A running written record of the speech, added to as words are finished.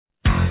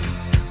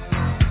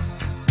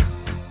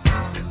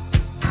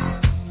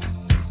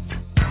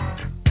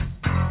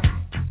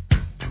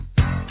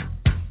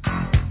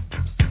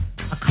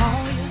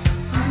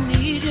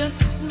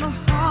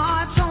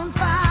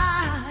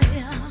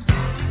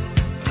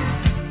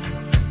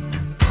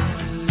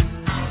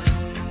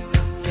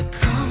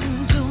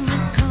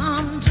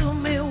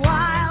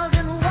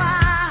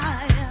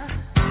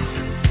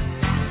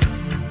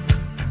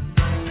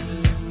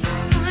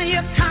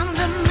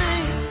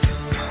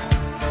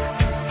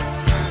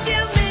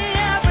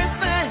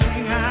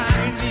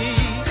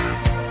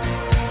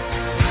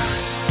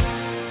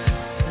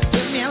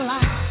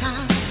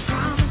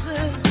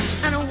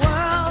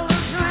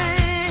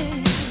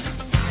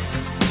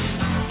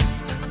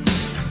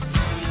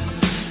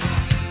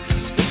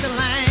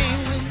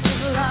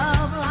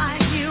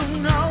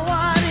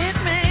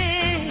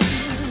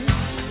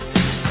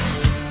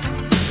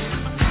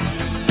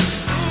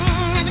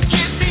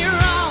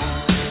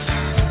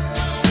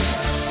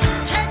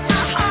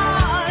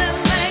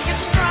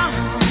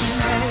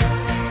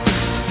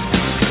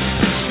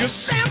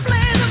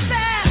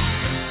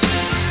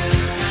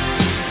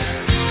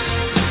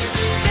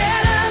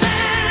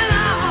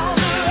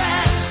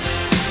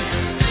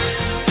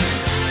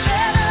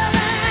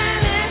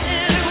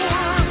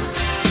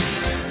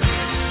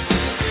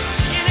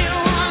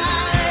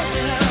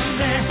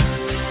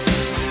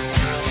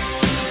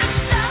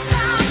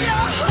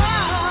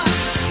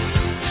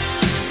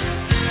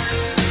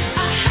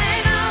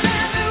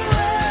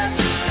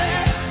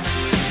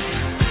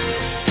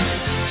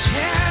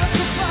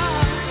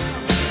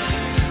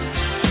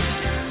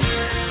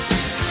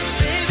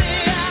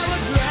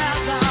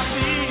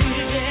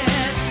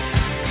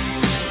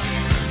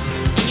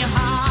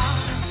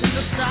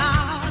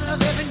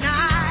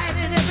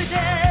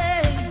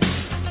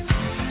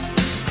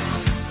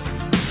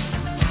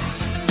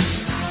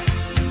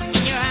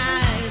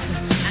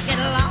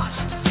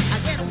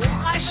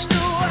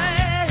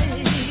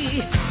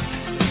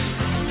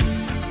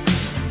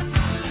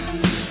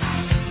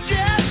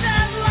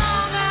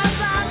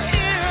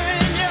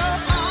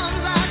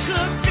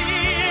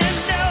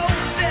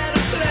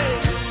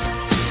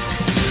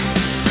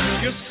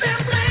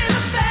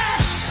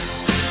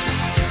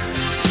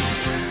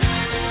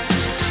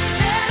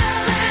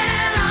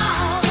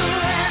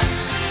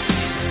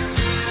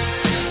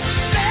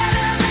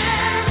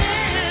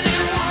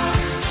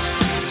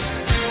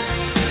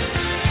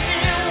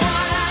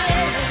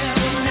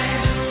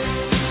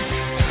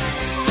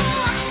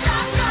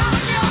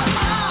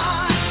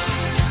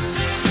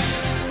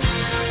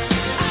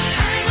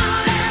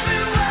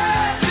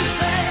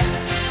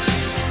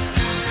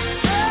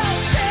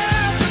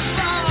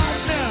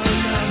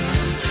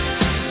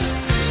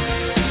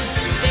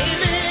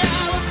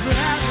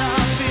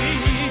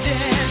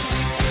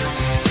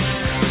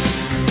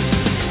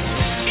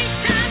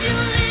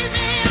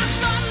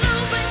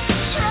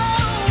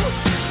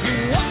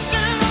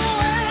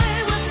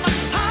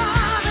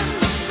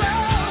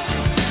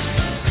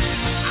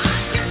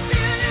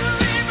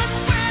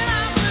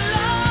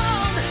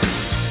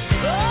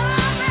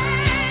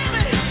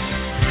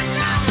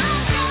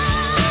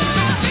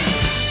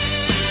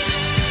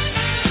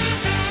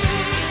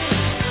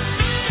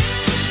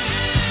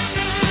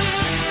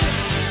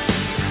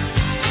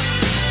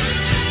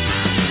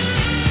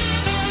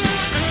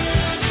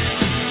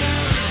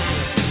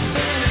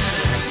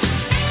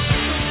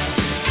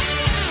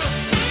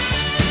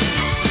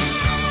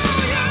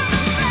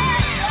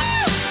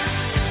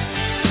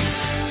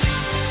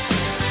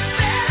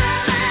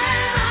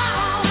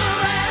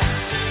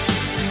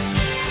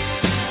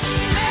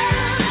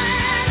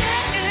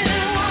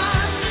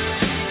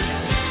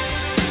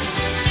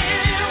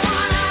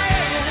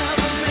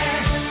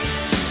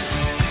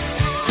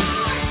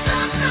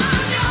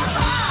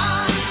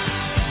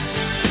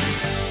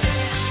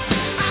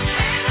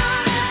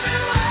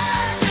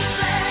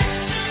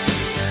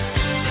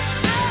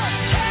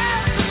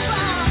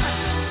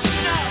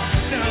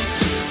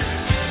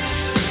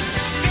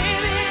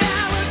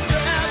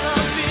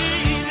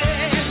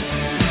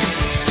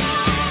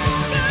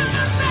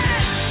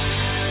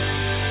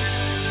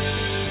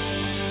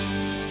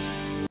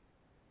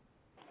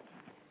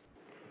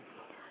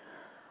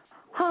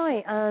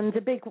Hi, and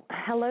a big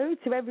hello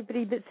to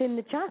everybody that's in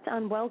the chat,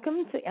 and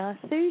welcome to our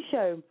Sue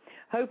Show.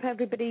 Hope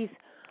everybody's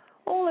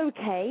all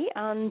okay,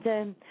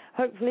 and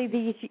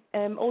hopefully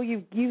all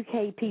you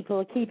UK people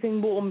are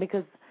keeping warm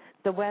because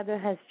the weather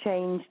has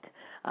changed,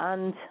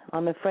 and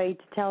I'm afraid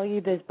to tell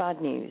you there's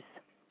bad news.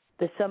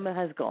 The summer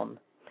has gone.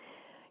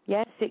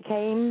 Yes, it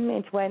came,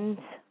 it went,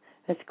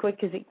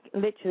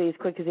 literally as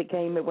quick as it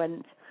came, it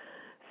went.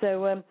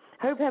 So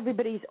hope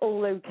everybody's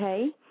all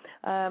okay.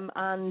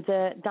 And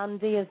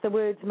dandy, as the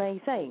words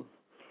may say.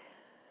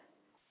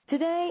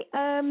 Today,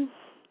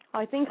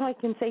 I think I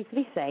can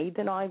safely say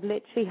that I've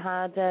literally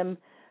had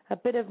a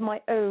bit of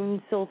my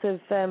own sort of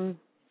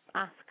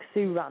Ask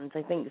Sue rant,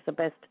 I think is the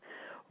best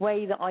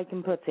way that I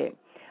can put it.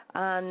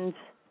 And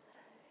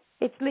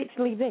it's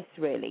literally this,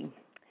 really.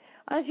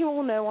 As you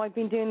all know, I've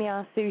been doing the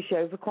Ask Sue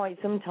show for quite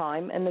some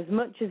time, and as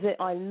much as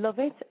I love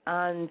it,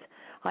 and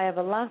I have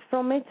a laugh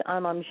from it,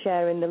 and I'm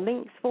sharing the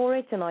links for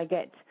it, and I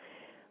get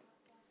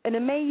an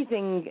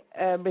amazing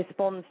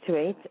response to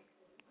it,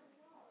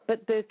 but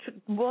the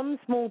one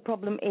small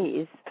problem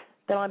is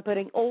that I'm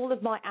putting all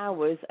of my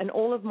hours and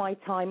all of my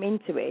time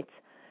into it,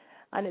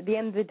 and at the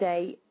end of the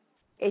day,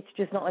 it's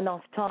just not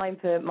enough time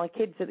for my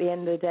kids at the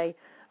end of the day,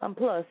 and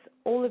plus,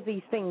 all of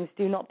these things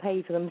do not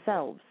pay for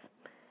themselves.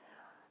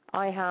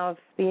 I have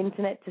the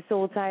internet to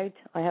sort out,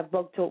 I have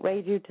Blog Talk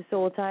Radio to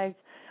sort out,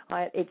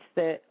 I have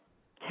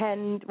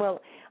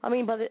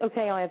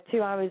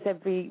 2 hours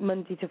every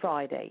Monday to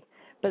Friday.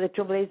 But the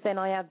trouble is then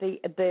I have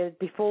the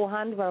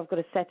beforehand where I've got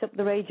to set up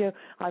the radio.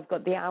 I've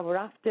got the hour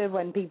after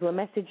when people are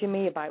messaging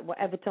me about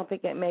whatever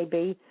topic it may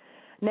be.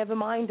 Never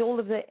mind all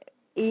of the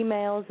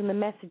emails and the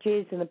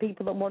messages and the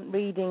people that want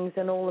readings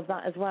and all of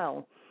that as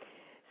well.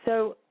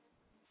 So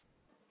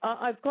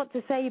I've got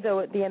to say, though,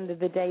 at the end of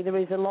the day, there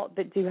is a lot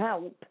that do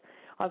help.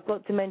 I've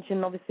got to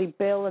mention, obviously,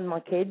 Bill and my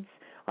kids.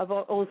 I've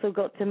also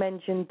got to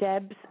mention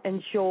Debs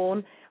and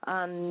Sean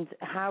and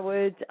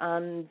Howard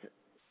and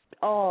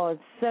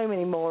so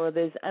many more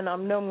others, and I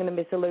know I'm going to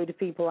miss a load of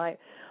people out.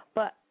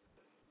 But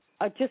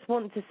I just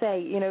want to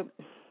say,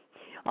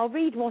 I'll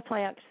read what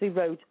I actually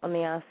wrote on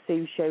the Ask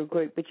Sue show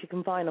group, which you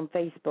can find on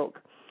Facebook.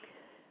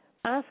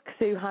 Ask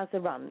Sue has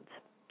a rant,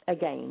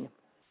 again.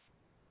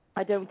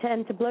 I don't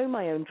tend to blow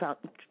my own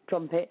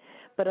trumpet,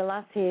 but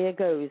alas, here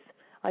goes.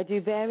 I do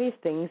various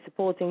things,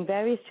 supporting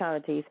various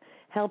charities,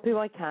 help who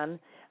I can,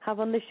 have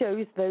on the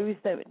shows those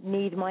that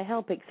need my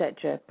help,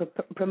 etc.,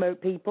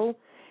 promote people,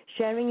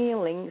 sharing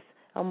your links,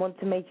 and want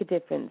to make a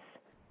difference.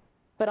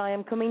 But I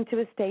am coming to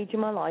a stage in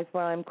my life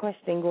where I am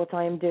questioning what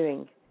I am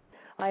doing.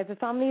 I have a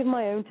family of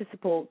my own to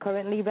support,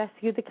 currently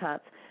rescue the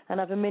cats, and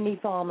have a mini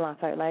farm,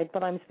 laugh out loud,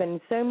 but I'm spending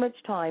so much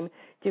time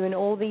doing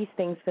all these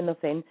things for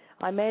nothing,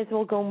 I may as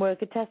well go and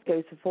work at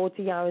Tesco's for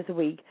 40 hours a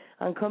week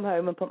and come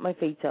home and put my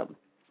feet up.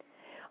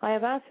 I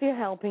have asked for your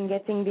help in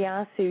getting the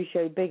Ask Sue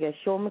show bigger.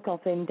 Sean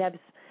McCoffin, Debs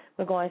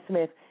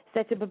McGuire-Smith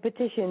set up a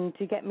petition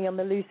to get me on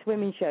the Loose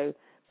Women show,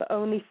 but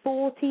only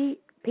 40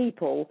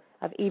 people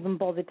have even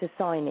bothered to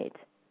sign it.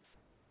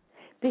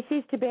 This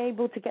is to be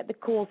able to get the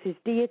causes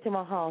dear to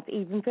my heart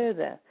even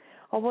further.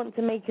 I want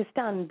to make a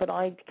stand, but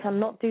I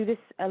cannot do this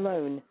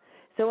alone.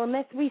 So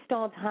unless we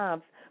start to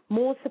have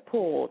more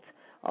support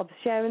of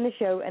sharing the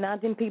show and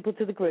adding people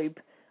to the group,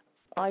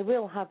 I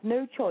will have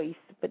no choice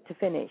but to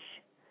finish.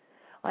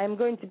 I am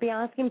going to be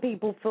asking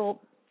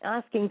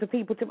for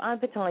people to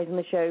advertise on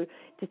the show,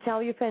 to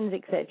tell your friends,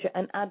 etc.,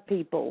 and add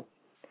people.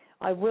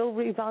 I will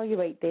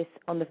reevaluate this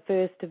on the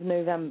 1st of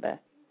November.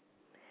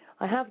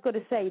 I have got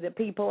to say that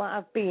people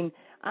have been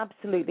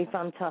absolutely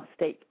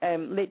fantastic,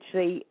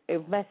 literally,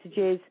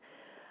 messages.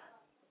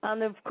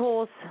 And, of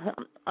course,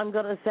 I'm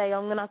going to say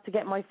I'm going to have to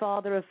get my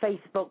father of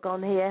Facebook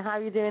on here. How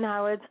are you doing,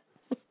 Howard?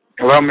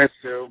 Hello, Miss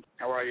Sue.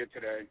 How are you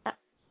today?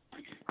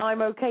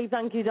 I'm okay,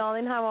 thank you,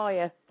 darling. How are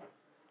you?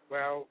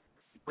 Well,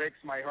 it breaks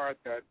my heart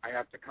that I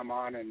have to come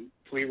on and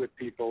plead with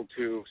people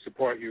to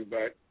support you,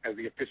 but as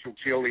the official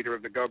cheerleader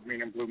of the Go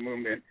Green and Blue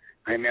movement,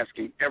 I am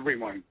asking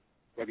everyone,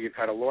 whether you've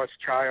had a lost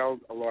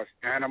child, a lost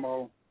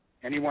animal,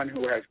 anyone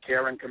who has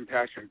care and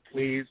compassion,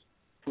 please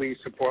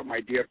support my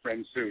dear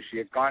friend Sue. She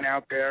has gone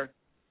out there.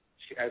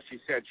 As she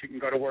said, she can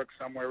go to work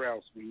somewhere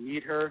else. We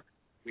need her,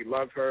 we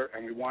love her,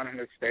 and we want her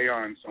to stay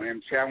on. So I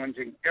am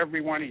challenging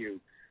every one of you.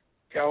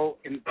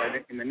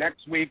 In the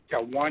next week,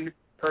 tell one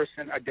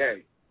person a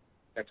day.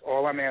 That's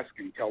all I'm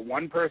asking. Tell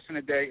one person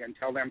a day and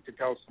tell them to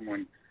tell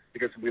someone.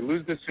 Because if we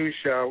lose the Sue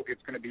show,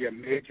 it's going to be a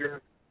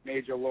major,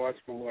 major loss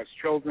for lost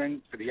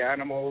children, for the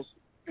animals,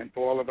 and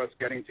for all of us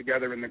getting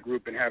together in the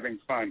group and having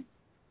fun.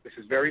 This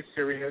is very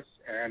serious,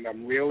 and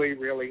I'm really,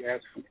 really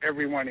asking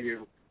every one of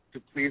you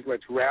to please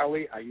let's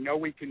rally. I know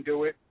we can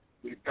do it.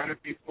 We've done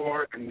it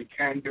before, and we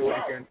can do it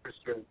again for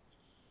Sue.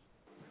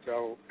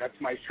 So that's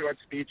my short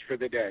speech for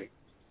the day.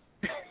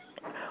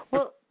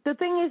 Well, the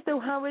thing is,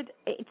 though, Howard,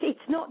 it's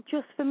not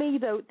just for me,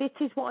 though. This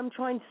is what I'm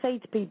trying to say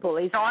to people.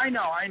 No, I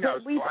know.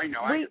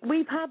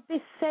 We've had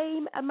this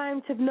same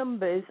amount of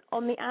numbers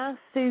on the Ask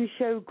Sue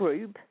show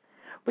group.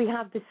 We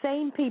have the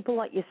same people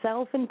like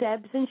yourself and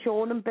Debs and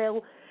Sean and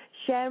Bill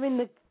sharing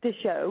the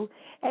show.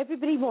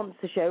 Everybody wants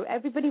the show.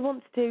 Everybody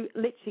wants to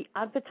literally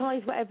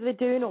advertise whatever they're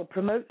doing or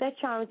promote their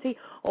charity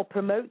or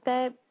promote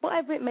their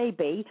whatever it may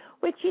be,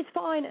 which is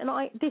fine, and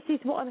this is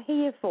what I'm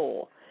here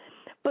for.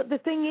 But the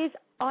thing is,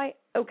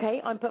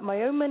 I'm putting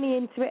my own money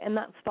into it, and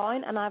that's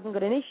fine, and I haven't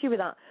got an issue with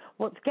that.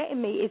 What's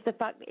getting me is the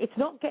fact that it's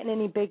not getting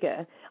any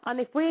bigger, and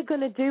if we're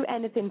going to do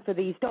anything for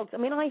these dogs, I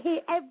mean, I hear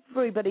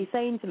everybody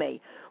saying to me,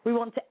 we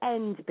want to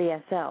end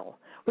BSL,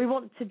 we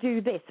want to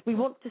do this, we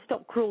want to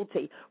stop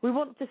cruelty, we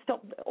want to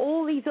stop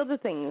all these other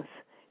things.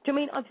 Do you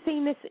mean, I've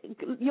seen this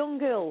young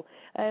girl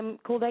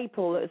called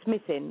April that was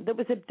missing, that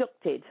was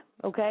abducted,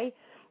 okay?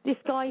 This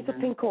guy's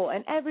up in court,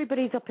 and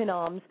everybody's up in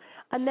arms,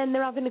 and then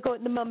they're having to go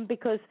at the mum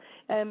because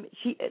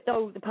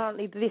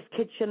apparently this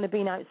kid shouldn't have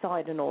been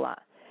outside and all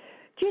that.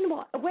 Do you know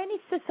what? When is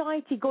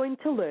society going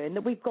to learn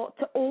that we've got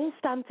to all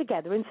stand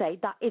together and say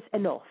that is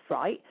enough,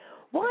 right?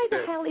 Why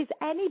the hell is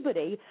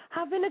anybody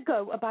having a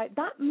go about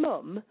that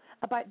mum,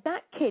 about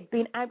that kid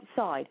being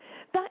outside?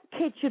 That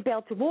kid should be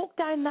able to walk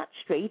down that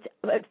street,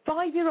 a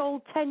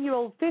 5-year-old,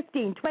 10-year-old,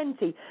 15,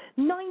 20,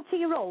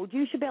 90-year-old,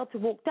 you should be able to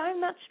walk down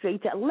that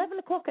street at 11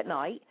 o'clock at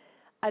night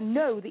and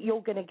know that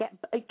you're going to get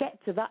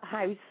to that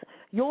house,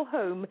 your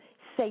home,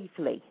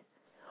 safely.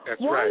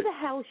 Why the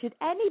hell should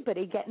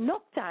anybody get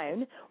knocked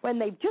down when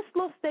they've just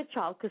lost their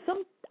child because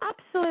some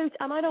absolute,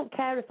 and I don't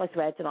care if I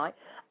swear tonight,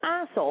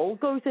 asshole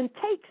goes and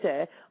takes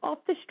her off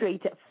the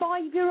street at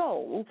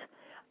 5-year-old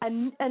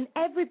and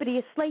everybody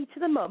is slay to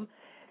the mum?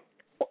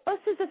 Us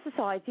as a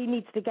society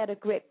needs to get a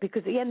grip because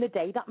at the end of the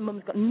day, that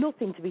mum's got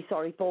nothing to be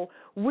sorry for.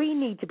 We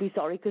need to be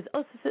sorry because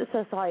us as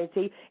a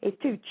society is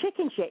too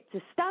chicken shit to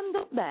stand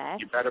up there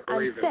and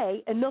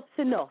say enough's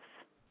enough.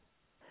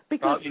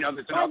 Because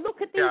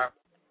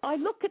I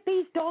look at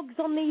these dogs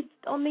on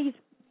these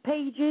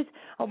pages,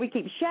 and we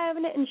keep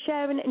sharing it and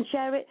sharing it and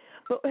share it.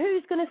 But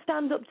who's going to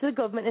stand up to the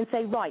government and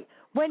say, right,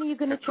 when are you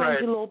going to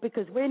change the law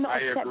because we're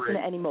not accepting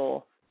it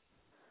anymore?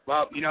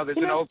 Well, there's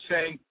an old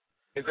saying.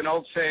 There's an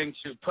old saying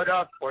to put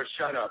up or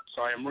shut up.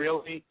 So I am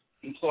really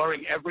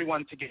imploring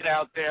everyone to get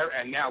out there,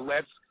 and now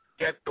let's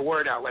get the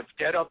word out. Let's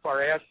get up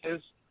our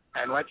asses,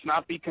 and let's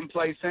not be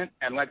complacent,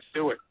 and let's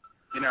do it.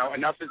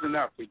 Enough is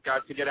enough. We've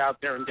got to get out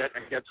there and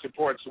get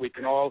support so we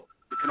can all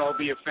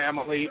be a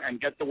family and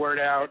get the word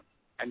out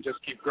and just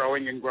keep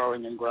growing and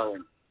growing and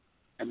growing.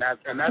 And that's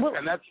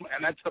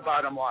the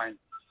bottom line.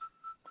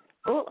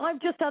 Well,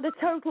 I've just had a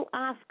total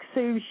Ask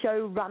Sue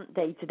show rant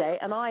day today,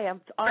 and I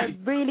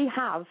really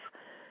have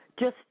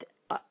just.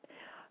 I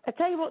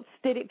tell you what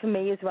did it for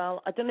me as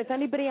well. I don't know if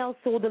anybody else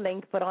saw the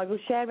link, but I will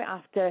share it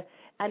after.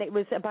 And it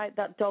was about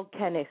that dog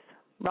Kenneth,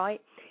 right?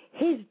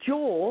 His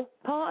jaw,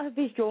 part of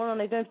his jaw,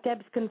 and I don't know if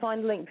Debs can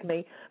find a link for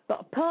me,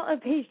 but part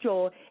of his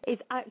jaw is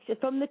actually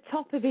from the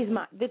top of his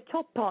mouth. The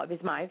top part of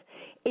his mouth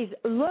is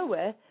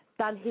lower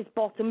than his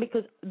bottom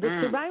because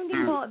the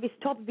surrounding part of his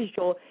top of his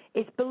jaw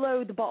is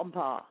below the bottom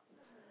part.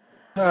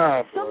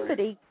 Oh,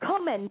 somebody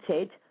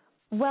commented,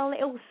 well,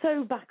 it'll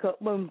sew back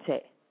up, won't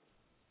it?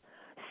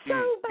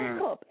 Sew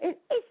back up. Is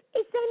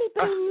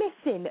anybody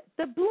missing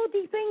the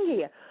bloody thing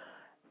here?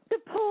 The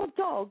poor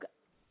dog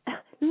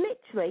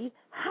literally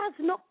has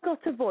not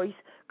got a voice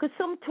because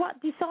some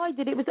twat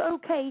decided it was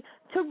okay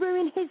to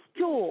ruin his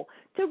jaw,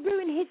 to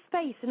ruin his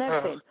face and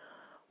everything.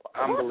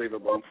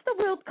 Unbelievable. What's the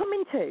world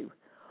coming to?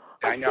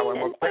 I know.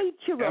 An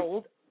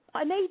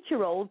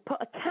 8-year-old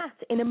put a cat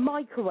in a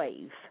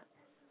microwave.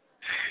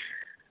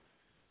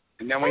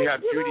 And then we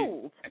have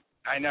Judy.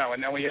 I know.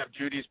 And then we have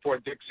Judy's poor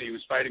Dixie,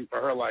 who's fighting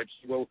for her life.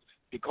 She will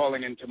be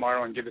calling in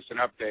tomorrow and give us an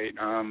update.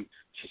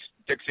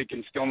 Dixie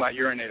can still not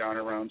urinate on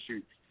her own.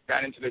 She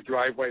got into the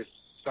driveway,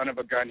 son of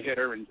a gun hit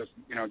her, and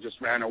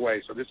just ran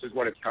away. So this is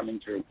what it's coming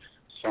to.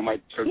 So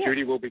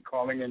Judy will be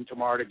calling in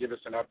tomorrow to give us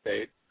an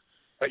update.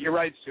 But you're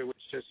right, Sue.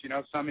 It's just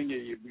something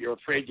you're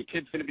afraid your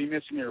kid's going to be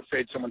missing. You're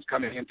afraid someone's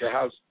coming into your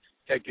house,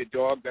 take your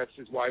dog. That's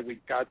why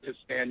we've got to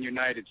stand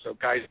united. So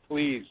guys,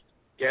 please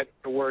get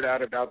the word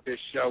out about this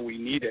show. We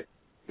need it.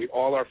 We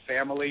all are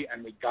family,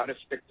 and we got to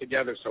stick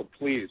together. So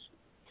please.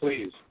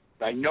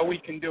 I know we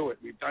can do it.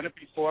 We've done it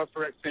before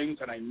for things,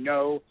 and I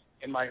know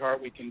in my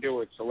heart we can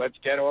do it. So let's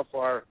get off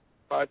our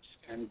butts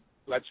and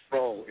let's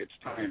roll. It's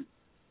time.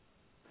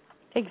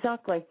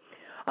 Exactly.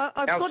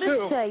 I've got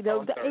to say,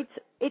 though, that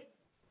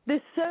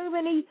there's so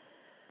many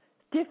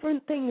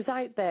different things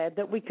out there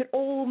that we could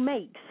all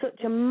make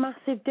such a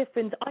massive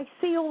difference. I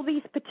see all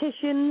these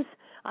petitions,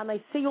 and I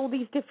see all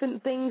these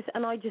different things,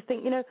 and I just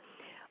think,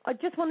 I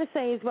just want to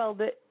say as well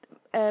that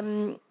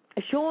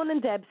Sean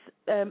and Debs,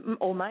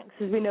 or Max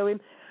as we know him,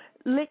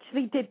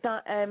 literally did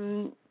that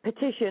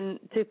petition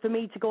for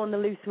me to go on the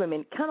Loose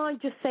Women. Can I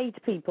just say to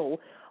people,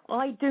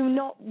 I do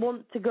not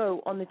want to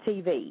go on the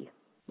TV,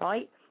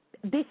 right?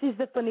 This is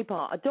the funny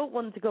part. I don't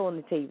want to go on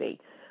the TV.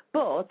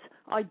 But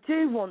I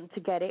do want to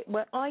get it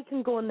where I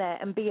can go on there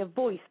and be a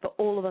voice for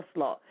all of us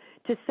lot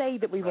to say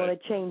that we want to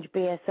change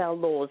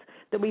BSL laws,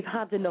 that we've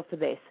had enough of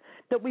this,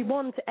 that we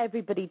want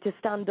everybody to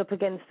stand up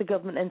against the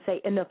government and say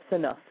enough's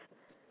enough.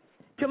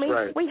 Do you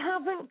mean we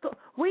haven't got?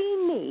 We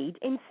need,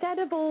 instead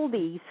of all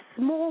these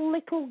small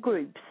little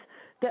groups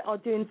that are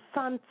doing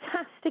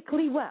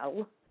fantastically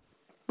well,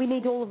 we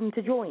need all of them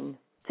to join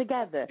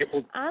together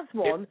as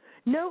one.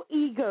 No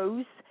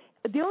egos.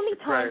 The only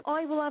time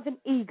I will have an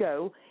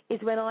ego is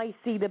when I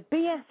see the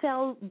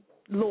BSL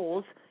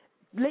laws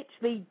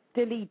literally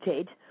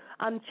deleted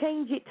and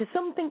change it to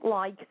something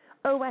like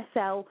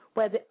OSL,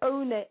 where the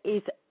owner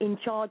is in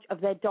charge of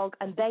their dog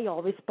and they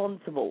are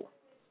responsible.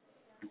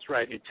 That's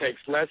right. It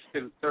takes less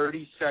than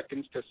 30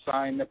 seconds to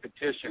sign the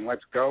petition.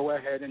 Let's go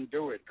ahead and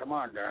do it. Come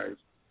on, guys.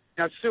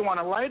 Now, Sue, on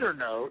a lighter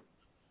note,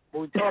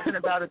 we're talking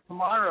about it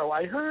tomorrow.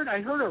 I heard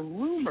a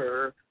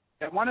rumor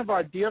that one of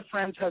our dear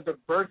friends has a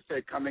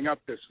birthday coming up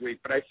this week,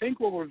 but I think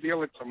we'll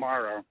reveal it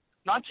tomorrow.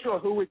 Not sure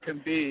who it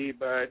can be,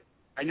 but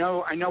I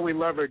know we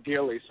love her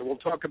dearly, so we'll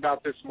talk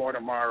about this more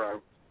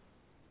tomorrow.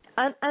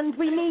 And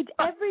we need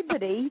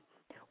everybody.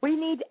 We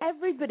need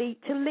everybody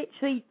to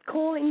literally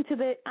call into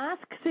the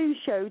Ask Sue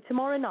show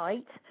tomorrow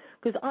night,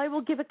 because I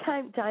will give a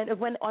countdown of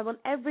when I want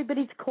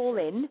everybody to call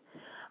in.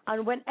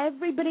 And when I've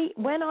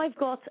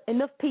got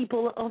enough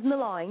people on the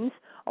lines,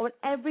 I want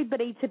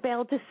everybody to be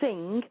able to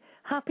sing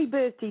happy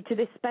birthday to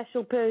this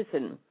special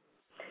person.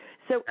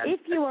 So if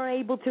you are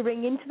able to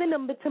ring into the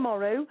number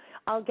tomorrow,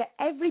 I'll get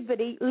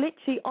everybody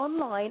literally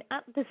online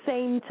at the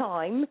same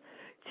time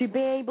to be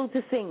able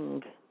to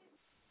sing.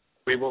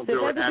 We will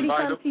do it. And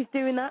everybody fancies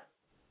doing that?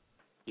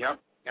 Yep.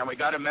 And we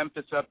got a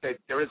Memphis update.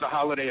 There is a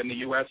holiday in the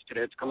U.S.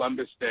 today. It's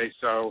Columbus Day,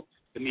 so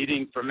the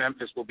meeting for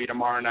Memphis will be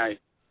tomorrow night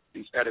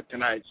instead of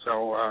tonight.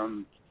 So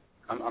I'm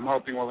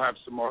hoping we'll have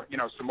some more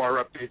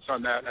updates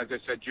on that. As I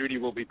said, Judy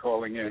will be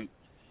calling in.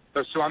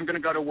 So I'm going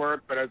to go to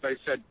work, but as I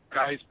said,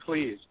 guys,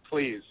 please,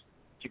 if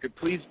you could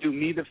please do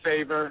me the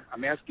favor.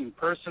 I'm asking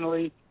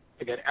personally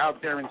to get out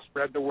there and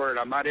spread the word.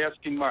 I'm not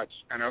asking much,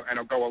 and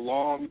it'll go a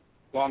long,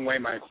 long way,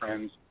 my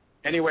friends.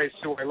 Anyway,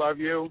 Sue, I love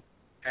you,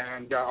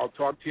 and I'll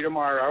talk to you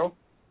tomorrow.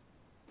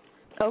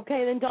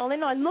 Okay, then,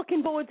 darling. I'm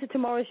looking forward to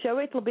tomorrow's show.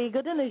 It'll be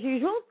good, and as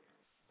usual.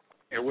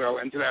 It will.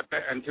 And to that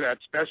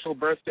special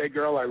birthday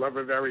girl, I love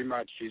her very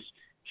much.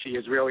 She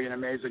is really an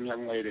amazing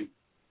young lady.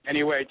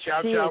 Anyway,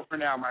 ciao for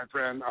now, my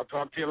friend. I'll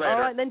talk to you later. All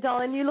right, then,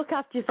 darling. You look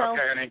after yourself.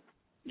 Okay, honey.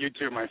 You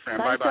too, my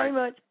friend. Thanks Bye-bye. very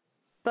much.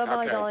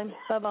 Bye-bye, okay. darling.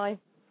 Bye-bye.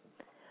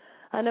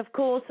 And, of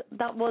course,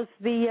 that was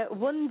the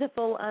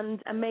wonderful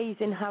and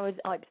amazing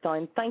Howard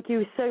Epstein. Thank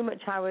you so much,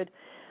 Howard.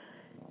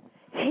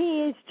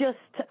 He is just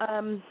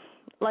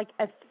like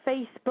a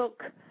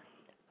Facebook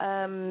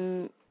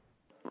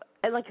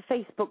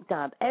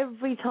dad.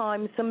 Every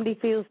time somebody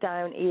feels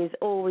down, he is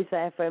always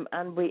there for him,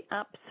 and we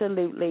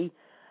absolutely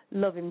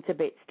love him to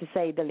bits, to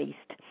say the least.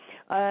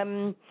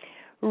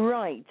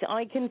 Right,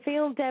 I can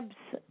feel, Debs,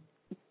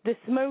 the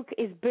smoke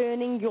is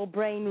burning your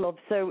brain, love,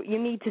 so you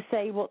need to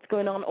say what's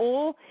going on.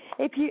 Or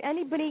if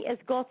anybody has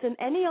gotten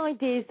any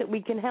ideas that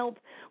we can help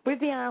with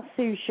the Ask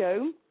Sue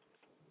show,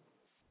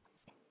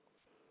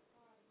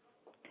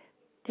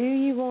 do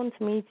you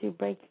want me to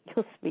break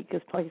your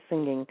speakers by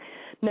singing?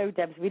 No,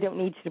 Debs, we don't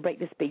need you to break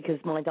the speakers,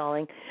 my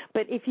darling.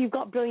 But if you've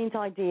got a brilliant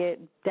idea,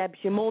 Debs,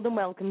 you're more than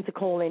welcome to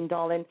call in,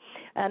 darling.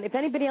 And if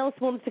anybody else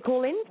wants to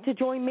call in to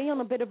join me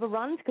on a bit of a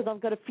rant, because I've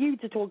got a few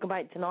to talk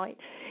about tonight,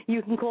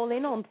 you can call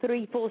in on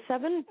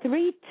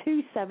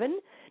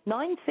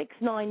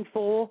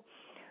 347-327-9694,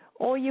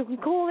 or you can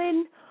call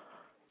in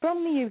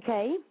from the UK,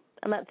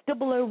 and that's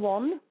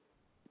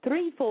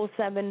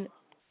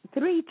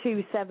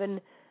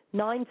 001-347-327-9694.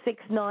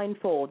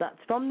 9694. That's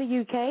from the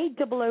UK,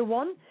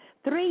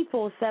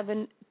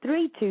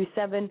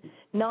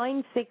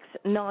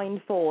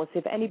 001-347-327-9694. So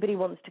if anybody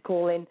wants to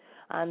call in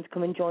and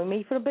come and join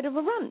me for a bit of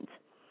a rant.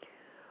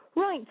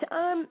 Right,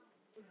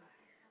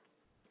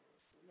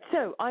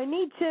 so I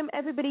need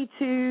everybody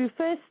to,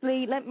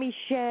 firstly, let me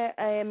share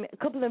a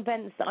couple of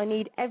events that I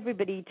need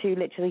everybody to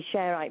literally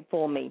share out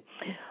for me.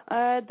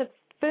 The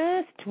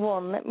first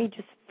one, let me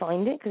just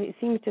find it, because it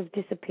seems to have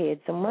disappeared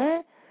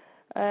somewhere.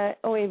 Here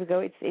we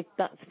go.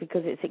 That's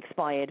because it's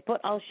expired. But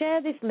I'll share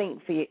this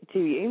link to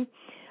you,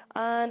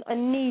 and I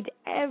need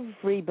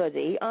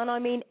everybody, and I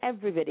mean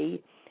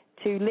everybody,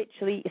 to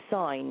literally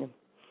sign.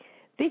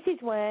 This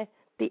is where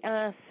the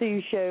Ask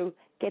Sue show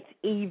gets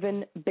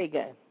even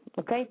bigger.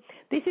 Okay,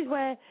 this is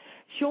where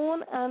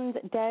Sean and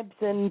Debs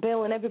and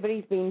Bill and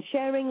everybody's been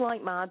sharing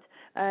like mad,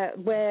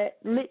 where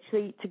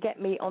literally to get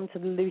me onto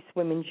the Loose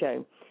Women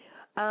show,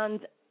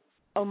 and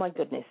oh my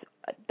goodness.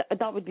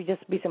 That would be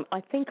some.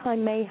 I think I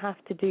may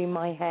have to do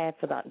my hair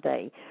for that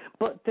day.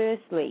 But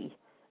firstly,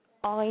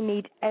 I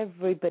need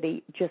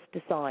everybody just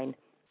to sign.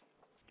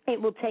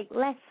 It will take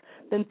less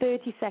than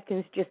 30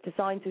 seconds just to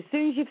sign. So as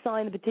soon as you've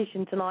signed the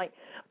petition tonight,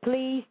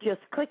 please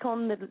just click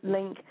on the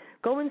link,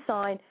 go and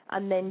sign,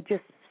 and then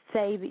just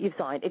say that you've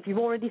signed. If you've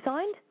already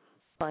signed,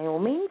 by all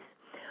means.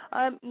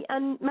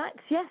 And Max,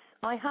 yes,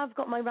 I have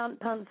got my rant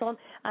pants on,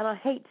 and I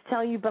hate to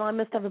tell you, but I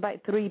must have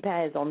about 3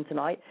 pairs on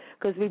tonight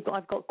because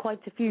I've got quite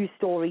a few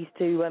stories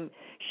to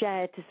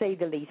share, to say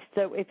the least.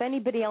 So if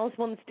anybody else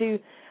wants to,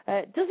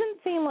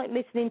 doesn't feel like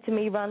listening to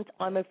me rant,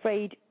 I'm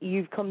afraid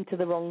you've come to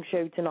the wrong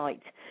show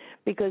tonight,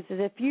 because there's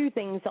a few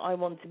things that I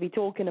want to be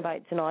talking about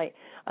tonight.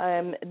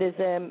 There's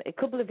a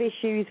couple of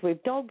issues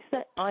with dogs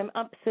that I'm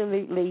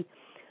absolutely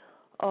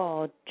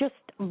just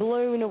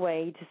blown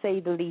away, to say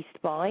the least,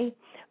 by.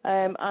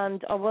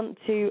 And I want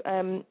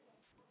to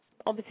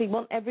obviously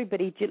want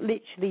everybody to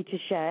literally to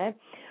share.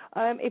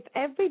 If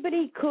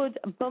everybody could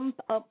bump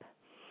up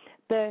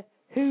the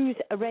who's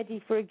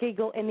ready for a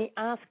giggle in the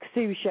Ask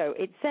Sue show.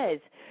 It says,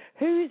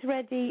 who's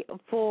ready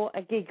for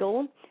a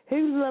giggle?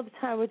 Who loves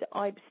Howard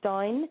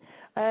Epstein?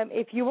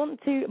 If you want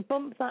to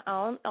bump that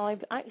on,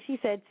 I've actually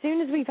said, as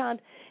soon as we've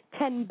had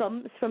 10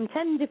 bumps from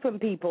 10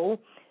 different people,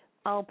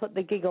 I'll put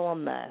the giggle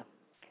on there.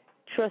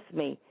 Trust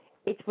me,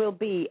 it will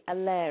be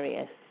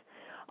hilarious.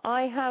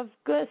 I have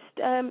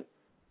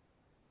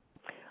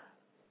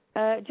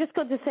just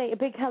got to say a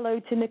big hello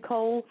to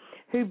Nicole,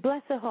 who,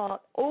 bless her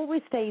heart,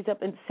 always stays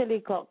up at silly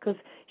o'clock because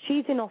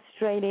she's in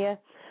Australia.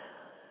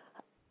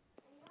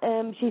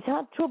 She's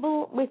had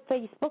trouble with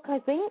Facebook, I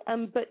think,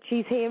 but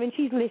she's here and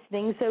she's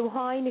listening. So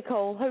hi,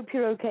 Nicole. Hope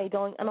you're okay,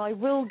 darling. And I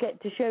will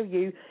get to show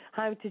you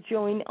how to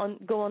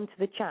go on to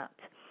the chat.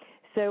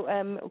 So,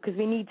 because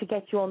we need to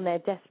get you on there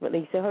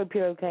desperately. So hope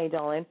you're okay,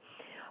 darling.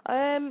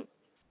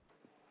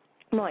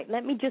 Right,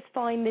 let me just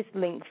find this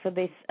link for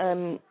this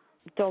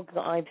dog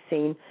that I've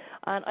seen.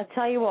 And I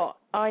tell you what,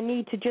 I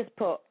need to just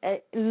put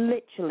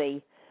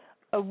literally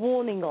a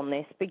warning on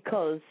this,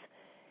 because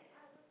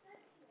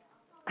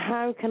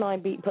how can I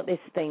put this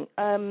thing?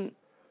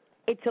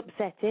 It's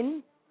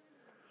upsetting.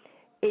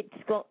 It's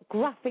got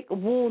graphic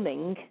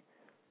warning,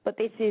 but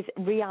this is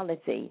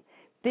reality.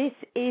 This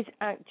is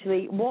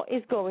actually what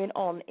is going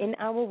on in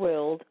our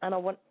world, and I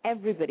want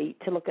everybody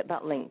to look at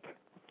that link.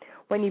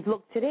 When you've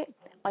looked at it,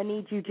 I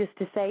need you just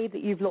to say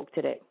that you've looked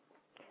at it,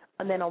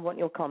 and then I want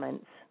your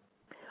comments.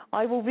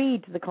 I will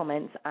read the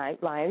comments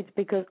out loud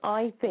because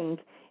I think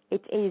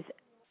it is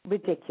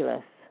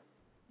ridiculous.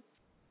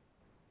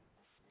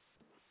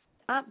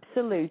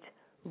 Absolute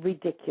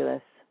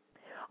ridiculous.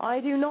 I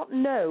do not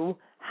know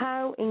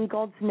how, in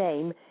God's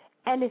name,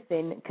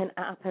 anything can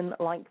happen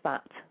like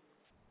that.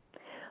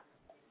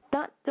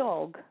 That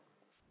dog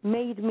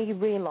made me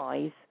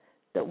realize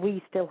that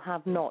we still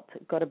have not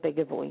got a big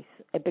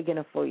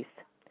enough voice.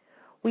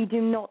 We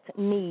do not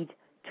need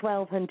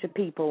 1,200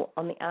 people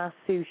on the Ask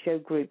Sue Show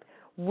group.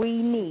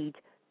 We need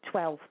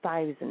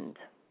 12,000.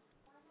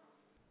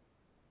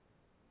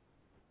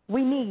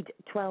 We need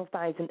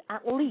 12,000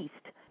 at least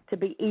to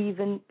be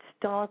even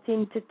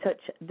starting to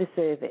touch the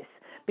surface.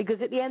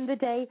 Because at the end of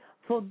the day,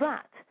 for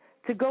that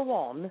to go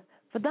on,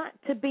 for that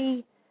to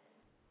be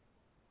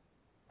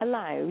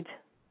allowed,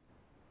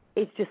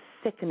 is just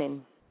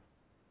sickening.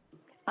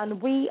 And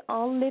we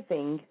are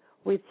living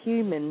with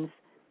humans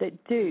that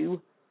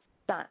do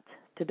that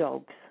to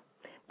dogs.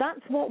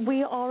 That's what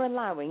we are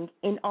allowing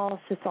in our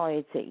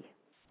society.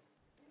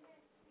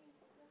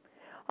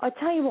 I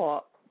tell you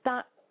what,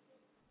 that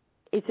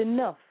is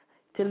enough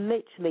to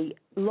literally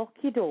lock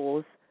your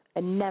doors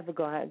and never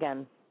go out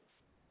again.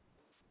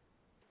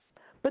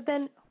 But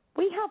then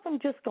we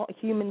haven't just got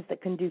humans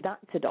that can do that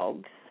to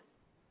dogs.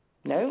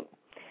 No.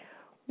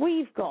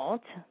 We've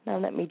got, now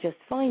let me just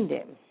find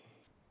it.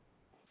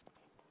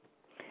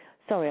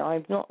 Sorry,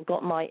 I've not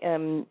got my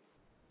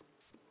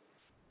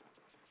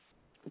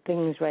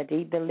things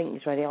ready, the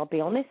links ready, I'll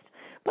be honest.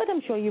 But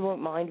I'm sure you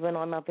won't mind when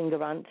I'm having a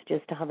rant,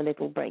 just to have a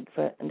little break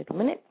for a little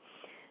minute.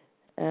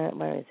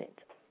 Where is it?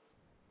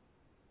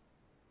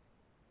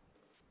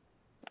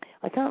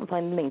 I can't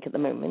find the link at the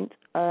moment.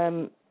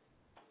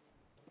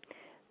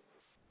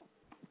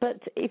 But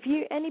if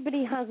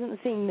anybody hasn't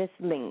seen this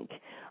link,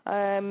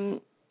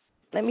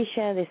 let me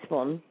share this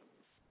one.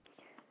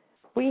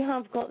 We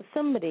have got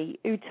somebody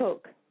who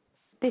took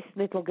this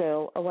little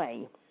girl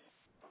away.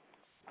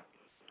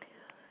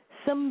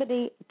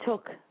 Somebody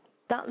took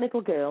that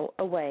little girl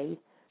away,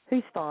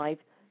 who's 5,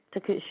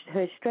 took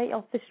her straight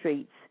off the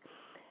streets,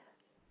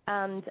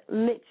 and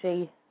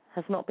literally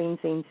has not been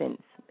seen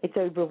since. It's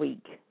over a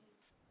week.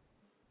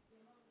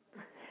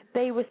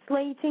 They were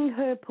slating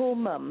her poor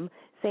mum,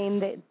 saying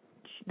that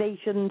they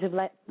shouldn't have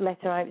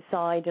let her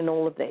outside and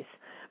all of this.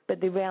 But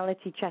the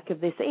reality check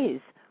of this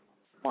is,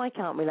 why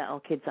can't we let our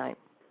kids out?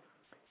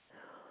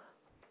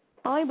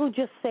 I will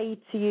just say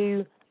to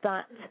you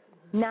that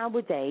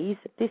nowadays,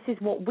 this is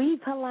what we've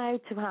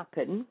allowed to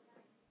happen.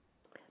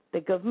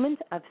 The government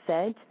have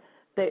said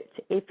that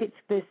if it's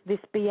this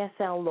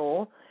BSL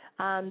law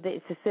and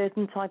it's a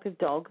certain type of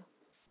dog,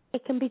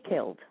 it can be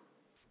killed.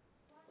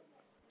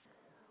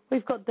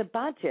 We've got the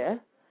badger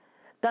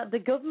that the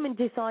government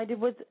decided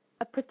was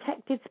a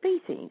protected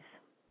species.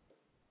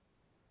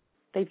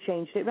 They've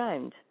changed it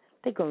round.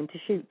 They're going to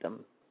shoot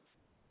them.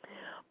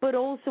 But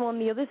also on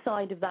the other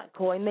side of that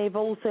coin, they've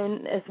also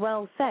as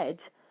well said,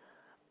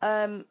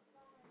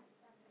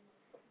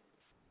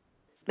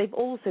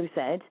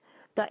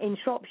 that in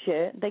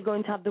Shropshire they're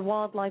going to have the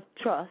Wildlife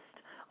Trust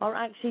are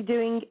actually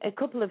doing a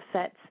couple of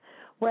sets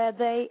where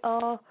they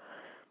are,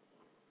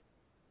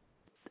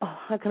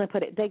 how can I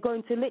put it? They're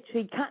going to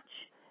literally catch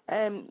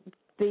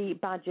the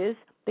badgers,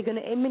 they're going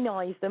to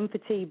immunise them for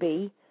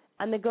TB,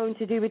 and they're going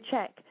to do a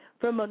check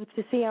for a month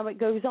to see how it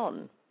goes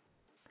on.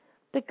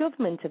 The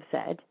government have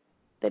said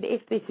that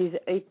if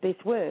this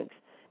works,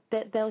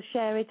 that they'll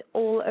share it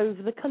all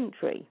over the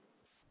country.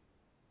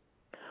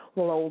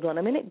 Well, hold on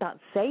a minute. That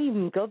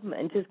same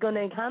government is going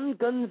to hand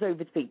guns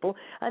over to people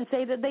and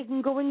say that they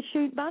can go and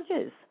shoot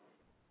badgers.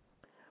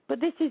 But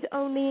this is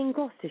only in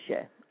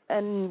Gloucestershire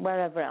and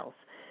wherever else.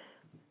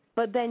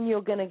 But then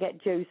you're going to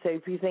get Joe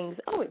Soap who thinks,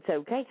 oh, it's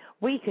okay,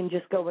 we can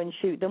just go and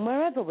shoot them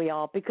wherever we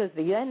are, because at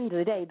the end of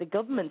the day, the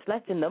government's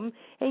letting them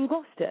in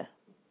Gloucester.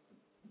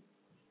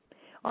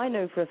 I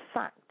know for a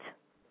fact,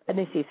 and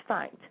this is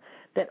fact,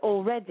 that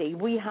already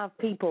we have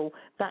people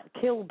that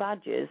kill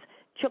badgers,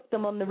 chuck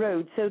them on the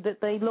road so that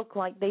they look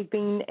like they've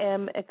been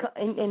in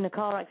a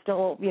car accident,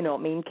 or, you know what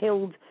I mean,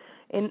 killed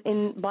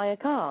by a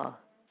car.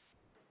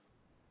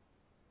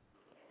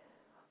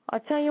 I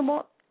tell you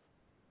what,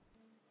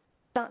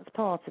 that's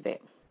part of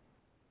it.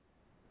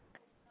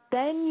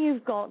 Then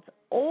you've got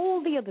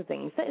all the other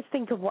things. Let's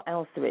think of what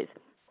else there is.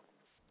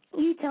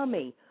 You tell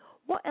me,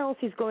 what else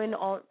is going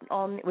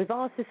on with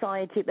our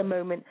society at the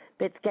moment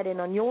that's getting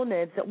on your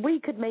nerves that we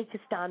could make a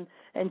stand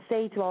and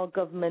say to our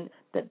government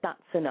that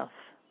that's enough?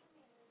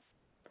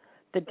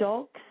 The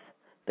dogs,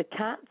 the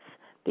cats,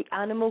 the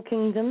animal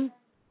kingdom,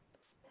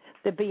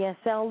 the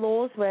BSL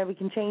laws where we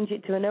can change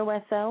it to an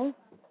OSL.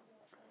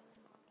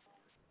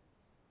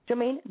 Do you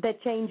know what I mean? They're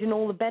changing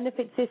all the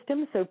benefit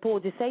systems so poor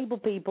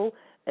disabled people,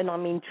 and I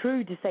mean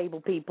true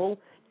disabled people,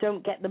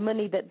 don't get the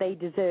money that they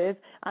deserve,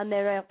 and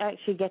they're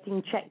actually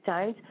getting checked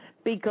out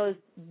because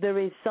there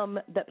is some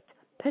that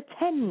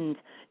pretend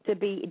to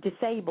be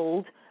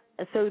disabled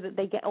so that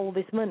they get all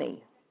this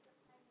money.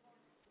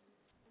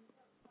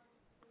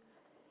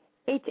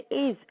 It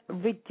is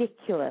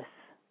ridiculous.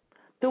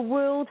 The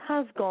world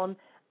has gone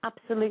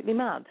absolutely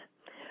mad.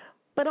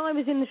 But I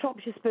was in the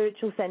Shropshire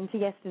Spiritual Centre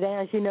yesterday.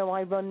 As you know,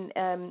 I run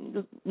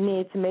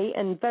near to me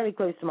and very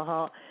close to my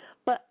heart.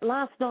 But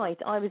last night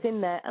I was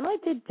in there and I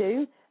did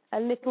do a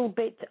little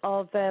bit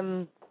of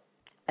an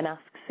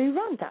Ask Sue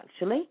rant,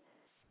 actually.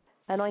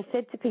 And I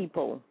said to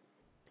people,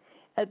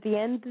 at the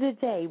end of the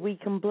day, we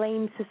can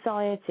blame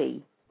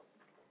society,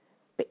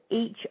 but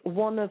each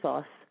one of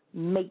us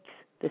makes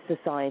the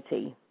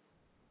society.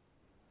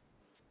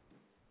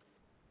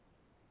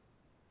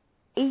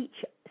 Each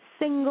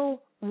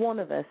single one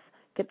of us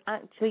could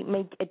actually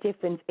make a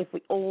difference if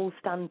we all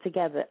stand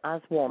together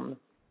as one.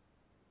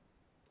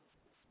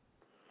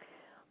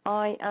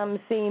 I am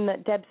seeing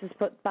that Debs has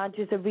put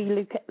badgers are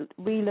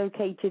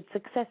relocated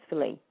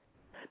successfully.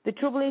 The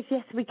trouble is,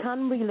 yes, we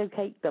can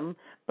relocate them,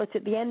 but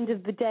at the end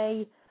of the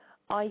day,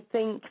 I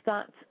think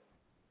that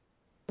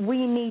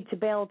we need to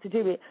be able to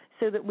do it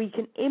so that we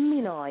can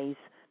immunise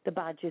the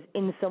badgers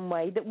in some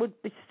way that would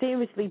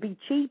seriously be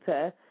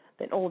cheaper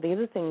than all the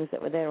other things that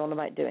they're on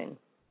about doing.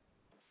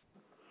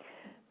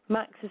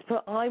 Max has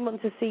put, I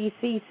want to see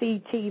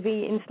CCTV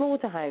in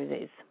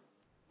slaughterhouses.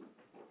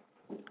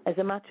 As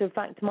a matter of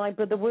fact, my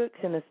brother works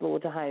in a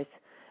slaughterhouse,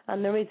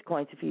 and there is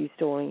quite a few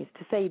stories,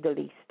 to say the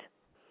least.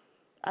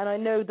 And I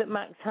know that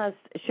Max has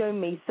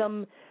shown me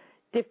some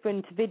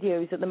different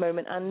videos at the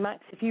moment. And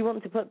Max, if you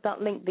want to put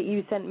that link that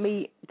you sent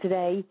me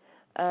today,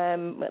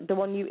 the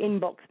one you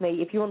inboxed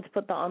me, if you want to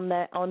put that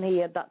on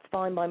here, that's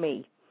fine by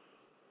me.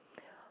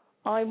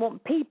 I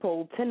want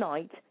people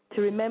tonight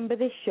to remember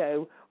this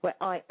show where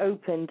I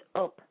opened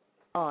up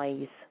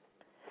eyes.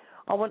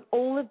 I want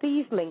all of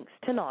these links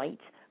tonight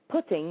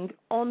putting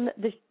on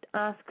the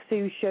Ask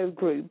Sue show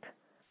group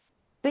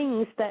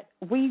things that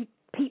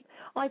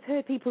I've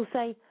heard people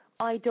say,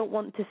 I don't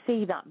want to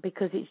see that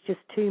because it's just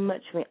too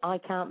much for me. I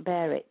can't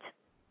bear it.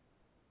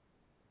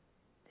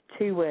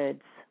 2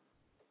 words.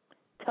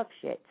 Tough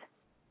shit.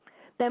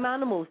 Them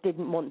animals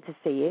didn't want to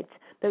see it.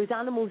 Those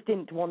animals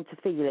didn't want to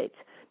feel it.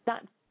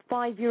 That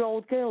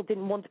 5-year-old girl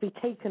didn't want to be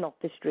taken off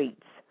the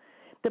streets.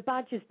 The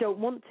badgers don't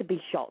want to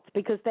be shot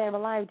because they're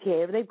allowed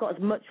here. They've got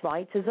as much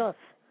rights as us.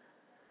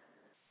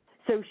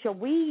 So shall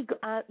we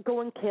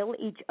go and kill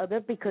each other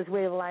because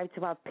we're allowed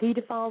to have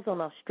paedophiles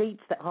on our streets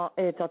that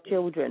hurt our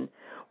children?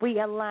 We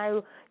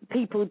allow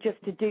people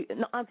just to do...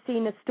 I've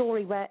seen a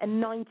story where a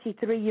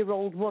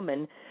 93-year-old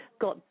woman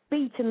got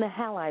beaten the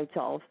hell out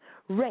of,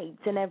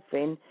 raped and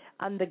everything,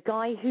 and the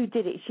guy who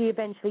did it, she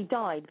eventually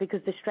died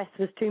because the stress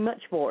was too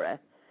much for her.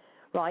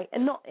 Right?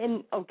 And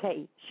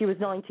okay, she was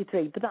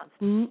 93, but that's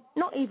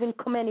not even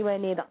come anywhere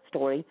near that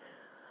story.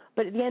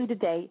 But at the end of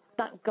the day,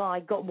 that guy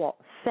got,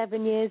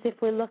 7 years if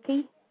we're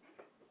lucky?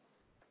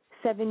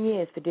 7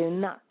 years for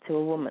doing that to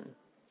a woman.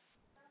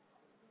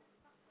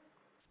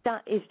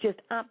 That is just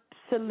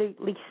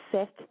absolutely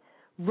sick,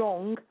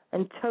 wrong,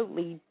 and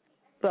totally,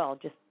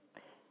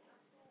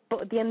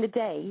 But at the end of the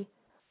day,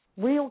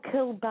 we'll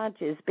kill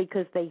badgers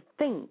because they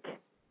think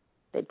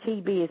that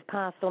TB is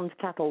passed on to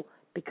cattle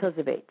because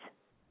of it.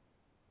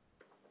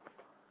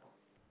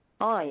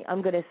 I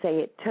am going to say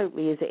it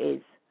totally as it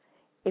is.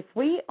 If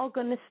we are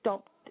going to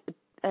stop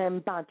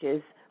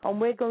badgers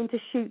and we're going to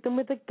shoot them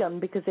with a gun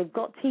because they've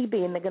got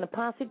TB and they're going to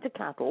pass it to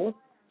cattle,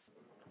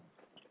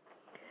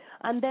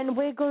 and then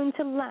we're going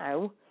to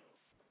allow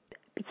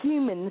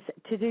humans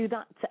to do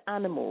that to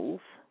animals,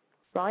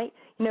 right?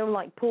 You know,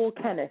 like poor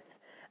Kenneth.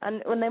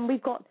 And then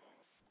we've got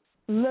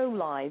low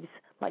lives,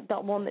 like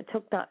that one that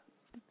took that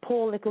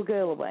poor little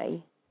girl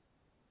away.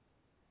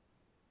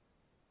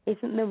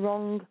 Isn't the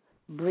wrong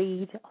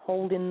breed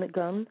holding the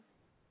gun?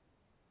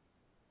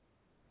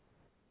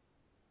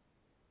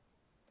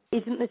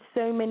 Isn't there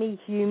so many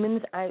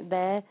humans out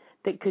there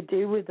that could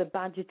do with the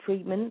badger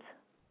treatment?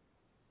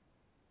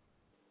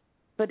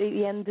 But at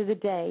the end of the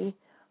day,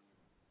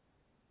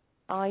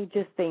 I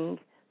just think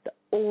that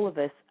all of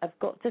us have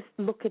got to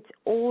look at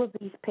all of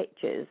these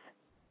pictures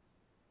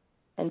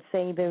and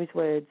say those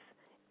words,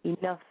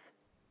 enough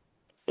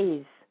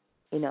is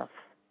enough.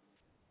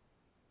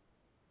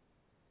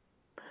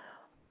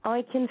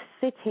 I can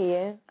sit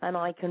here and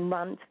I can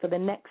rant for the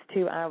next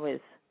 2 hours,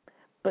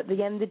 but at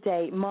the end of the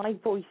day, my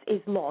voice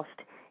is lost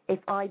if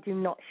I do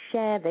not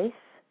share this,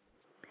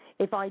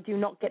 if I do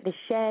not get this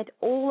shared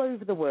all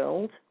over the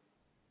world.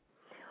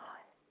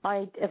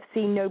 I have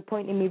seen no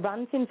point in me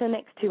ranting for the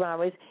next 2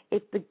 hours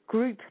if the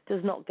group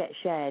does not get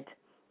shared.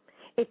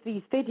 If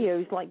these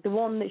videos, like the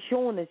one that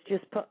Sean has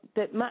just put,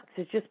 that Max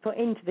has just put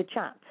into the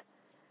chat,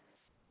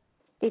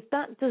 if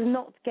that does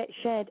not get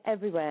shared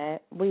everywhere,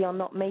 we are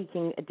not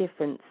making a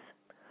difference.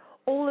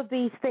 All of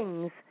these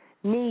things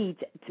need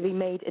to be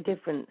made a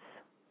difference.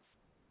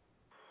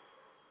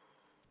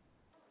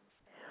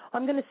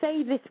 I'm going to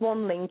say this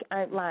one link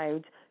out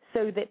loud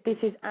so that this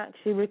is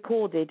actually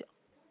recorded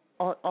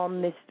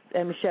on this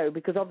show,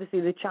 because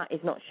obviously the chat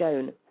is not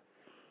shown.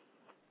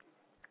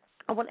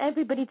 I want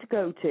everybody to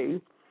go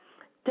to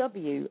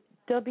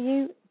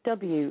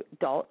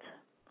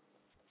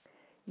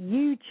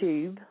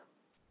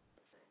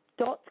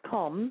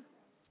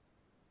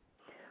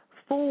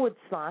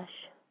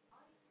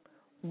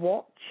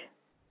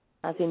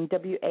as in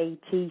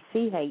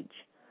WATCH,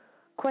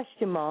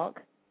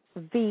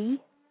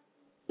 V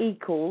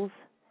equals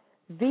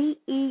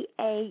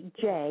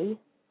VEAJ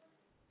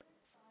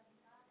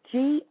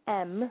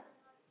GM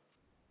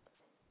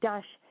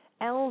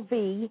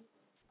 -LV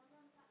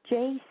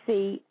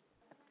JC,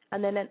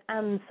 and then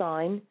an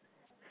sign,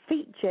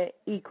 feature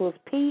equals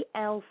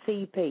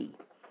PLCP.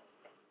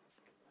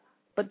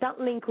 But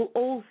that link will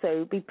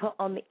also be put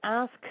on the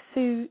Ask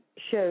Sue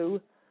Show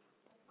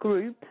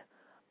group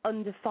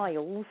under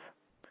files,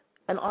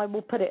 and I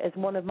will put it as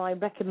one of my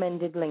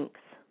recommended links.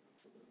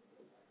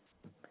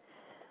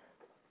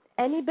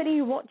 Anybody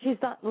who watches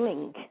that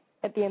link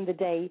at the end of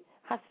the day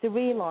has to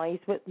realise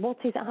that what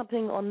is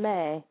happening on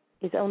there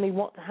is only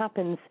what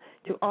happens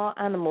to our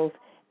animals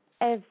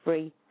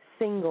every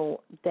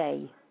single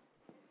day.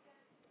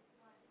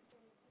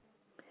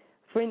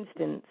 For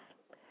instance,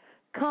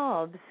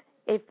 calves,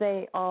 if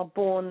they are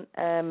born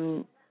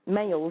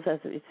males,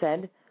 as it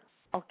said,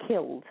 are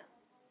killed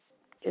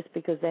just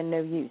because they're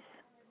no use.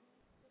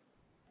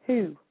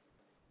 Who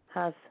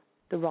has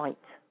the right?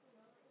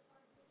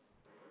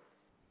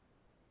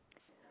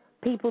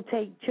 People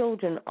take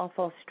children off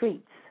our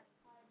streets.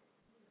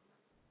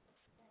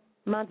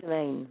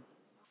 Madeleine,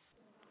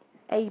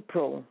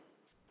 April.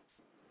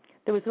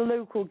 There was a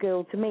local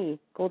girl to me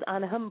called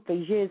Anna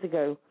Humphreys years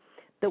ago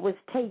that was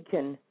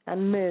taken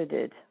and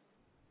murdered.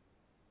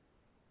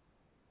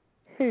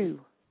 Who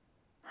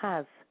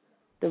has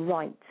the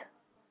right?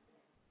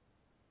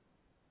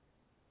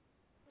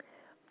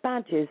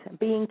 Badgers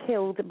being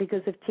killed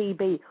because of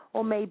TB,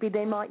 or maybe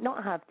they might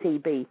not have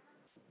TB.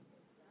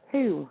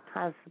 Who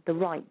has the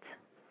right?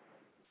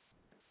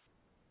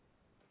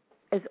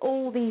 As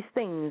all these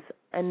things,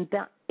 and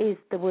that is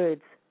the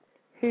words,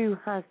 who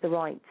has the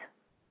right?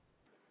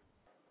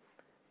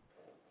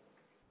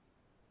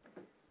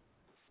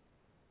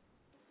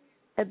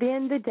 At the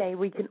end of the day,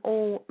 we can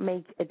all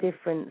make a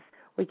difference.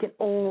 We can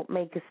all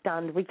make a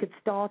stand. We could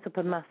start up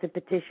a massive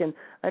petition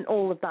and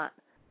all of that.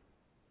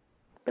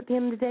 But at the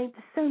end of the day,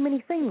 there's so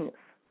many things.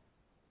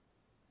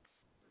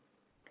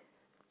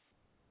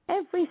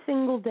 Every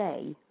single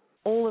day,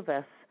 all of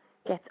us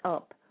get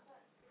up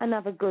and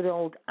have a good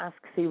old Ask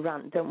Sue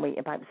rant, don't we,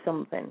 about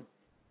something.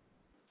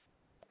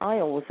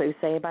 I also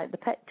say about the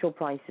petrol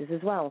prices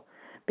as well,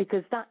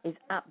 because that is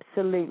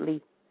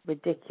absolutely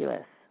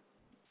ridiculous.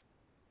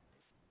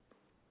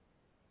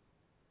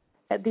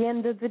 At the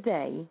end of the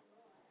day,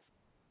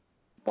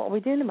 what are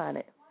we doing about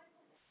it?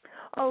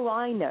 Oh,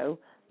 I know.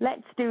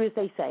 Let's do as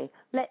they say.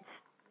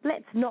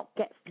 Let's not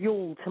get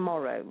fuel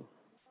tomorrow.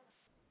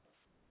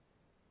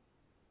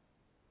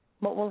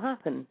 What will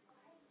happen?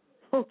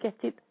 We'll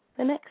get it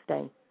the next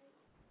day.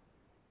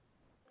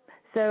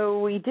 So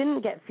we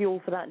didn't get fuel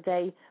for that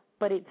day,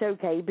 but it's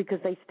okay because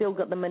they still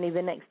got the money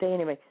the next day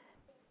anyway.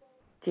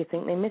 Do you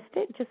think they missed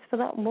it just for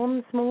that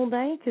one small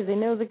day because they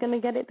know they're going to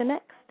get it the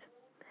next?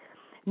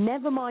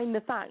 Never mind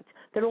the fact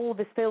that all of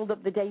us filled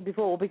up the day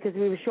before because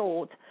we were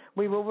short.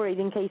 We were worried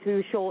in case we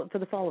were short for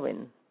the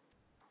following.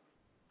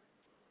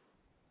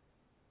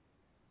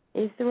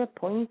 Is there a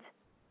point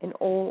in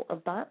all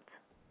of that?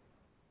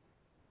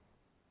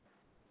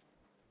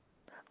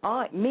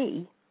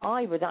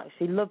 I would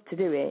actually love to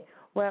do it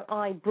where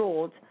I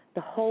brought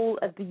the whole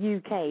of the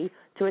UK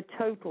to a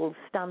total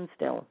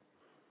standstill.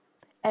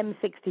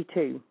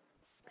 M62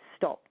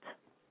 stopped.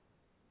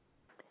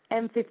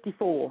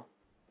 M54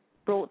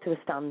 brought to a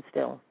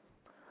standstill.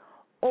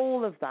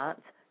 All of that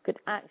could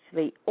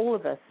actually, all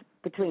of us,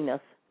 between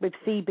us, with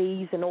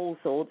CBs and all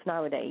sorts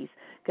nowadays,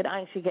 could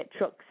actually get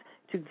trucks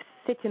to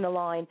sit in a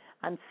line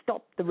and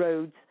stop the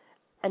roads,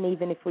 and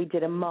even if we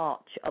did a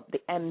march up the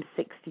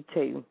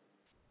M62.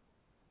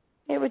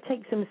 It would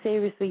take some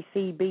seriously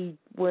CB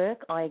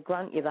work, I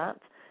grant you that,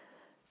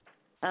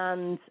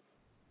 and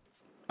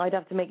I'd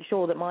have to make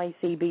sure that my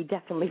CB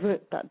definitely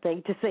worked that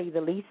day, to say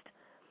the least.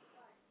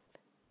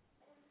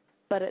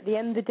 But at the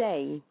end of the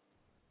day,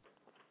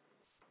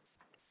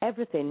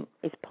 everything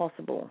is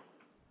possible.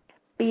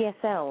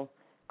 BSL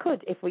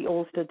could, if we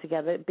all stood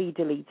together, be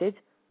deleted,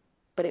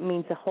 but it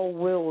means the whole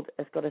world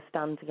has got to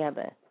stand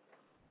together.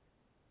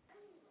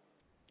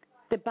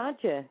 The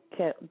Badger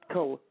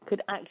cull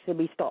could actually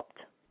be stopped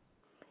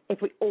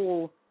if we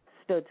all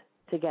stood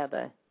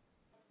together.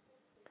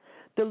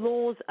 The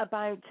laws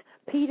about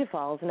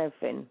paedophiles and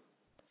everything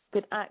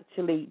could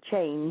actually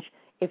change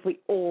if we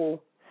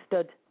all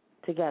stood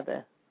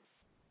together.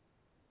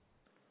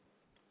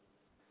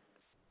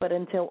 But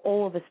until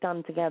all of us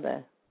stand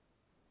together,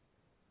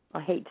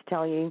 I hate to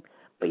tell you,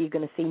 but you're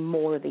going to see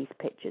more of these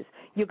pictures.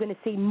 You're going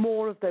to see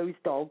more of those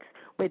dogs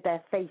with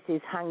their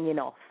faces hanging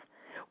off,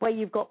 where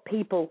you've got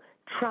people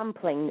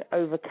trampling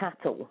over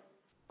cattle,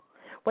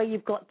 where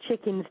you've got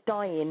chickens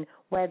dying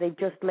where they've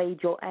just laid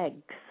your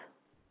eggs.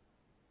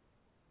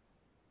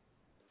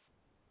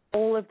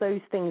 All of those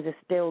things are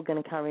still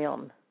going to carry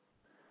on.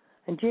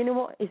 And do you know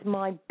what is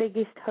my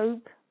biggest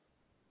hope?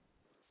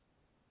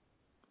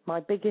 My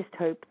biggest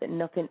hope that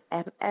nothing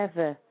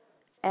ever,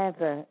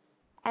 ever,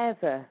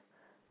 ever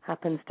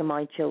happens to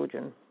my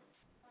children.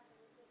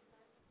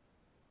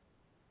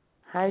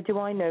 How do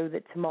I know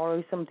that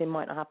tomorrow something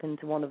might happen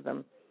to one of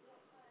them?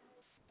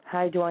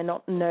 How do I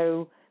not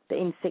know that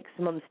in 6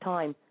 months'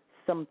 time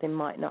something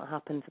might not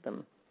happen to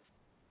them?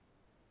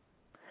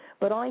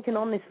 But I can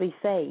honestly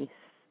say,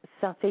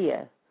 sat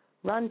here,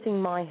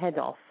 ranting my head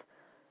off,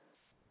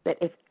 that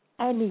if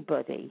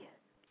anybody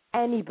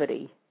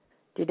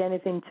did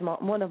anything to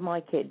one of my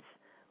kids,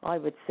 I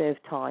would serve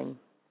time.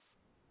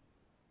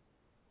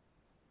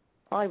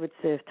 I would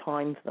serve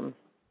time for them.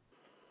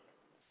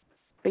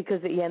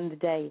 Because at the end of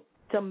the day,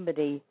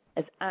 somebody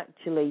has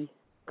actually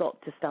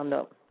got to stand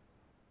up.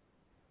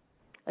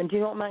 And do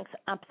you know what, Max?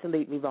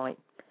 Absolutely right.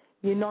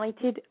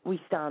 United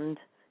we stand,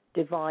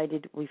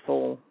 divided we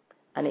fall.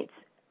 And it's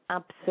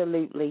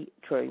absolutely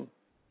true.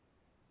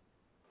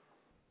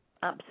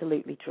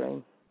 Absolutely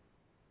true.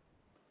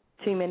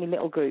 Too many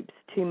little groups,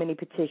 too many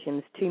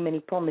petitions, too many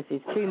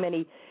promises, too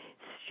many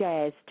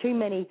shares, too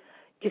many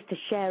just a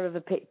share of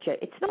a picture.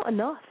 It's not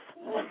enough.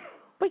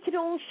 We could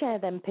all share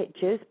them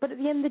pictures, but at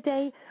the end of the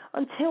day,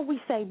 until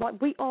we say, right,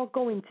 we are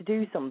going to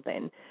do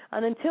something,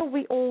 and until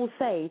we all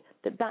say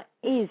that that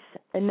is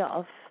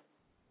enough,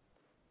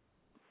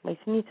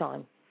 wasting your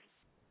time.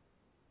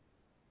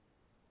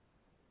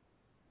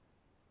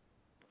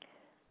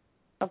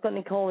 I've got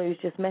Nicole who's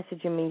just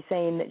messaging me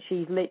saying that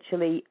she's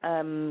literally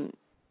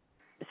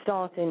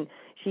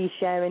she's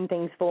sharing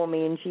things for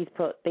me, and she's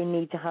put, they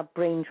need to have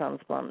brain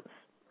transplants.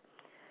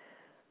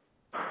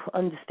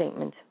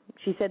 Understatement.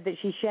 She said that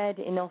she shared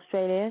it in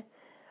Australia,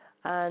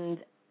 and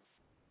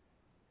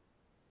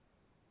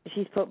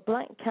she's put,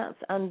 black cats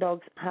and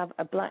dogs have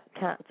a black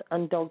cat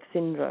and dog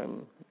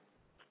syndrome.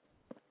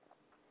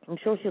 I'm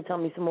sure she'll tell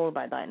me some more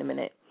about that in a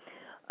minute.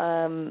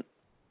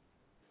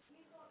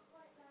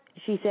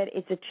 She said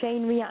it's a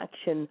chain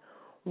reaction.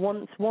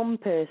 Once one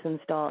person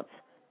starts,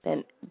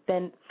 then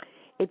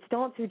it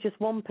starts with just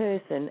one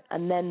person,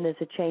 and then there's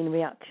a chain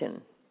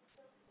reaction.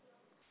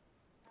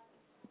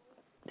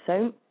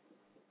 So,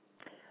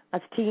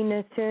 as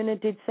Tina Turner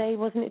did say,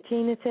 wasn't it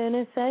Tina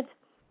Turner said?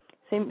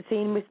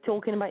 Scene was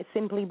talking about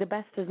Simply the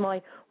Best as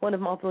one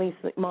of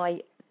my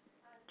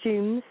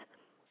tunes.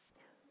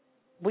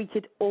 We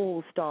could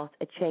all start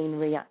a chain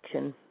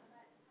reaction.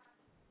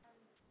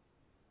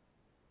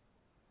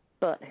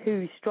 But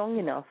who's strong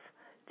enough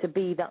to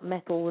be that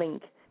metal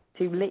link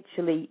to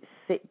literally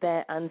sit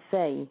there and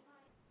say,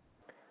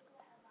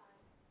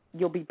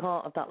 you'll be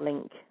part of that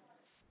link?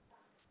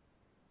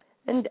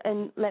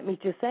 And let me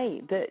just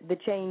say, the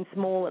chain's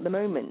small at the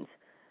moment,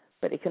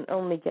 but it can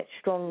only get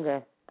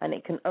stronger, and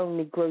it can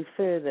only grow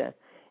further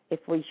if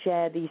we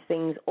share these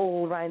things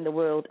all around the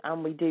world,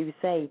 and we do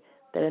say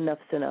that enough's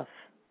enough.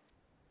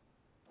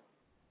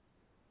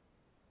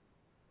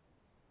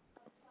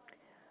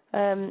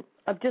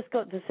 I've just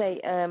got to say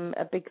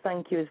a big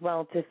thank you as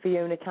well to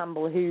Fiona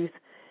Campbell, who's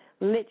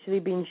literally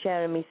been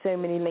sharing me so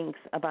many links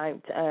about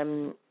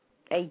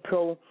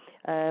April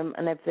and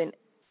everything.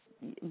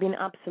 Been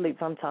absolute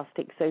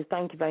fantastic, so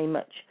thank you very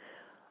much.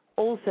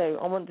 Also,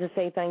 I want to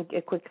say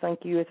a quick thank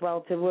you as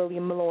well to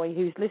William Malloy,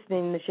 who's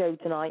listening to the show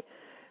tonight,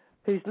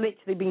 who's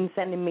literally been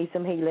sending me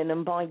some healing,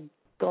 and by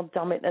God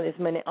damn it, at this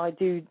minute, I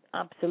do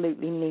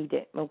absolutely need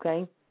it,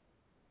 okay?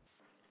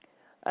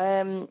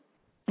 I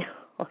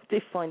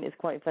did find this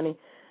quite funny.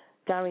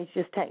 Gary's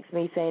just texted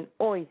me saying,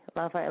 "Oi,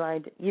 laugh out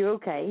loud, you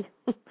okay?"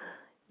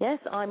 Yes,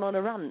 I'm on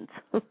a rant.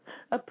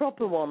 A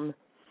proper one.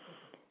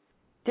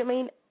 Do you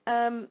mean,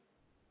 I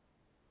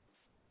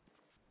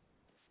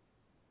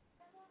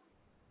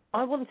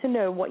want to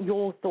know what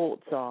your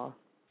thoughts are.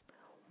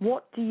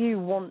 What do you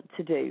want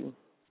to do?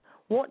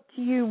 What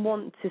do you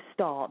want to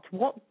start?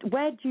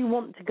 Where do you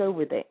want to go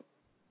with it?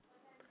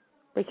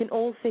 We can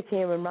all sit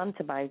here and rant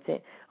about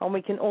it, and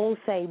we can all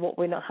say what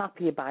we're not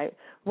happy about,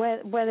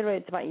 whether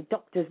it's about your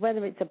doctors,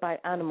 whether it's about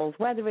animals,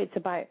 whether it's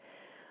about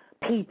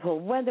people,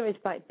 whether it's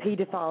about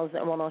paedophiles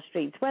that are on our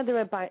streets, whether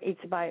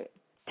it's about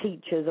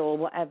teachers or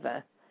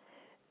whatever.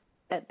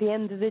 At the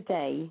end of the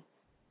day,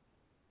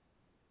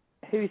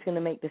 who's going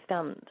to make the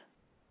stand?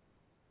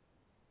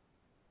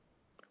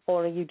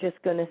 Or are you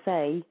just going to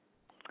say,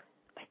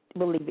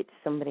 we'll leave it to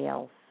somebody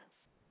else?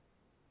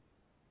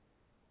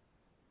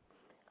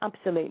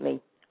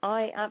 Absolutely.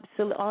 I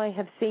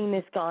have seen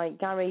this guy,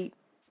 Gary,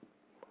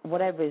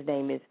 whatever his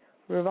name is,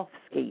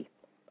 Rorofsky.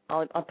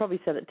 I probably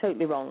said it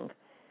totally wrong.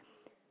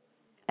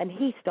 And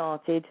he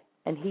started,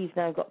 and he's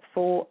now got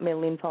 4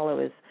 million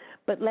followers.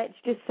 But let's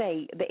just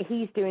say that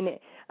he's doing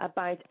it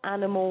about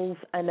animals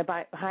and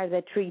about how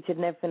they're treated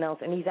and everything else,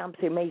 and he's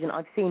absolutely amazing.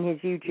 I've seen his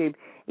YouTube.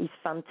 He's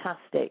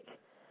fantastic.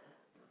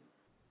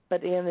 But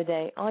at the end of the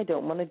day, I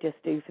don't want to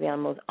just do for the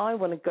animals. I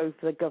want to go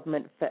for the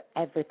government for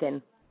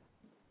everything.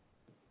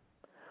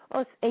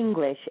 Us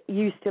English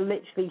used to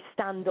literally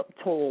stand up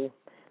tall.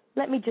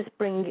 Let me just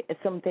bring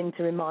something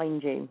to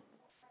remind you.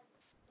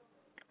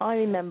 I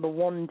remember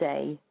one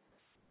day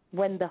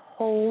when the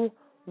whole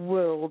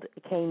world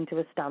came to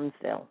a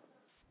standstill,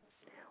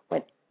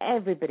 when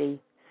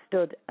everybody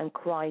stood and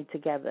cried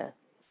together.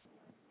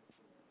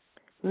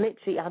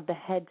 Literally had their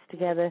heads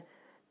together,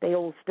 they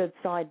all stood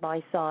side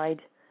by side,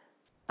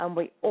 and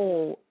we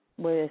all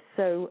were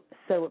so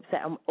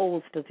upset, and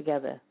all stood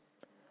together.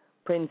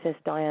 Princess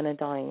Diana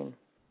dying.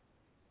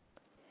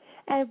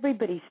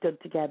 Everybody stood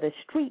together,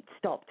 streets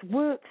stopped,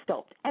 work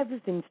stopped,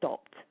 everything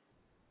stopped.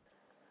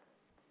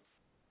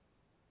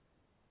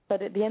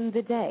 But at the end of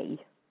the day,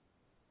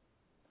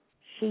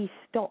 she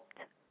stopped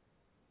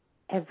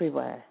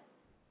everywhere.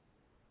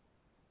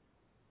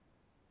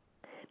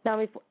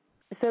 Now,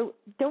 so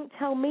don't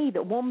tell me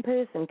that one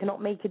person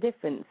cannot make a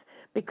difference,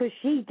 because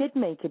she did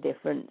make a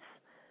difference.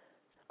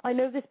 I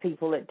know there's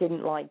people that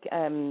didn't like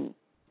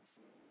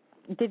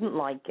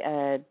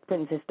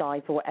Princess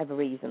Di for whatever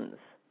reasons.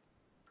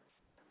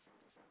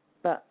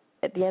 But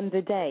at the end of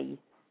the day,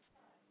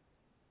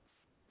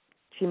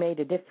 she made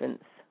a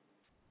difference.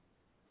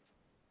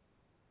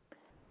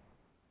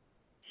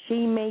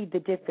 She made the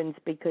difference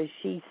because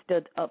she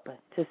stood up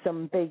to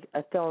some big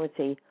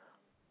authority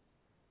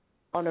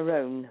on her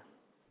own.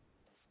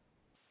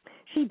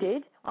 She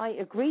did. I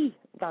agree,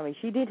 Gary.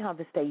 She did have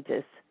a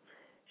status.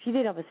 She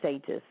did have a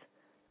status.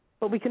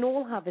 But we can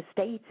all have a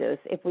status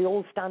if we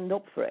all stand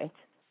up for it.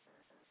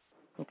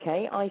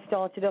 Okay? I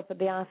started up at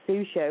the Ask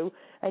Sue show,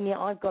 and yet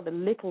I've got a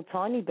little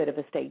tiny bit of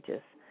a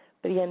status.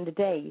 But at the end of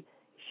the day,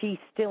 she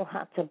still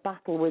had to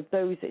battle with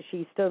those that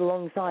she stood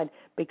alongside,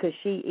 because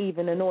she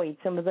even annoyed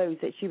some of those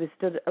that she was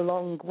stood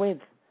along with.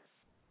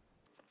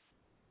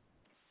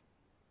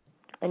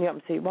 And you're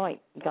absolutely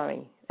right,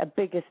 Gary. A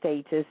bigger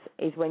status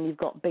is when you've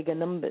got bigger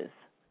numbers.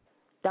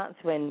 That's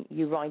when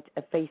you write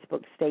a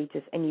Facebook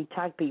status and you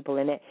tag people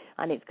in it,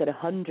 and it's got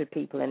 100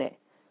 people in it,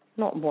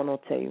 not 1 or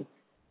 2.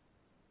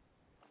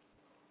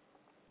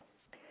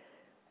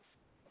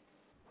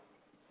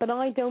 But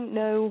I don't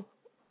know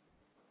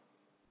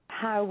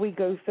how we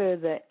go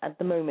further at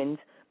the moment,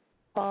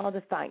 bar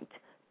the fact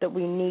that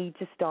we need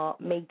to start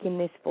making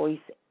this voice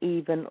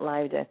even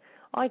louder.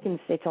 I can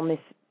sit on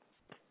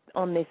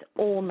this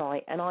all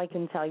night, and I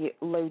can tell you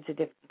loads of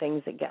different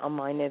things that get on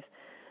my nerves.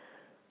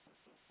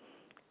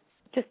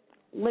 Just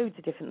loads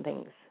of different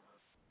things.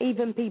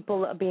 Even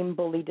people that are being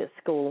bullied at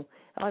school.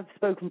 I've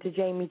spoken to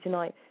Jamie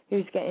tonight,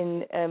 who's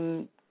getting,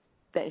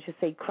 let's just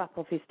say, crap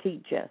off his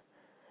teacher.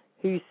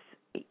 He's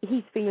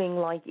feeling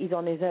like he's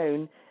on his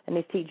own, and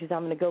his teacher's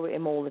having to go at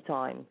him all the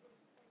time.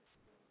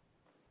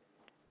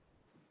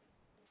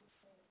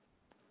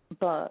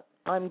 But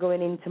I'm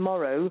going in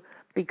tomorrow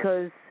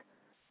because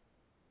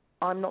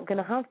I'm not going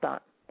to have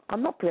that.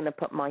 I'm not going to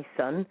put my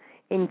son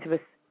into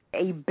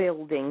a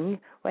building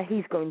where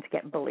he's going to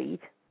get bullied.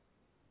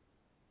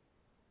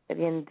 At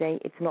the end of the day,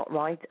 it's not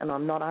right, and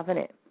I'm not having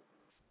it.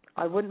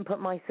 I wouldn't put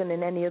my son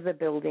in any other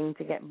building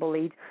to get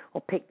bullied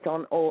or picked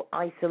on or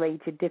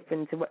isolated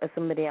different to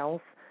somebody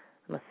else,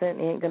 and I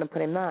certainly ain't going to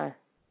put him there.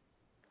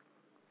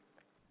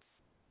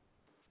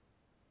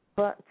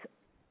 But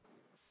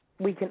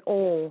we can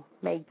all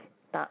make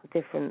that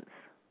difference.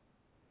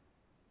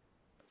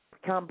 We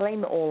can't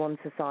blame it all on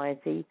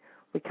society.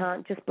 We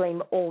can't just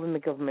blame it all on the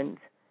government.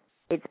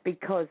 It's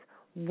because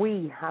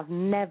we have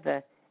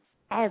never,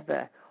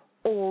 ever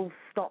all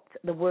stopped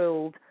the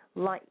world,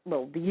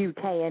 the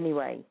UK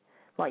anyway,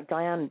 like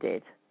Diane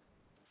did,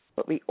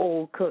 but we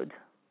all could.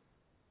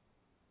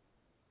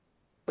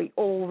 We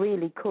all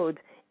really could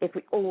if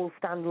we all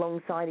stand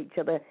alongside each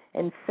other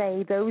and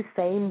say those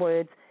same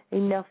words,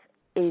 enough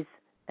is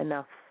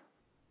enough.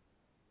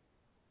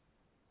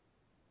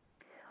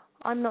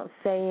 I'm not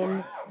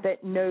saying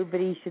that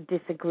nobody should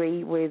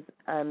disagree with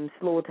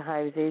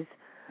slaughterhouses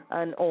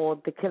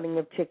or the killing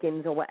of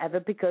chickens or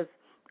whatever, because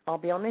I'll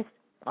be honest,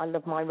 I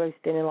love my roast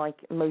dinner like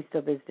most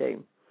others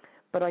do.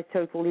 But I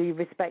totally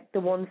respect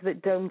the ones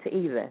that don't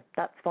either.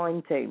 That's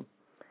fine too.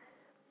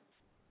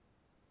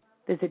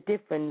 There's a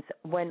difference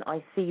when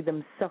I see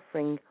them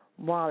suffering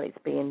while it's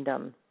being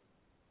done.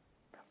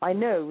 I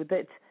know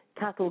that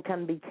cattle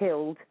can be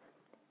killed,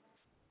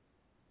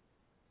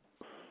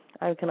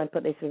 how can I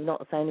put this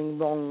without sounding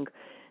wrong,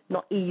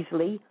 not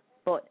easily,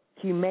 but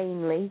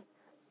humanely,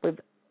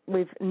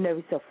 with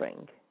no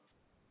suffering.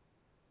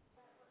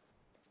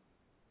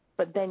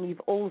 But then you've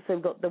also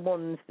got the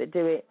ones that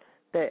do it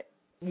that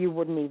you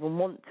wouldn't even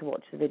want to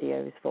watch the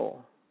videos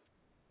for,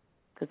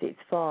 because it's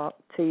far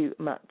too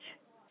much.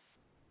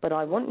 But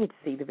I want you to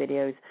see the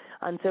videos.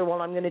 And so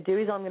what I'm going to do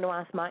is I'm going to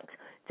ask Max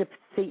to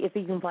see if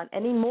he can find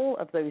any more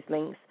of those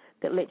links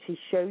that literally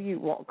show you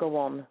what go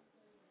on.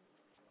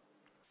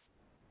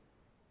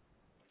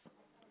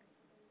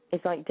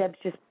 It's like Deb's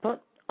just put,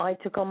 I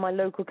took on my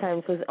local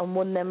councillors and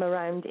won them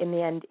around in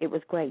the end. It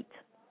was great.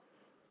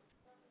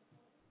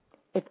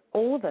 If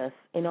all of us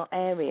in our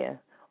area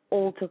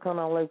all took on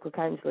our local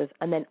councillors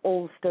and then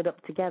all stood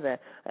up together,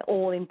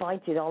 all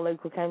invited our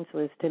local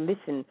councillors to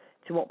listen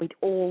to what we'd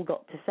all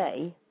got to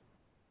say,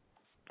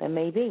 then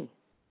maybe.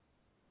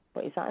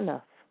 But is that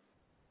enough?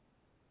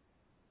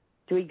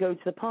 Do we go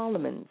to the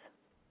Parliament?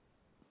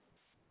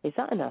 Is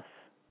that enough?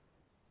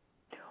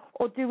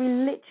 Or do we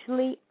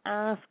literally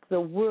ask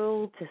the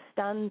world to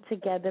stand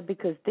together,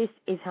 because this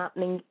is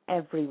happening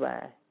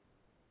everywhere?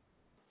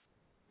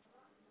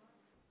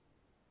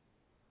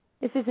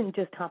 This isn't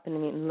just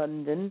happening in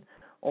London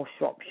or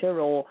Shropshire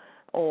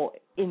or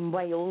in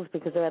Wales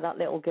because of where that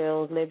little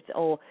girl lives,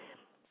 or,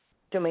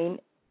 do you know what I mean?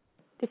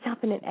 It's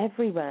happening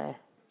everywhere.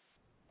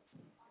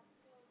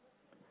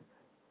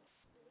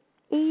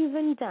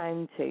 Even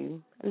down to,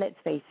 let's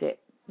face it,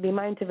 the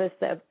amount of us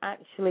that have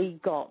actually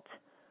got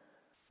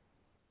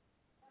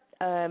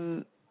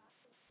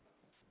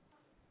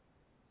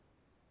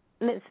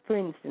let's, for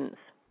instance,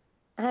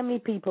 how many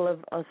people of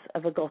us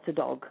have got a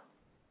dog?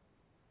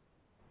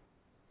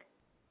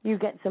 You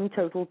get some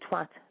total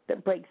twat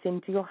that breaks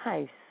into your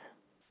house.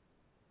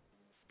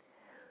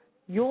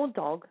 Your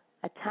dog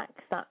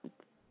attacks that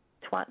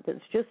twat that's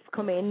just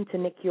come in to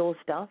nick your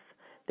stuff,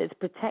 that's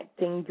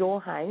protecting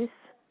your house.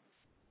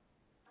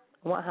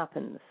 What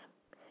happens?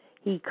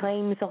 He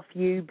claims off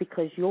you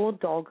because your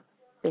dog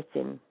bit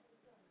him.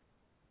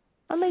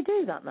 And they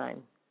do that now.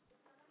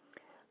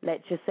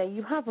 Let's just say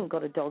you haven't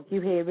got a dog,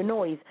 you hear a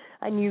noise,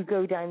 and you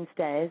go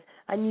downstairs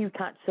and you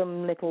catch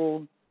some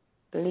little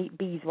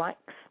beeswax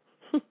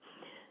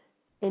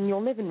in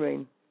your living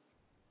room.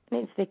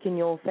 And it's sticking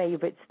your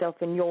favourite stuff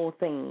and your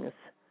things.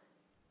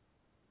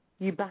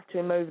 You batter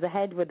him over the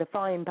head with a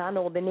frying pan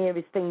or the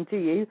nearest thing to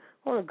you,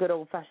 or a good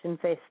old-fashioned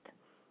fist.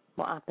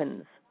 What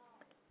happens?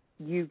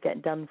 You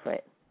get done for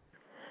it.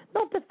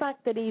 Not the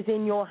fact that he's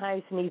in your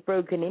house and he's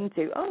broken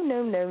into. Oh,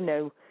 no, no,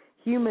 no.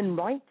 Human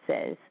rights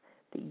says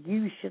that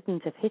you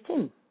shouldn't have hit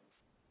him.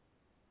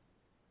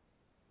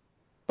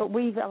 But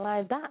we've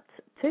allowed that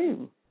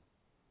too.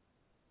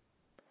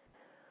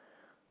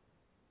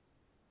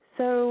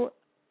 So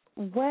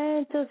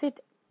where does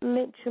it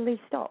literally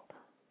stop?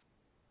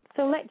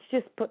 So let's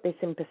just put this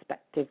in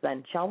perspective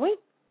then, shall we?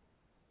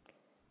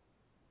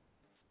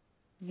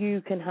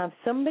 You can have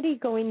somebody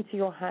go into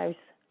your house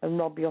and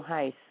rob your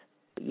house,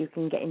 but you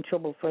can get in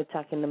trouble for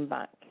attacking them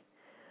back.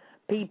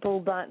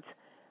 People that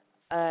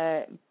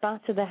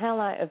batter the hell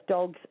out of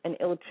dogs and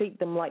ill-treat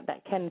them like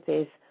that Kenneth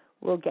is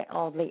will get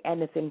hardly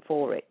anything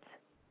for it.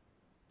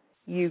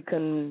 You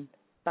can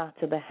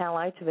batter the hell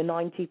out of a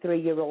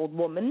 93-year-old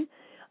woman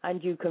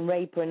and you can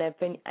rape her and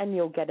everything, and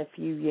you'll get a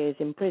few years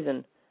in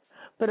prison.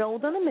 But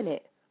hold on a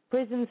minute.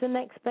 Prison's the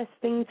next best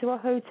thing to a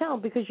hotel,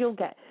 because you'll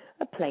get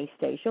a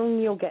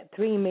PlayStation, you'll get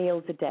 3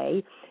 meals a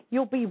day,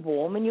 you'll be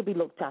warm and you'll be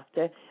looked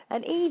after.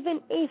 And even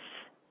if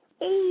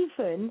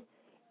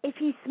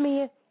you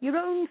smear your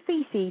own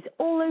feces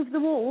all over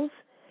the walls,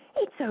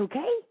 it's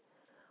okay,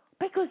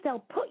 because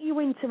they'll put you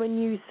into a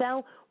new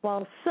cell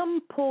while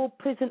some poor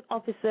prison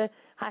officer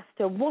has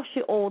to wash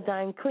it all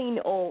down, clean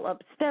it all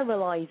up,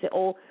 sterilise it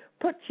all,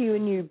 put you a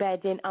new bed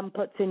in and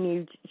puts a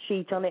new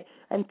sheet on it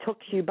and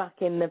tucks you back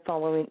in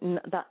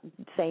that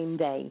same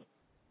day.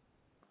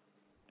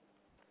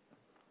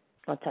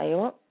 I'll tell you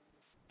what.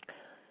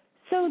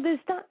 So there's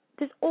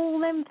all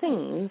them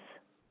things,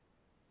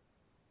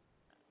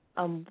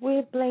 and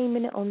we're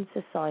blaming it on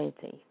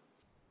society.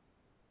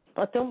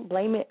 I don't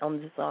blame it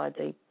on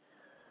society.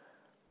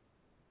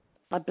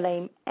 I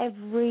blame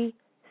every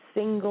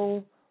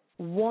single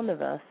one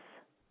of us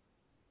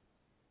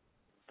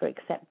for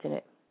accepting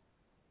it,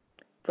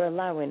 for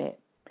allowing it,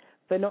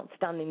 for not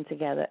standing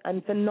together,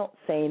 and for not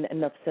saying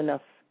enough's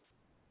enough.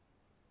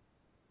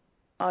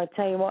 I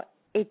tell you what,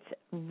 it's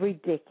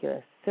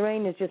ridiculous.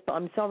 Serena's just, but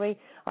I'm sorry,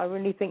 I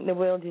really think the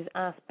world is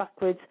ass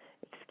backwards.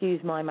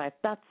 Excuse my mouth.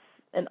 That's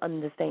an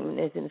understatement,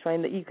 isn't it,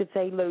 Serena? That you could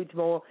say loads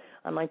more,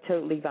 and I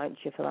totally vouch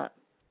you for that.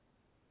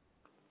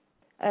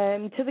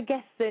 To the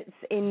guest that's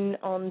in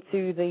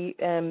onto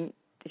the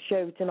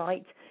show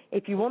tonight,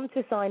 if you want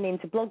to sign in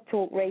to Blog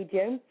Talk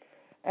Radio,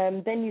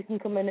 then you can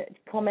come in,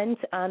 comment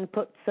and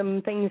put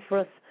some things for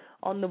us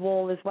on the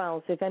wall as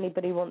well. So if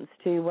anybody wants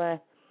to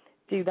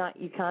do that,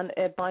 you can,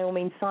 by all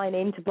means, sign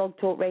in to Blog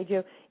Talk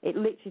Radio. It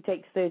literally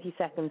takes 30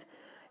 seconds.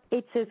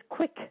 It's as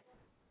quick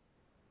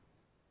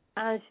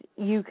as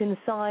you can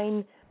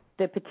sign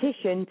the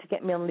petition to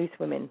get me on Loose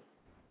Women.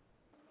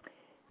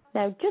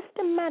 Now, just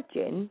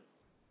imagine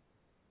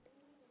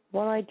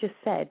what I just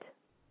said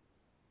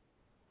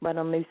when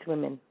on Loose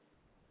Women.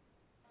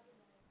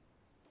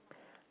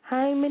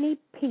 How many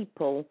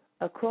people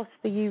across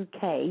the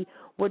UK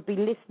would be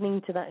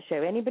listening to that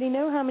show? Anybody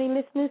know how many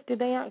listeners do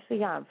they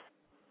actually have?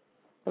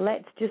 Well,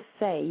 let's just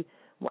say,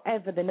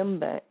 whatever the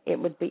number, it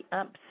would be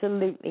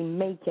absolutely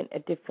making a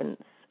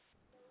difference.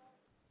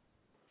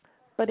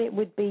 But it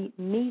would be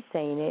me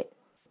saying it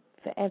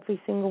for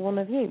every single one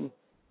of you.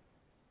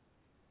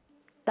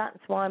 That's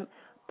why I'm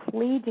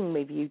pleading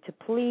with you to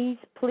please,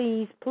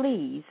 please,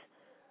 please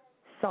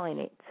sign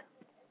it.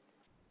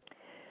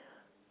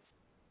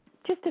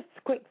 Just a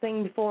quick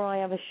thing before I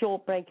have a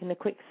short break and a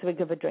quick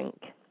swig of a drink.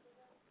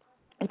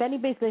 If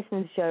anybody's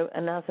listening to the show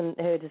and hasn't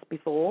heard us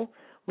before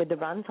with the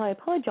rant, I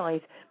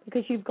apologise,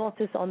 because you've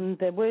got us on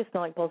the worst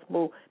night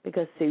possible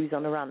because Sue's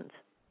on a rant.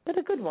 But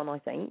a good one, I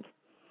think.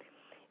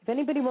 If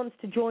anybody wants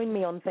to join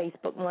me on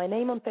Facebook, my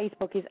name on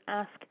Facebook is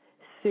Ask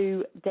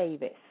Sue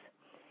Davis.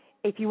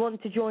 If you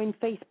want to join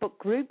Facebook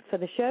group for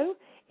the show,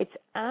 it's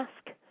Ask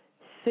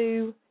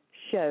Sue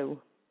Show.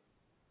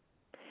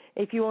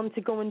 If you want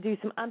to go and do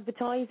some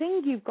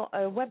advertising, you've got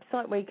a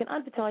website where you can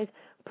advertise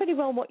pretty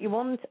well what you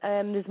want.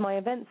 There's my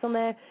events on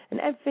there, and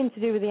everything to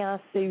do with the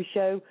Ask Sue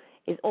Show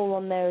is all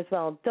on there as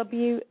well.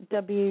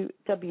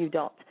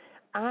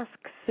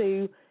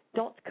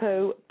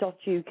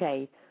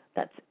 www.asksue.co.uk.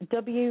 That's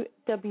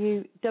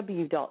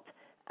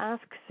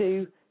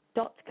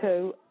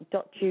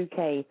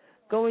www.asksue.co.uk.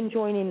 Go and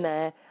join in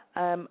there.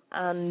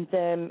 And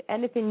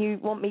anything you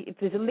want me, if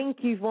there's a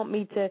link you want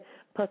me to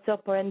put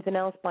up or anything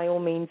else, by all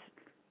means,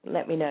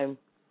 let me know.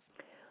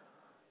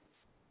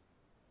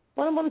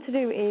 What I want to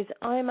do is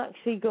I'm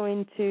actually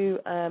going to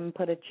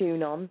put a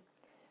tune on,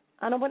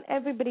 and I want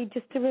everybody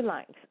just to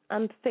relax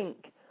and think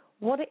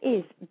what it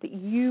is that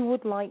you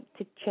would like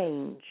to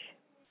change.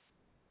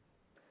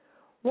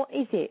 What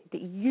is it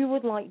that you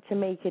would like to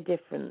make a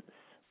difference?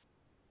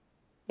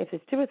 If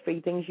there's 2 or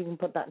 3 things, you can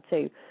put that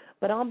too.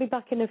 But I'll be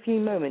back in a few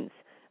moments,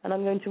 and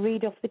I'm going to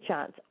read off the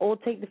chat or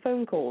take the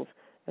phone calls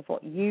of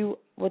what you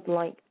would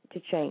like to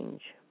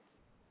change.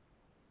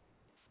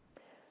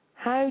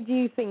 How do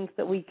you think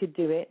that we could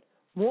do it?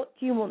 What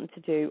do you want to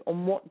do,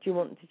 and what do you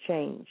want to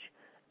change?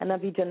 And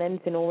have you done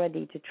anything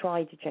already to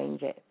try to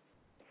change it?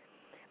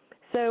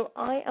 So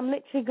I am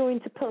literally going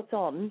to put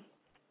on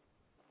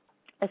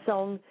a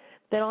song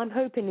that I'm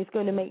hoping is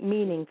going to make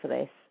meaning for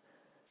this.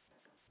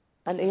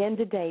 And at the end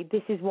of the day,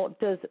 this is what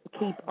does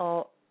keep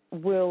our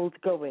world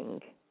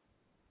going.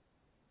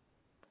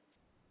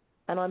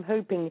 And I'm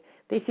hoping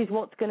this is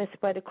what's going to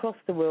spread across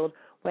the world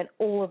when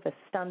all of us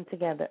stand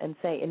together and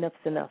say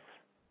enough's enough.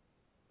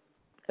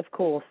 Of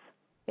course,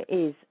 it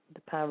is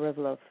the power of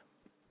love.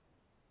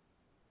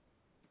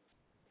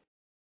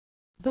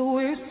 The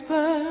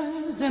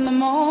whispers in the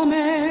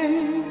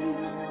morning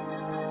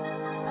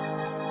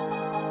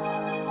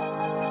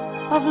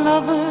of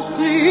lovers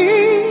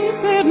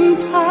sleeping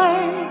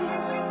tight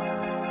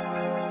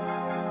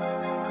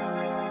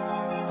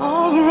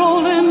are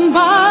rolling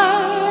by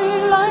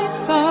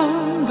like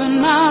thunder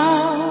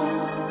now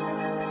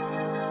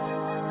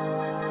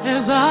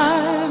as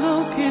I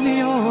look in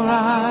your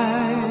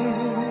eyes.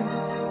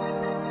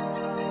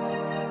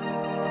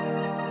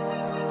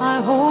 I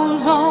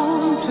hold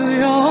on to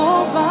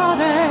your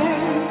body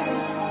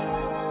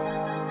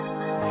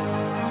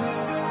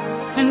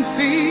and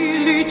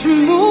feel each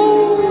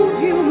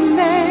move you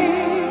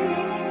make.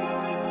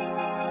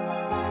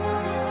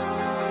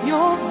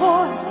 Your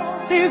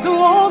voice is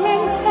warm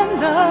and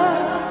tender,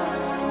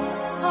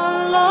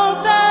 a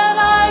love that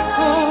I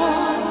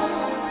could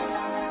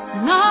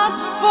not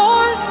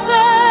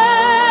forsake,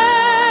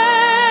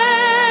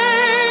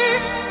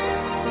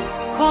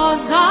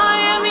 'cause I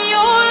am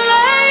your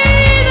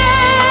lady,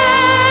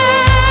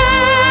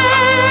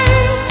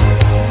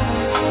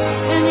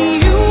 and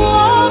you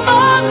are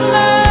my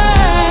man.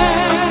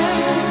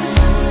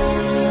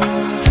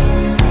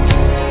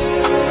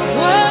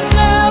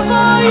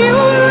 Whenever you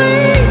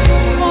reach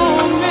for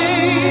me,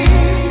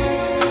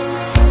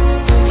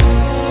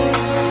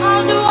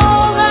 I'll do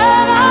all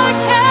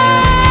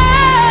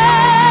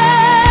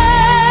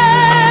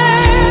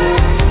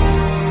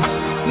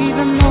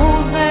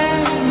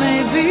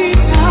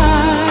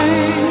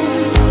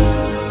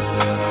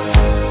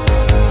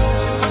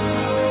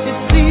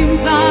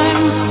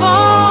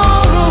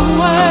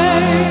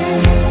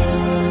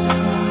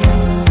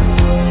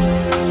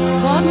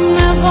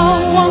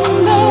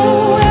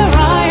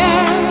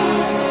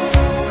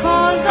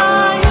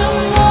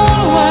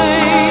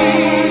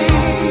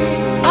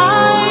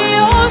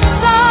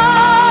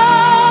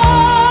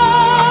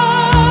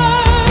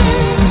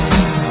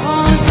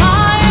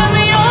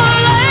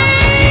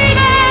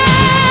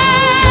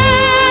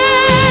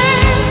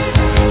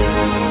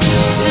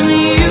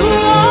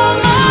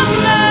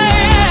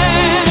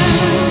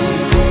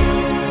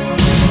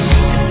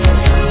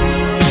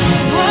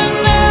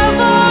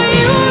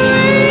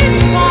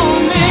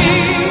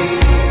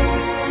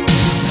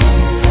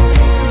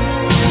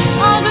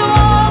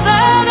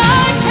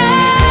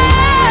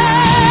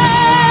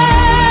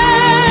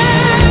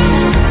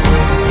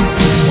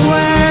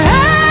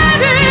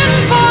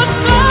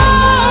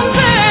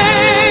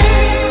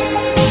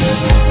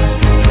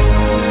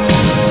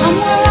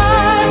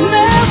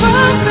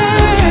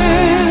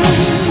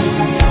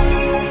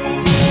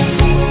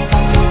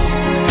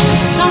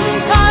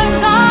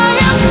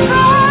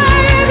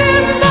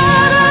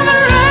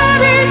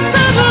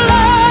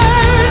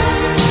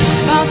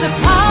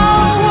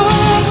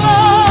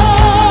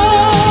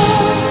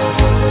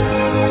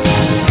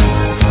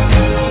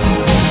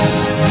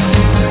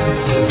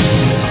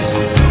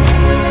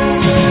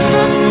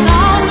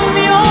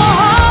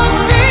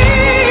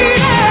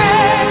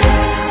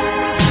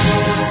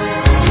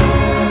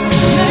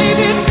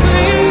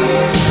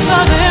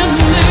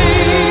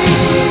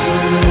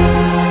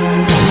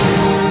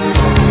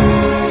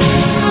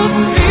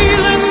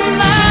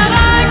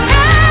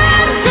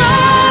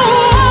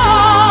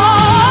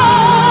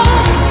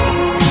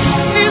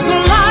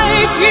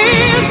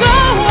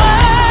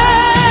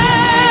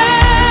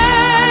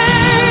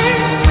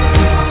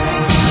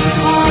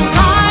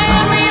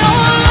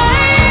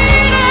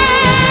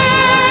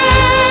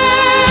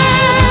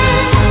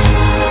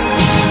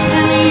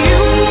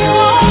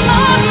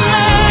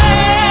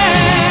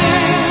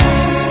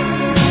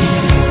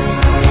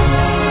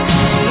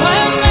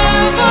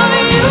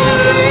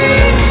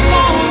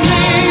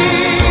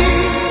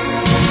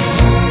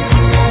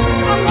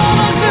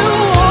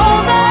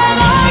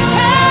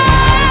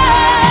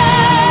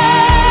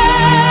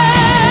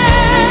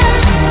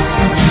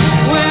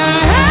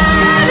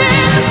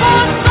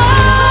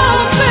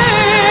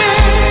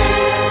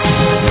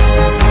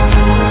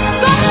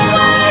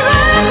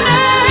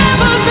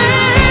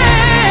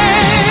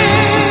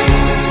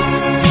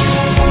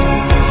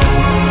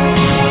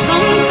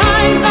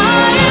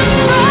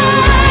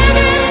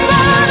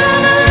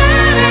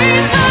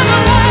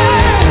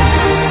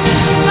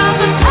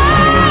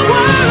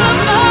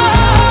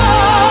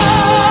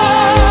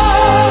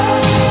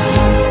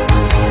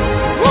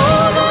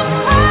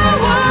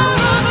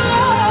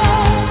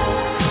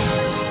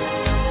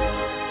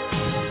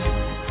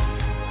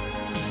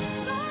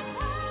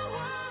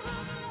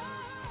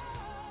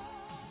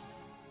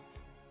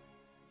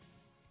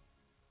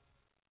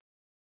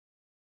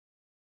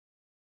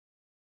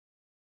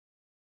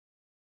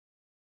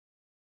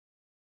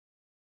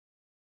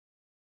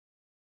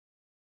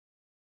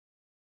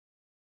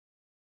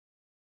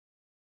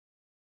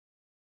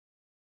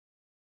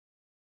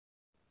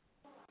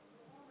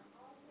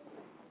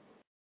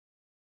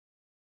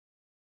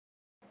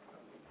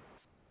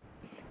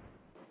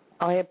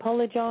I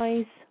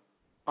apologise.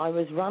 I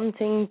was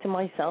ranting to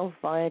myself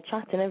via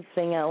chat and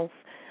everything else.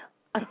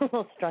 I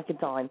lost track of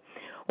time.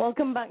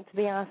 Welcome back to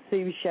the Ask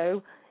Sue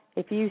show.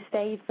 If you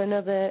stayed for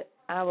another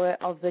hour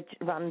of the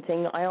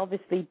ranting, I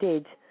obviously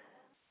did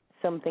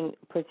something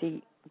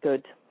pretty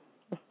good.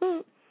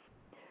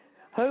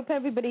 Hope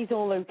everybody's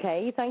all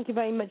okay. Thank you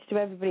very much to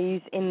everybody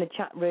who's in the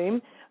chat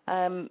room.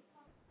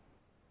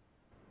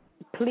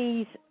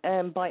 Please,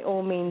 by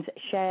all means,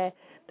 share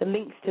the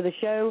links to the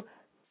show.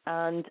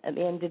 And at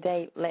the end of the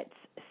day, let's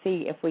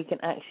see if we can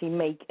actually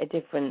make a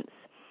difference.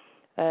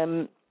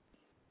 Sorry,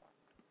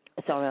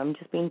 I'm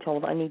just being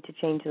told I need to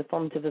change the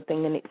font of the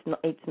thing, and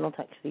it's not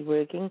actually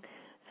working,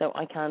 so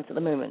I can't at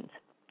the moment.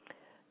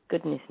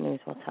 Goodness knows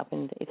what's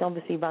happened. It's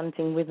obviously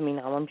ranting with me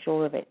now, I'm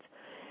sure of it.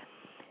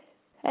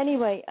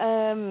 Anyway,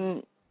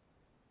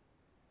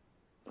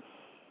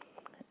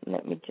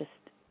 let me just...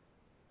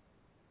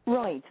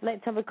 Right,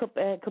 let's have a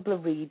couple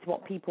of reads,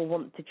 what people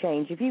want to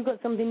change. If you've got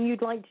something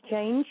you'd like to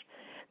change,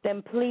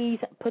 then please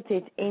put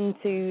it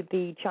into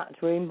the chat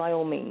room by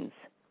all means.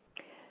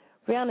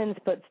 Rhiannon's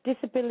puts,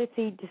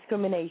 disability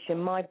discrimination.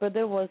 My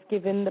brother was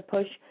given the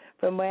push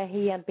from where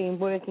he had been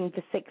working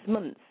for 6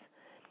 months.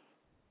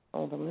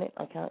 Hold on a minute,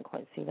 I can't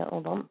quite see that,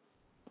 hold on.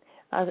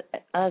 As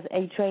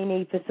a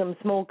trainee for some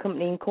small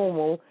company in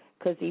Cornwall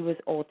because he was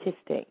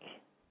autistic.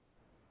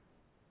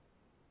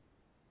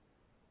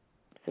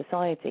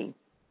 Society.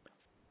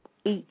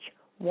 Each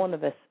one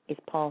of us is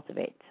part of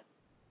it.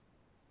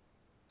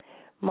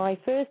 My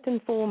first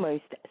and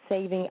foremost,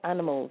 saving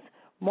animals.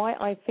 Why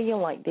I feel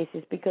like this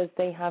is because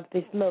they have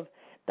this love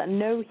that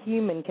no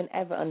human can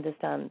ever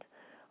understand.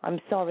 I'm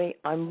sorry,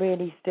 I'm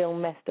really still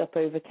messed up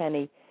over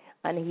Kenny,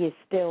 and he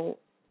still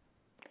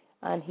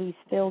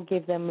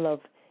give them love.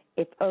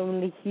 If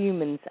only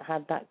humans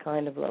had that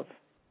kind of love.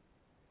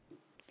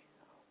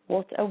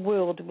 What a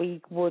world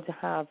we would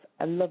have,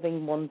 a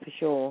loving one for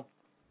sure.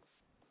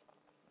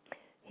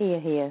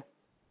 Here.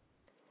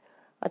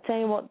 I tell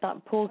you what,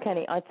 that poor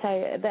Kenny, I tell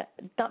you,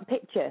 that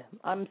picture,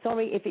 I'm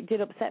sorry if it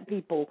did upset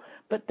people,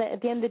 but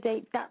at the end of the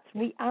day, that's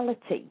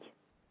reality.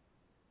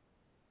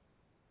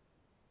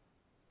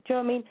 Do you know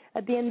what I mean?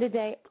 At the end of the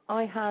day,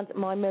 I had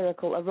my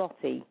miracle, a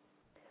Rottie,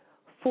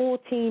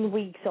 14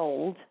 weeks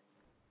old,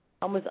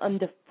 and was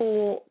under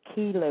 4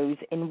 kilos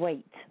in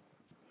weight.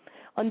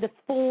 Under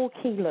 4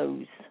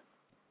 kilos.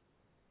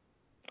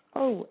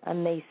 Oh,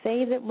 and they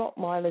say that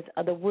Rottweilers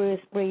are the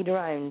worst breed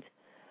around.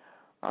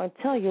 I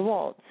tell you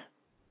what,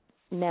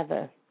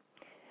 never.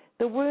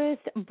 The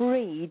worst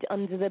breed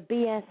under the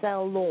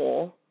BSL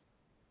law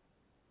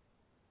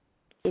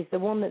is the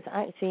one that's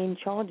actually in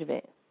charge of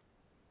it.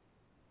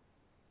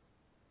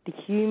 The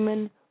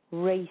human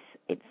race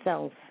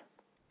itself.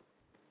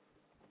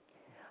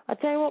 I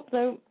tell you what,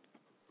 though,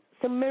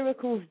 some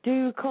miracles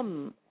do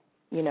come,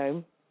 you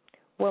know,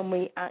 when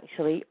we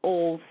actually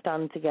all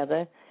stand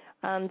together.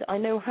 And I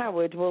know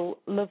Howard will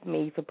love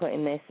me for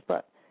putting this,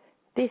 but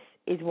this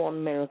is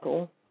one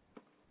miracle.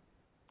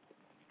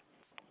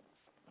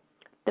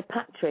 The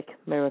Patrick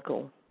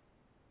miracle.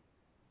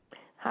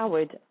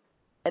 Howard,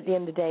 at the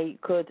end of the day,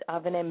 could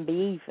have an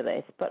MBE for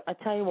this, but I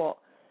tell you what,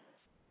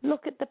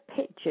 look at the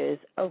pictures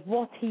of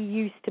what he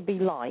used to be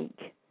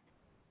like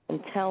and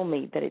tell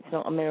me that it's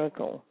not a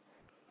miracle.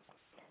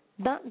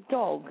 That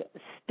dog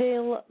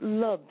still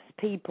loves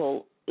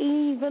people,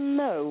 even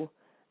though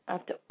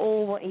after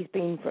all what he's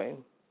been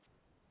through.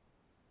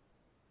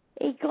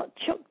 He got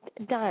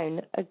chucked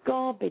down a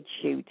garbage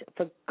chute,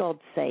 for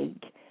God's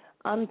sake,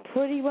 and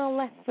pretty well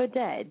left for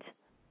dead.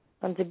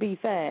 And to be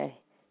fair,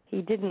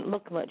 he didn't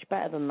look much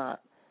better than that.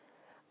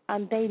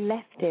 And they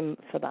left him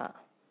for that.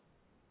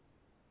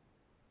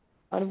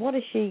 And what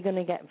is she going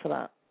to get for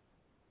that?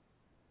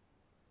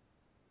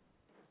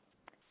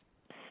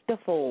 Stuff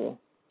all.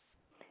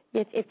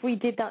 Yet if we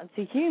did that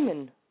to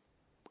human,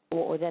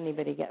 what would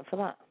anybody get for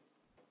that?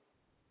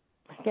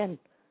 Again,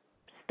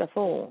 stuff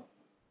all.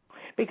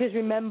 Because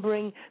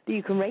remembering that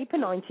you can rape a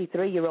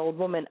 93-year-old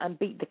woman and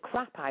beat the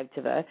crap out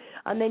of her,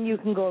 and then you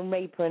can go and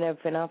rape her and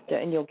everything after,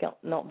 and you'll get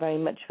not very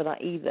much for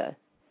that either.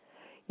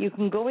 You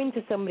can go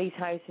into somebody's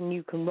house and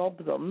you can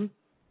rob them,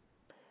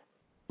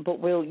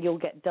 but you'll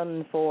get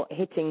done for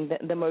hitting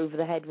them over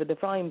the head with a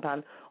frying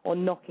pan or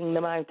knocking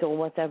them out or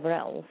whatever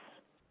else.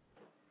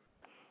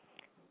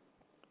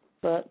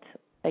 But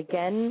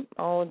again,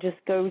 I'll just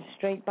go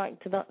straight back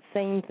to that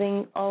same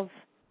thing of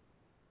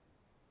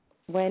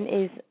when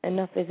is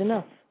enough is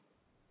enough.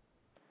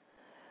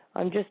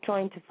 I'm just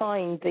trying to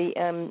find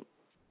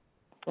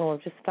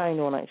I've just found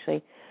one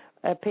actually,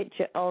 a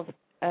picture of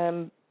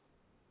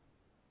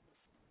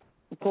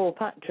poor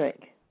Patrick.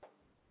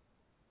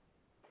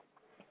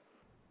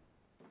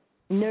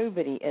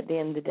 Nobody at the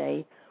end of the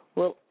day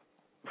will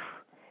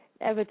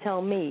ever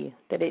tell me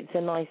that it's a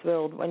nice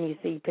world when you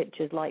see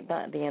pictures like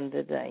that at the end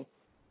of the day.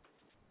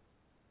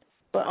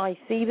 But I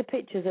see the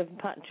pictures of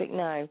Patrick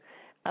now,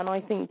 and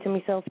I think to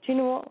myself, do you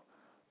know what?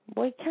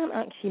 We can't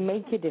actually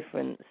make a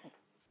difference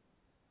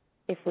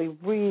if we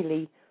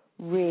really,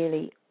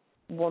 really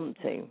want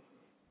to.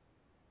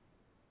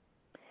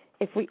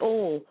 If we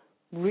all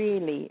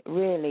really,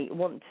 really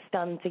want to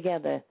stand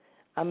together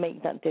and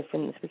make that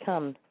difference, we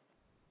can.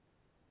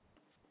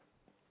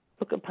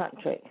 Look at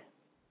Patrick.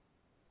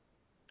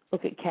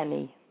 Look at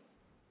Kenny.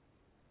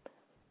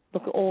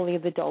 Look at all the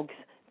other dogs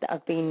that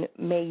have been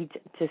made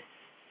to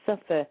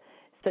suffer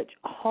such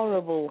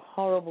horrible,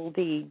 horrible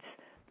deeds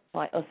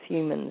by us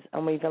humans,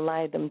 and we've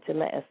allowed them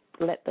to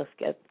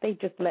they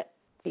just let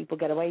people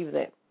get away with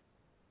it.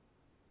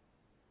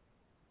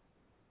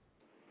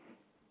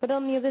 But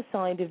on the other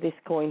side of this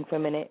coin for a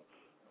minute,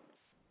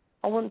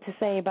 I want to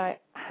say about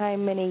how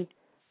many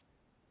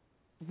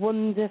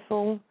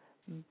wonderful,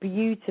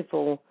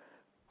 beautiful,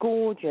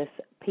 gorgeous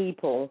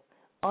people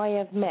I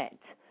have met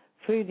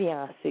through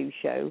the Asu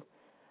show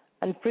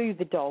and through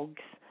the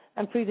dogs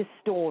and through the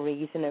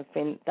stories and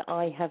everything that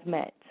I have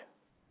met.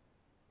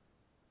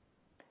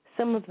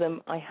 Some of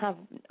them I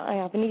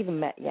haven't even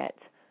met yet,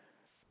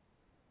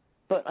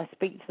 but I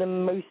speak to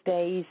them most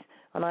days,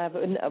 and I have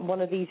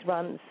one of these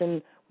rants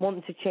and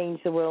want to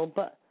change the world,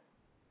 but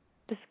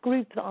this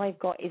group that I've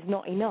got is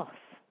not enough.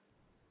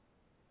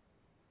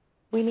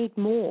 We need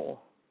more.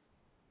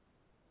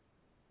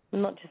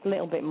 Not just a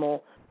little bit more,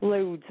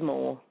 loads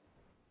more.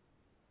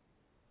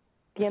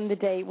 At the end of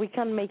the day, we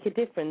can make a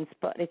difference,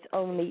 but it's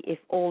only if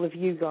all of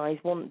you guys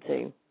want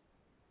to.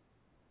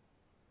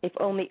 If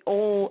only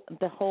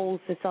the whole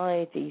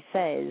society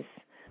says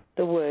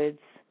the words,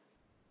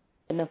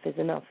 enough is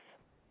enough.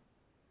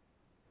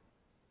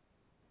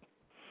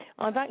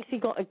 I've actually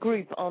got a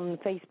group on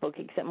Facebook,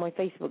 except my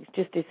Facebook's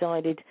just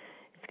decided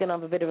it's going to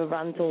have a bit of a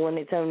rant all on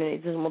its own, and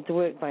it doesn't want to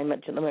work very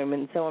much at the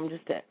moment, so I'm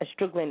just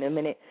struggling a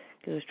minute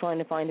because I was trying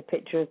to find a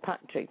picture of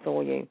Patrick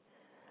for you.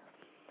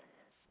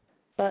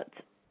 But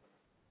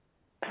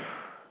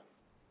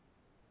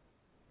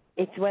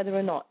it's whether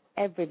or not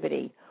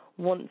everybody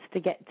wants to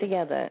get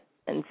together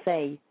and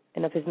say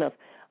enough is enough.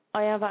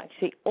 I have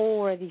actually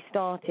already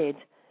started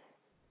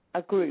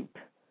a group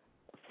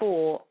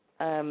for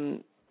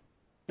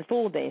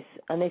this,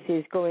 and this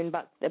is going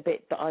back a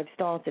bit that I've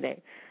started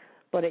it,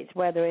 but it's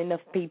whether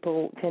enough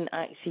people can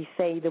actually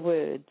say the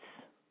words.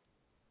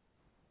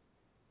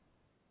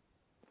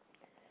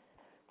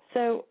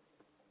 So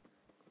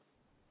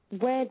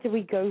where do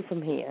we go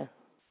from here?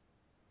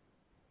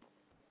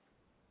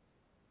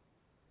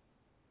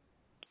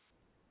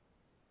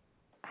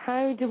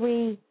 How do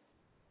we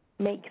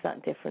make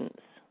that difference?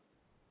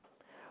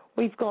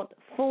 We've got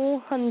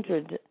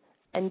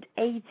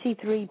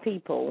 483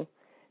 people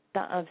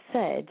that have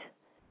said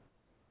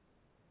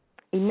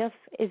enough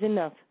is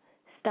enough,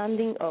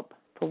 standing up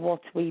for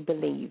what we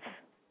believe.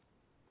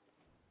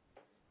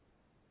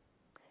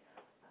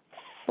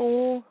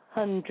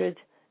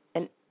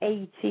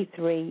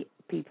 483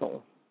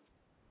 people.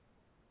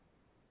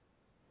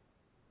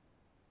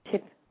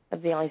 Tip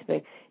of the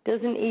iceberg.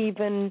 Doesn't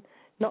even,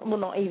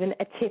 not even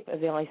a tip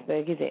of the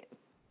iceberg, is it?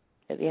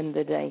 At the end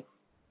of the day.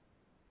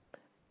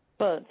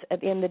 But at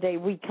the end of the day,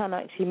 we can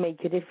actually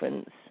make a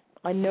difference.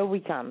 I know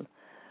we can,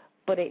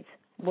 but it's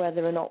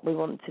whether or not we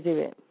want to do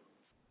it.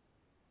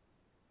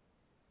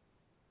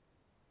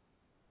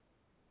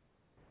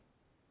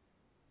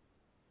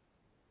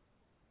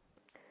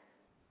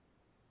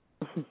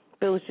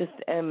 Bill's just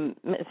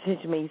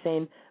messaged me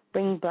saying,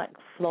 bring back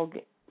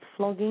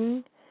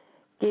flogging,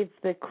 give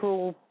the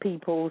cruel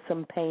people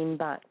some pain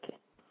back.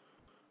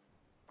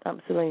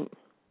 Absolutely.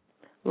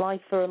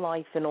 Life for a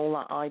life and all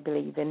that I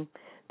believe in.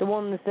 The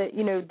ones that,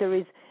 there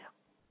is,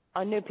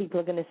 I know people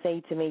are going to say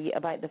to me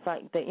about the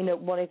fact that,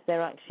 what if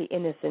they're actually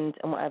innocent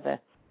and whatever.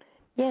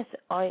 Yes,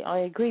 I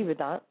agree with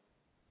that.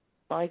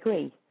 I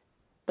agree.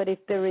 But if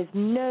there is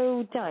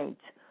no doubt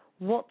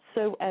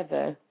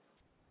whatsoever,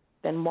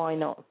 then why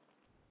not?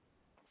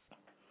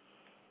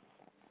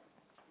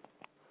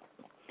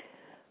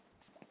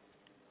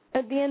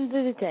 At the end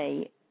of the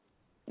day,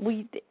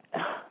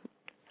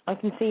 I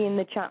can see in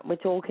the chat we're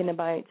talking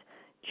about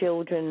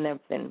children and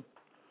everything.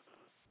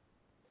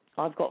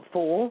 I've got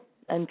 4,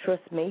 and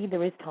trust me,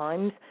 there is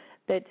times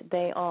that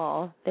they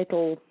are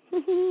little,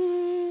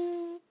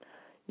 you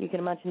can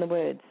imagine the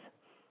words.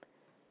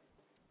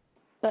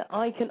 But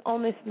I can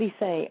honestly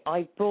say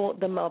I brought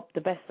them up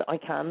the best that I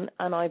can,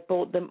 and I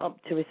brought them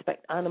up to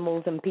respect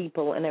animals and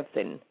people and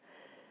everything.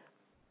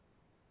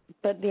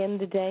 But at the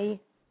end of the day,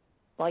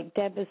 like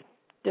Deb has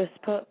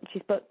just put,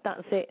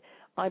 that's it.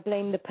 I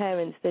blame the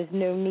parents. There's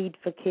no need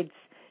for kids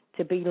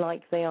to be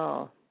like they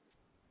are.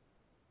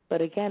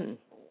 But again,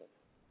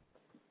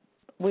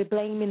 we're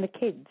blaming the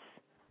kids.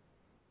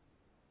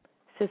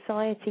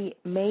 Society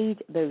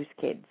made those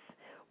kids.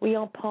 We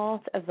are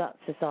part of that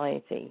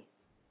society.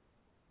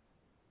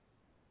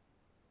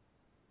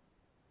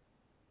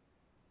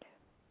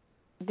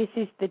 This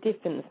is the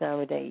difference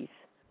nowadays.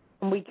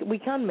 And we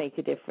can make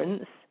a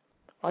difference.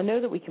 I know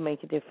that we can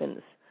make a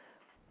difference.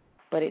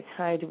 But it's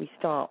how do we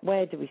start?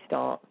 Where do we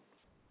start?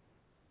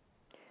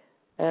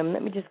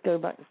 Let me just go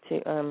back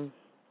to...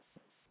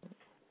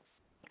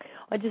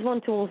 I just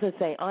want to also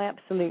say I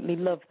absolutely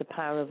love the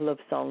Power of Love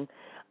song.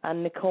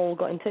 And Nicole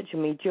got in touch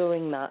with me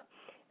during that.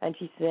 And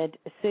she said,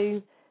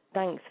 Sue,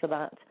 thanks for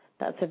that.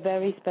 That's a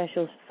very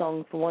special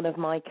song for one of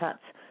my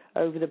cats,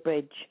 over the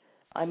bridge.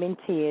 I'm in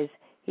tears.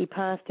 He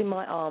passed in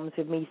my arms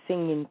with me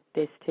singing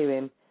this to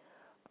him.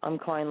 I'm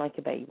crying like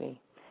a baby.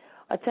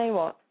 I tell you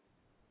what,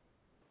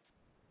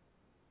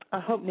 I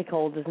hope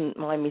Nicole doesn't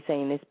mind me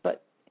saying this,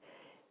 but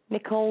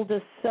Nicole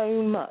does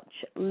so much,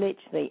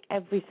 literally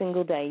every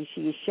single day.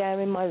 She is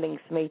sharing my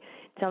links to me,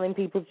 telling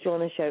people to join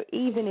the show,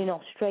 even in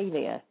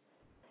Australia.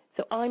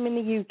 So I'm in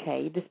the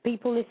UK, there's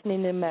people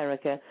listening in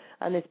America,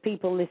 and there's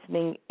people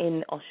listening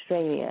in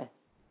Australia.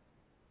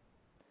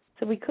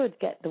 So we could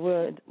get the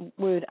word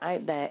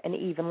out there and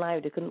even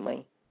louder, couldn't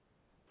we?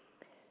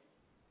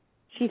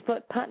 She's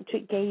put,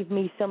 Patrick gave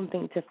me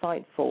something to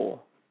fight for.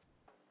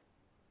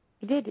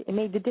 He did. It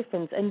made the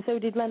difference, and so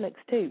did Lennox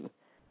too.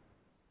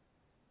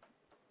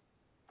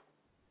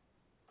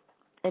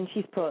 And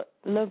she's put,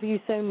 love you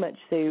so much,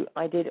 Sue.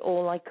 I did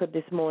all I could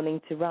this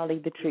morning to rally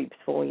the troops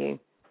for you.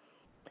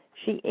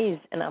 She is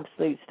an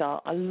absolute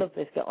star. I love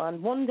this girl.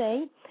 And one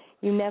day,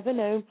 you never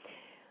know,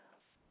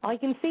 I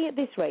can see at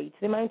this rate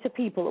the amount of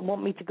people that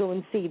want me to go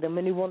and see them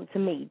and who want to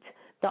meet,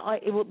 that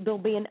there'll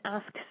be an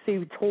Ask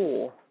Sue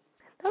tour.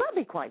 Now, that'd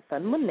be quite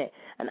fun, wouldn't it?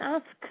 An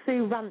Ask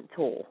Sue rant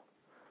tour. I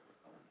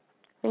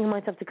think I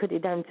might have to cut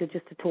it down to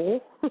just a tour.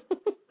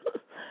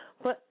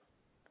 But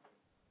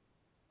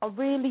I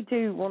really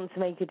do want to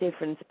make a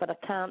difference, but I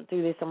can't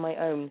do this on my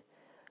own.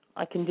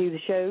 I can do the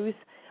shows,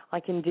 I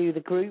can do the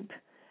group,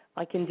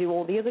 I can do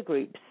all the other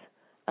groups.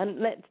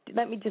 And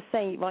let me just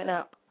say right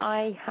now,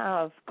 I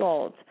have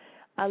got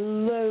a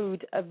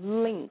load of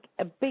link,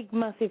 a big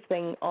massive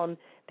thing on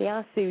the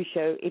Ask Sue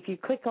show. If you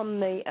click on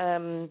the,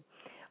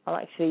 I'll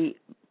actually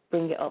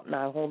bring it up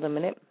now, hold on a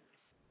minute.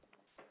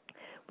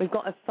 We've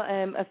got a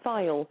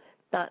file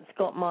that's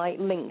got my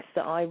links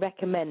that I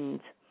recommend,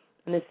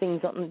 and there's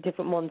things on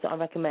different ones that I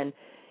recommend.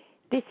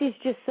 This is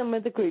just some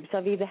of the groups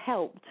I've either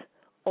helped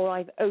or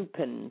I've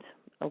opened,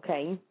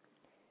 okay?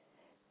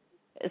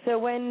 So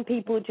when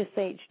people just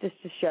say it's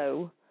just a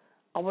show,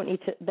 I want you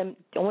to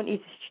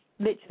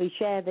literally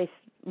share this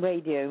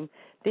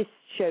this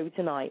show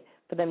tonight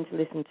for them to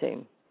listen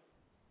to.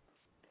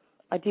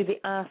 I do the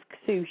Ask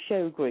Sue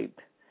show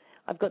group.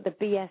 I've got the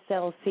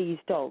BSLC's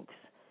dogs,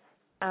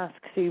 Ask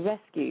Sue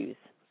Rescues,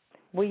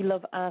 We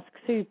Love Ask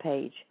Sue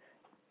page,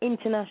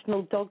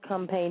 International Dog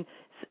Campaign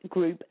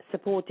group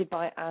supported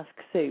by Ask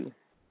Sue,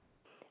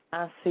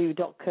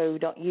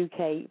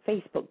 AskSue.co.uk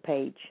Facebook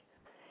page,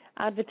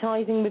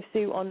 Advertising with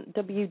Sue on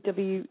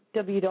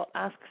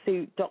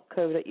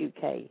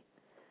www.asksue.co.uk.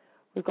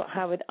 We've got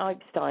Howard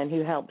Epstein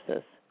who helps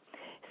us.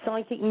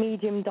 Psychic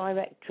Medium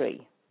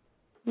Directory,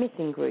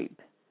 Missing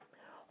Group,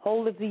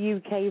 Whole of the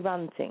UK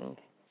Ranting,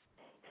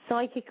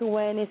 Psychic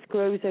Awareness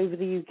Grows Over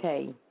the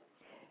UK,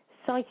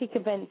 Psychic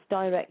Events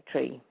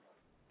Directory,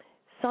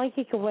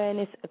 Psychic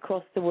Awareness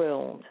Across the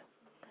World,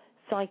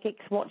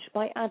 Psychics Watched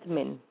by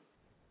Admin,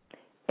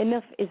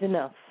 Enough is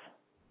Enough,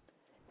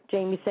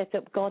 Jamie set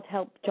up God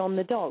Help John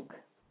the Dog,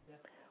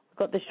 we've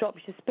got the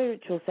Shropshire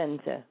Spiritual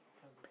Centre,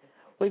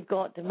 we've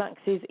got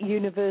Max's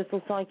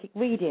Universal Psychic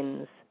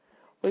Readings,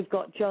 we've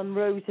got John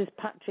Rose's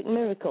Patrick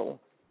Miracle,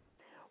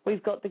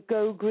 we've got the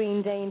Go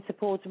Green Day in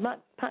Support of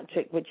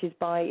Patrick, which is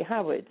by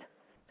Howard.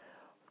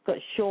 We've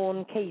got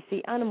Sean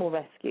Casey Animal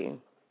Rescue.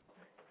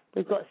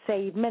 We've got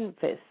Save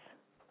Memphis.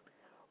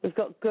 We've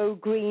got Go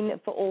Green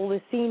for all the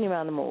senior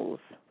animals.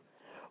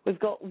 We've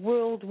got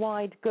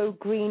Worldwide Go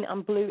Green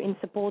and Blue in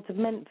Support of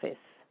Memphis.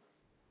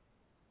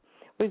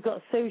 We've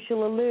got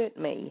Social Alert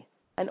Me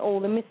and all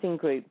the missing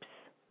groups.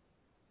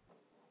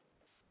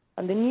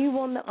 And the new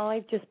one that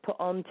I've just put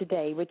on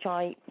today, which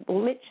I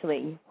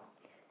literally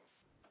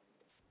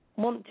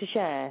want to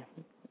share,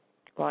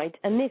 right?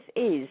 And this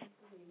is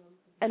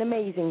an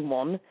amazing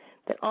one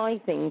that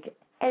I think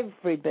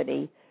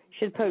everybody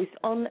should post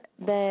on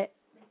their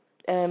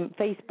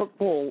Facebook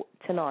wall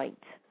tonight,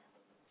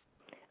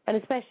 and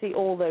especially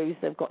all those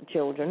that have got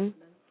children.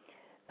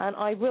 And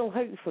I will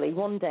hopefully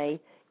one day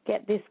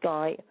get this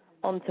guy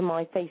onto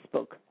my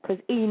Facebook because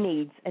he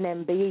needs an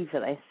MBE for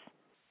this.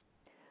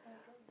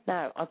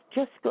 Now, I've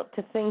just got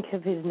to think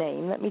of his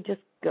name. Let me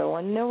just go.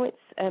 I know it's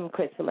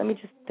Chris, but let me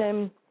just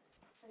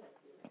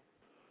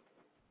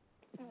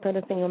put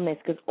a thing on this,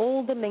 because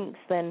all the links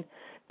then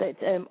that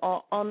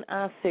are on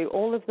Ask Sue,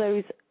 all of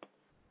those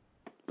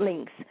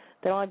links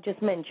that I've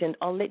just mentioned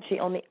are literally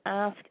on the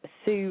Ask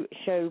Sue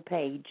show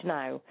page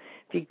now.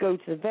 If you go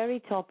to the very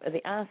top of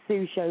the Ask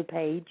Sue show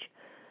page,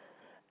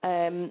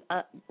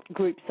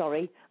 group,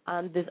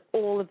 and there's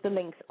all of the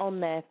links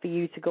on there for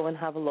you to go and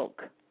have a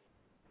look.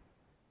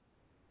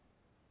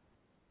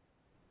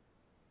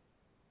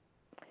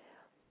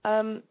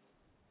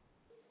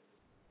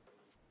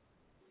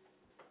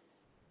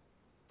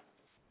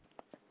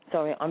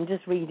 Sorry, I'm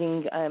just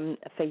reading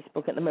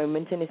Facebook at the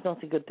moment, and it's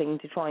not a good thing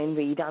to try and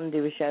read and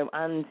do a show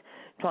and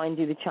try and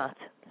do the chat.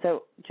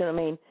 So, do you know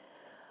what I mean?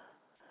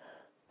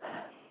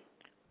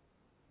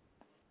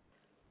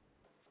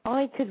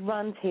 I could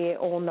rant here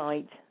all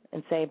night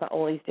and say about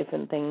all these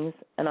different things,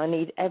 and I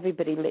need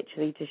everybody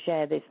literally to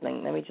share this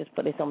link. Let me just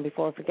put this on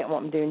before I forget what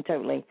I'm doing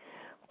totally.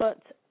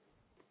 But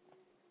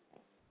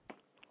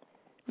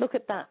look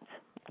at that.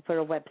 for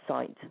a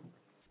website.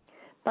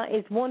 That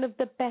is one of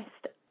the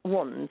best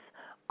ones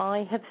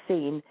I have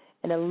seen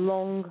in a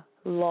long,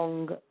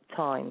 long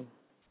time.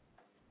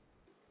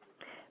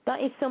 That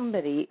is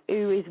somebody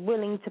who is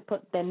willing to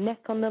put their neck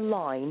on the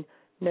line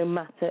no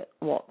matter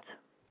what.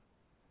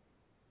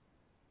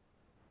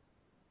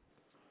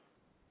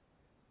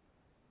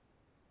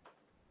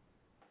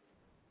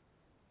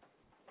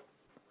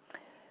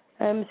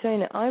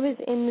 Serena, I was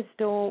in the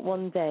store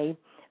one day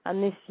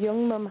and this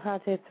young mum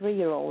had her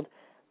 3-year-old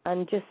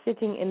and just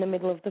sitting in the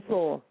middle of the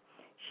floor.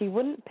 She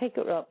wouldn't pick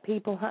her up.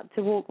 People had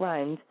to walk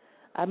round.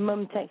 And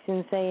mum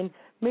texting saying,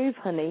 "Move,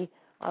 honey."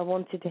 I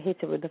wanted to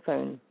hit her with the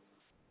phone.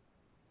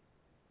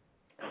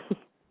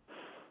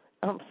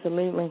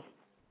 Absolutely.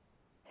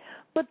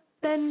 But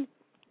then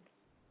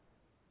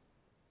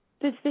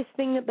there's this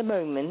thing at the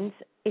moment,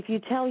 if you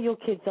tell your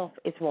kids off,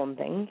 it's one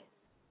thing.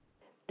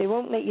 They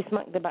won't let you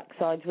smack the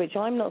backsides, which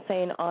I'm not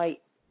saying I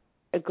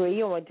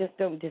agree or I just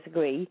don't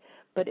disagree,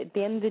 but at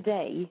the end of the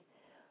day,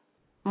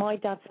 my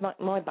dad smacked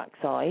my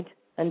backside,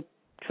 and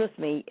trust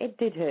me, it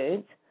did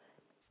hurt,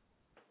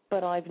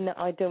 but I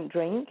don't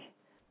drink,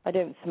 I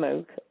don't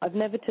smoke, I've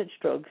never touched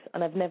drugs,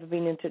 and I've never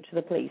been in touch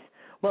with the police.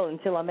 Well,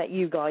 until I met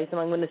you guys, and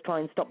I'm going to try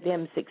and stop the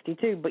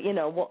M62, but you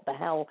know, what the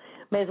hell,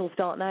 may as well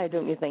start now,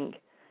 don't you think?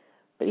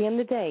 But at the end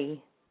of the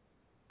day,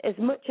 as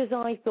much as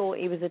I thought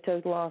he was a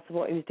total arse of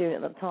what he was doing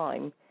at that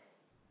time,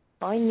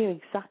 I knew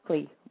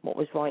exactly what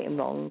was right and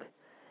wrong.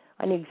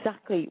 I knew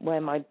exactly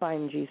where my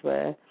boundaries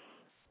were.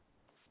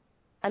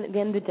 And at the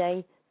end of the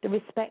day, the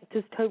respect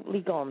has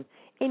totally gone.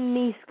 In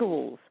these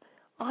schools,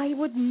 I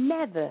would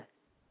never,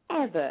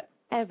 ever,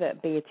 ever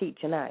be a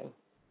teacher now.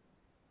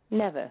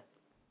 Never.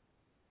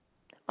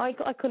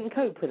 I couldn't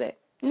cope with it.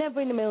 Never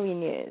in a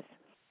million years.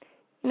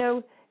 You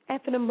know,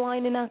 effing and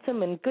blinding at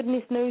them and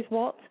goodness knows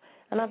what,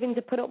 and having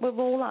to put up with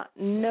all that.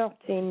 Not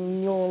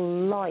in your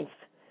life.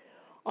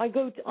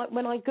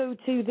 When I go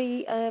to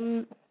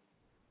the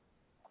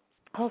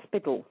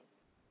hospital,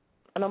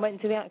 and I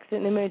went to the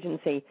accident and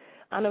emergency,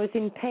 and I was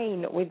in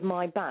pain with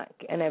my back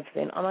and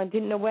everything, and I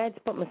didn't know where to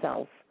put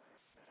myself.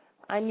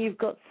 And you've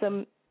got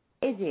some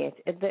idiot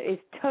that is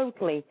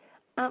totally,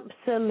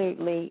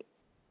 absolutely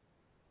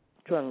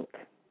drunk,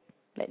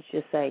 let's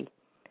just say,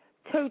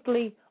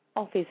 totally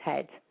off his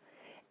head,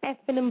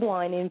 effing and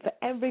blinding for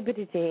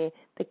everybody to hear.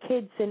 The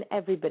kids and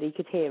everybody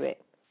could hear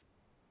it.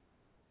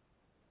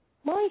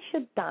 Why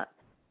should that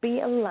be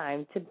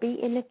allowed to be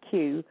in a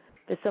queue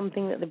for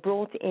something that they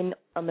brought in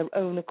on their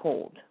own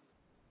accord?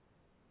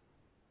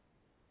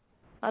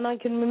 And I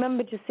can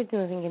remember just sitting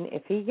there thinking,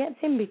 if he gets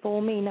in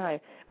before me now,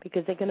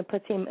 because they're going to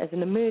put him as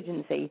an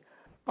emergency,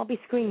 I'll be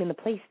screaming the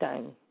place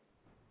down.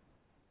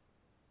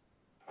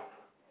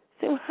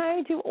 So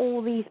how do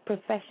all these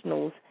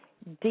professionals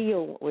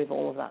deal with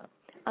all of that?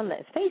 And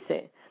let's face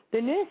it,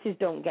 the nurses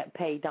don't get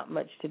paid that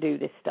much to do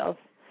this stuff.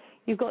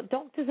 You've got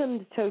doctors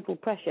under total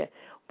pressure.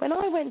 When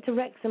I went to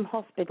Wrexham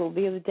Hospital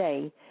the other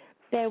day,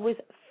 there was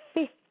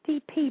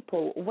 50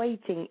 people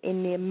waiting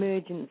in the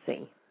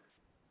emergency.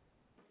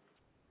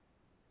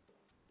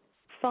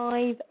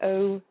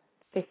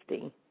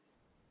 50.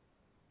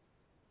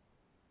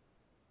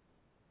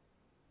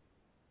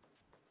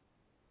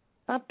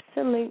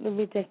 Absolutely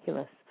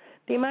ridiculous.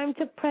 The amount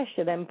of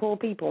pressure then poor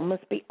people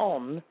must be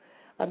on,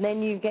 and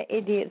then you get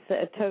idiots that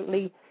are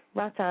totally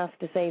rat-ass,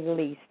 to say the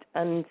least,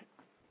 and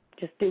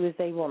just do as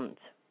they want.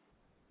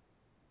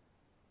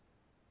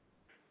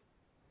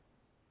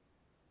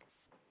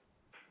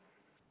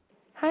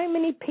 How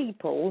many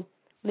people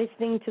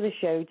listening to the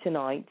show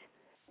tonight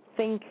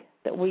think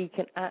that we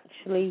can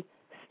actually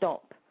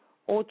stop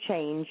or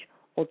change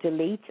or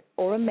delete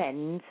or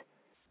amend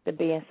the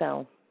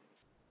BSL?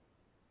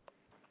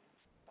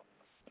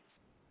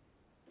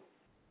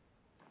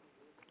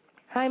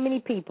 How many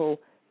people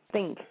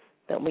think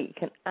that we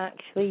can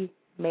actually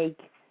make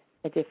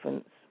a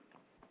difference?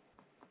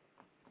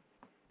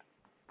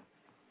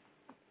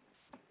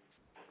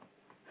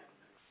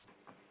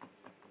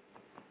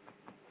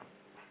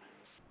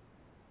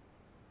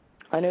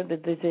 I know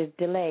that there's a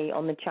delay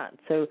on the chat,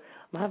 so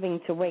I'm having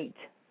to wait.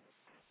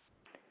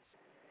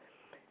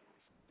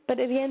 But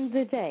at the end of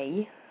the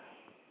day,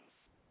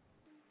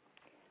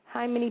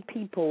 how many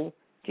people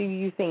do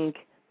you think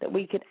that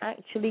we could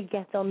actually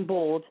get on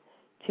board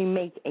to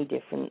make a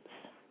difference?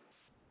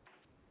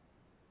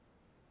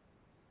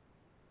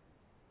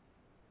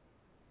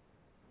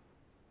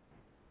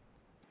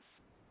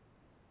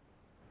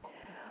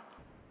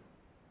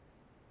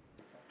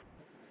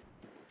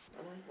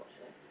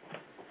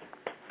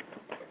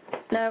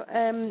 Now,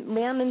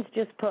 Rhiannon's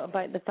just put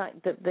about the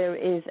fact that there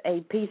is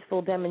a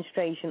peaceful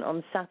demonstration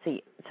on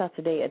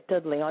Saturday at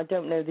Dudley. I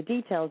don't know the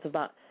details of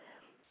that,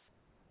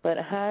 but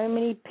how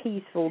many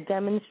peaceful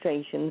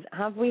demonstrations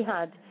have we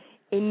had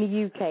in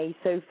the UK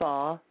so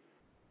far,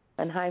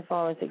 and how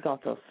far has it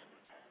got us?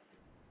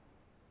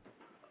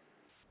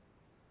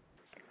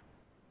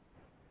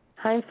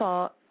 How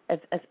far has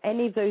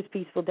any of those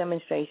peaceful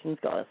demonstrations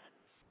got us?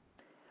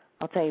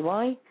 I'll tell you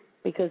why.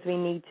 Because we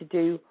need to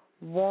do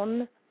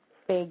one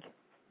big,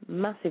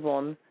 massive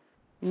one,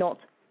 not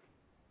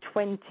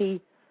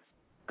 20,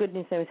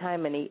 goodness knows how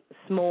many,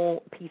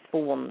 small,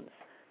 peaceful ones.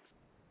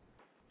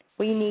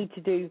 We need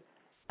to do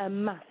a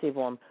massive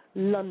one.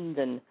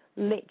 London,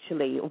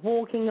 literally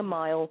walking a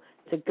mile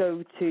to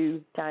go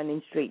to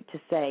Downing Street to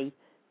say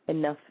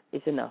enough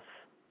is enough.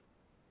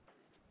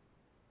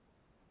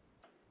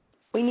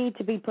 We need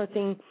to be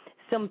putting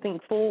something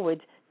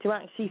forward to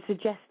actually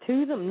suggest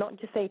to them, not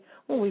just say,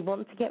 oh, we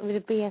want to get rid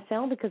of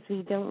BSL because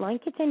we don't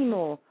like it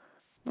anymore.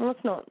 Well,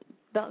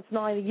 that's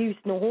neither use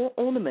nor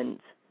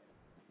ornament.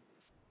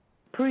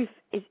 Proof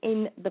is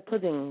in the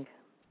pudding.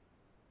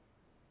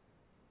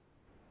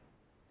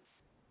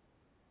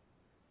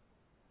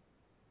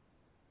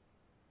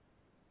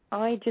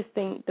 I just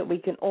think that we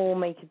can all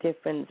make a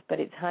difference, but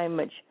it's how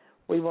much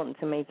we want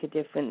to make a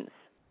difference.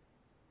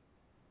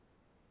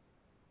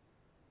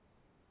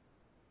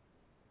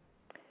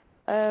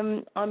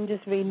 I'm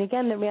just reading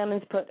again that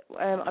Rhiannon's put,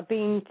 I've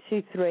been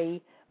to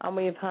 3 and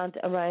we have had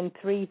around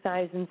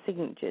 3,000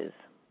 signatures.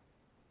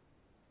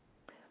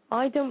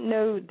 I don't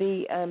know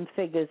the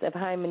figures of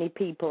how many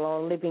people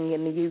are living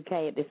in the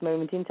UK at this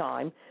moment in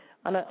time,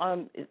 and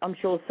I'm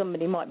sure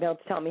somebody might be able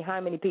to tell me how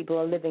many people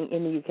are living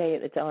in the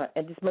UK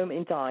at this moment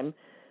in time.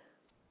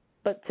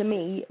 But to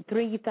me,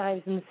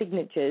 3,000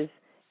 signatures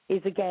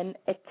is again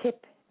a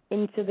tip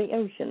into the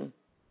ocean.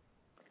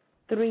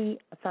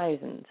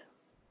 3,000.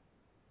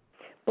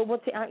 But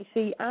what's it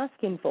actually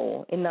asking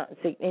for in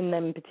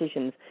them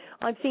petitions?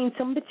 I've seen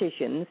some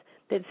petitions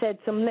that said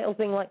some little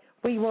thing like,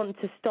 we want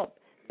to stop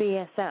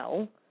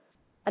BSL,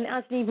 and it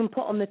hasn't even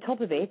put on the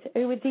top of it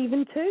who it's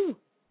even to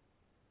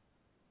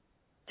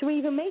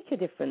even make a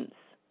difference.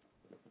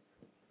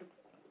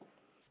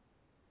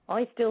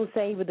 I still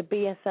say with the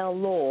BSL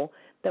law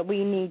that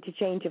we need to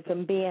change it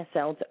from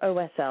BSL to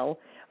OSL,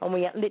 and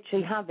we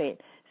literally have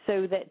it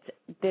so that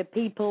the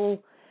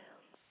people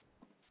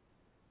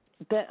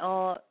that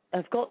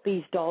have got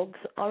these dogs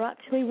are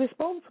actually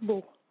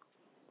responsible.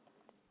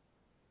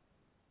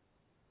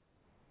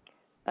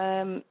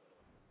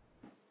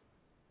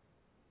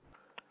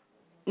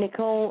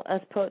 Nicole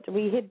has put,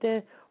 we hid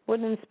the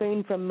wooden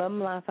spoon from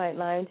Mum, laugh out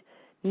loud.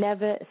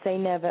 Never say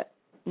never,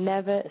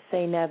 never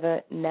say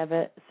never,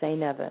 never say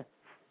never.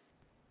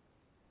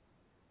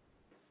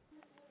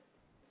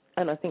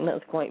 And I think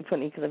that's quite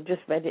funny because I've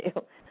just read it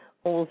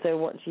also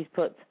what she's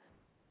put.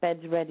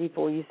 Bed's ready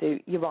for you, Sue.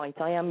 You're right,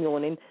 I am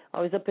yawning.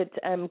 I was up at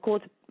I think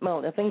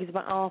it's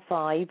about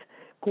 5:30,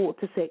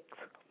 5:45.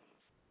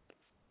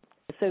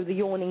 So the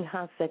yawning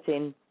has set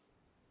in.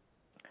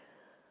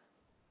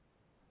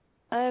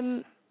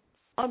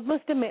 I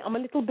must admit, I'm a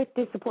little bit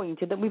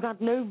disappointed that we've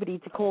had nobody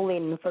to call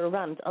in for a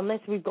rant, unless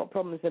we've got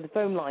problems with the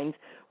phone lines,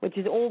 which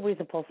is always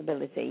a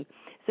possibility.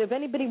 So if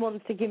anybody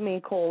wants to give me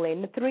a call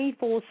in,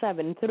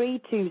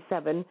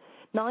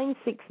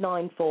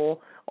 347-327-9694,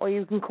 or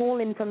you can call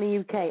in from the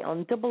UK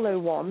on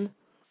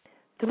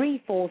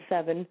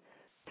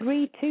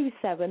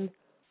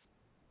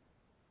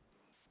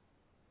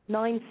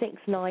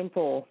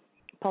 001-347-327-9694.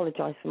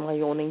 Apologise for my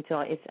yawning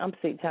tonight. It's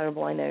absolutely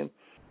terrible, I know.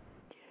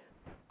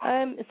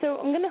 So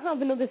I'm going to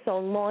have another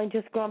song while I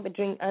just grab a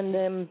drink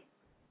and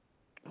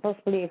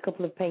possibly a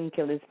couple of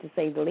painkillers, to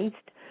say the least.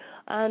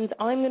 And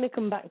I'm going to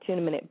come back to you in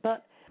a minute.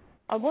 But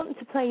I want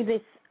to play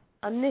this,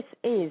 and this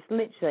is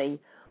literally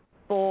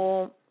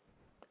for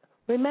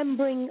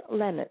remembering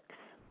Lennox.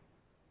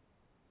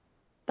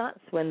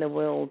 That's when the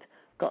world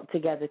got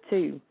together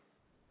too.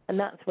 And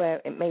that's where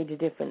it made a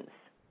difference.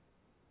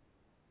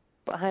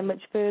 But how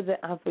much further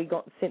have we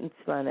got since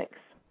Lennox?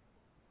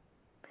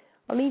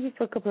 I'll leave you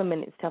for a couple of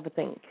minutes to have a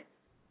think.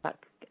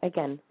 Back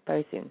again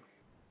very soon.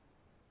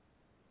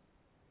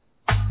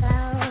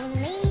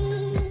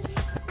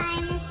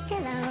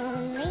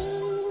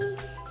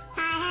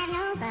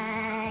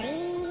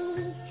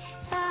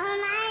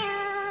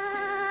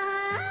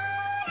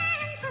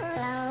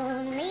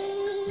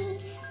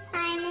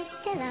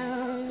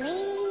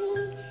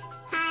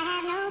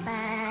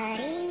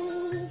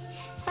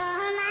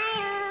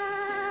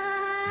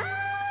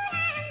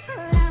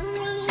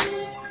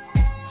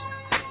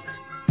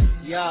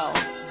 Yo,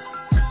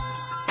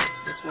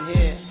 this one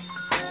here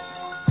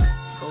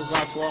goes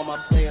out to all my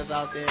players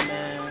out there,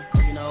 man.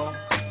 You know,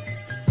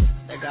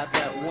 they got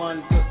that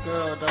one good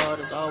girl,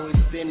 dog, that's always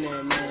been there,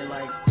 man.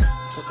 Like,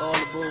 took all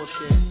the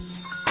bullshit.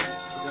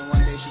 But then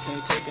one day she can't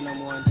take it no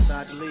more and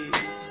decided to leave.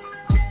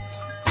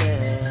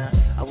 Yeah,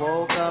 I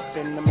woke up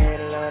in the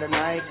middle of the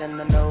night and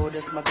I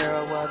noticed my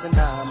girl wasn't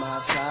by my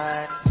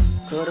side.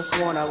 Could've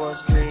sworn I was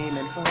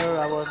dreaming, for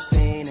her I was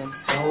fiending,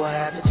 so I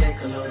had to take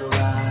a little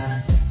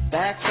ride.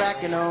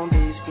 Backtracking on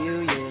these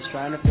few years,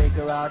 trying to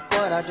figure out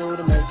what I do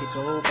to make it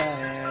go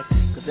bad.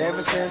 Cause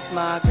ever since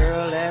my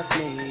girl left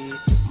me,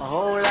 my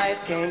whole life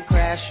came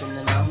crashing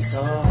and I'm so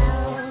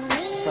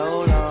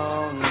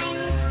lonely,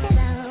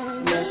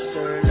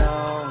 Mr.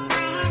 Lonely.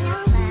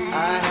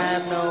 I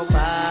have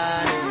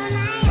nobody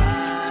to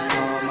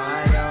call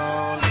my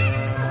own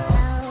girl.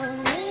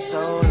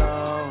 So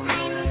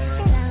lonely,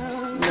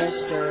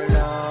 Mr.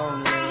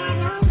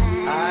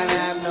 Lonely. I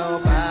have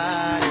nobody.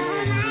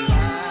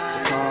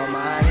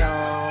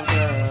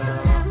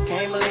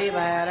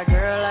 I had a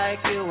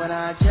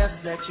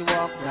you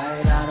walk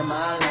right out of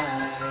my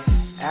life.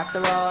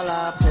 After all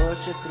I put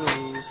you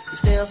through, you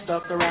still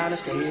stuck around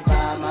and stayed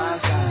by my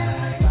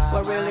side.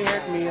 What really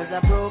hurt me is I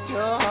broke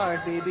your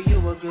heart, baby, you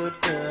were a good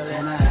girl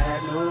and I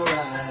had no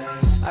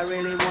right. I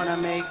really wanna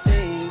make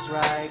things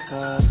right,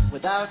 'cause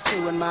without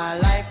you in my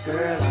life,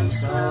 girl, I'm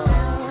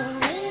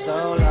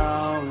so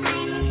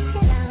lonely,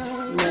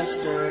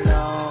 Mr.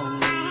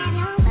 Lonely.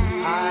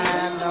 I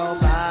have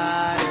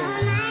nobody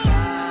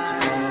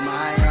on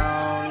my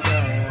own,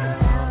 girl.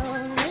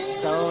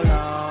 So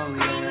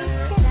lonely,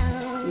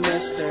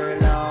 Mr.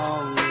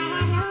 Lonely.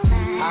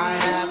 I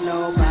have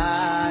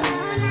nobody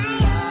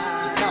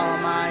on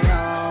my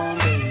own,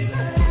 baby.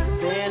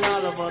 Then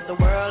all over the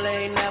world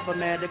ain't never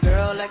met a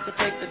girl that could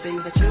take the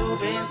things that you've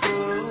been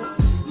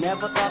through.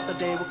 Never thought the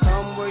day would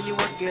come where you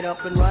would get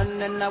up and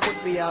run and I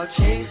would be out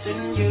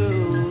chasing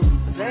you.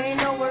 'Cause ain't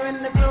nowhere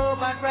in the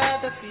globe I'd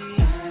rather be.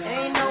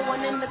 Ain't no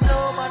one in the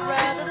globe I'd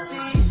rather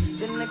see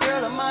than the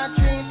girl of my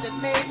dreams that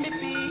made me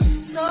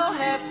be so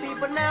happy,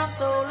 but now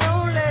so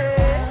lonely.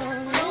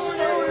 So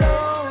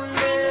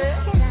lonely,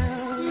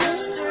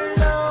 Mr.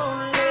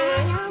 Lonely.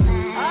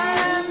 I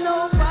have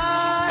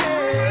nobody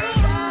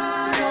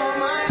on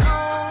my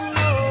own,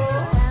 no.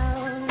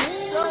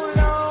 So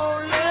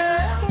lonely,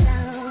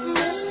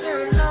 Mr.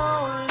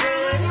 Lonely.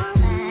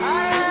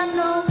 I have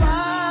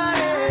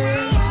nobody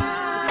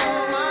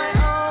on my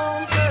own,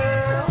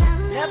 girl.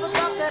 Never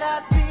thought that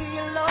I'd be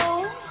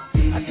alone.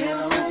 I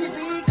didn't think you'd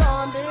be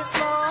gone this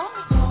long.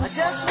 I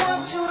just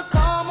want you to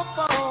call my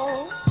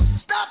phone.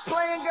 Stop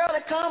playing, girl,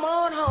 and come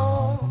on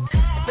home.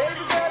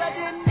 Baby girl, I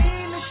didn't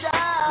mean to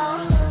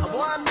shout. I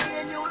want me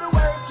and you to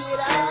work it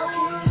out.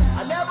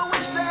 I never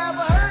wish to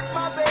ever hurt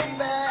my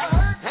baby.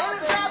 And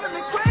it's driving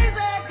me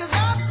crazy, 'cause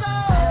I'm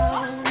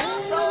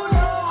so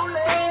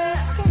lonely.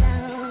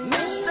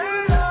 Mr.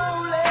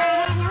 Lonely.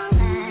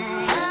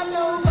 I have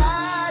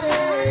nobody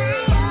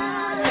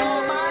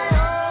on my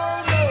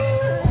own, no.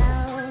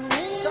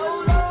 So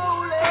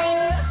lonely.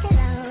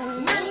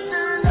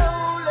 Mr.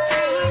 Lonely.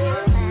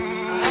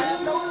 I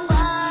have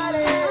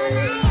nobody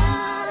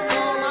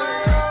on my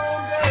own,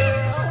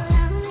 girl.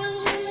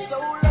 So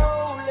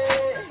lonely.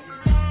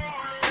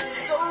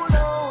 So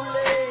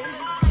lonely.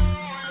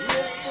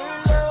 Mr.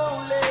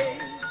 Lonely.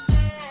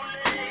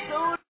 So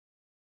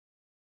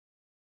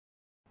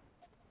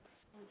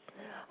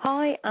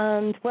Hi,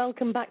 and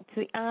welcome back to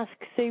the Ask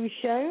Sue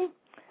show.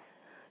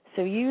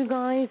 So you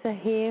guys are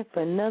here for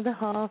another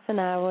half an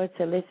hour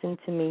to listen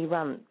to me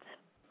rant.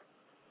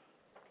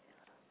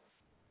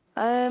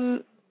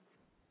 I'm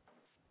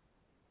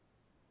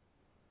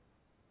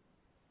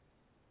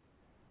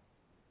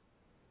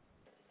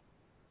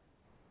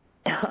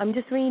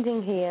just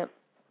reading here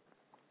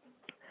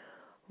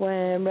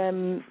where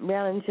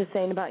Rhiannon's just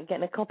saying about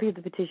getting a copy of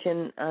the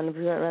petition and if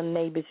we went around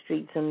neighbour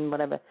streets and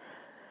whatever.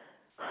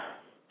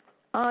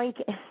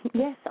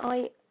 Yes,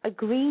 I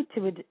agree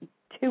to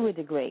a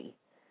degree.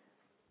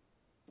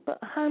 But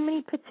how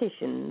many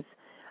petitions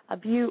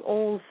have you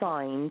all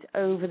signed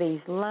over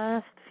these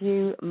last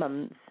few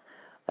months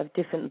of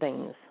different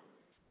things?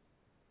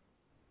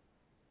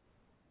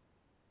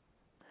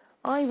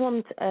 I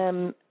want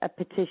a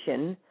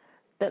petition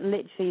that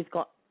literally has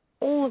got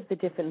all of the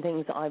different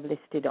things that I've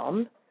listed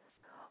on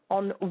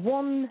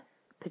one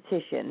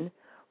petition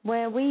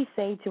where we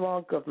say to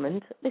our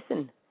government,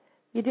 listen,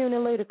 you're doing a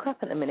load of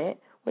crap at the minute,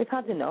 we've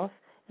had enough,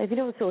 and if you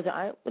don't sort it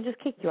out, we'll just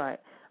kick you out.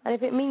 And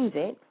if it means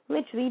it,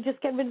 literally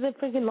just get rid of the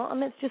frigging lot and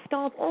let's just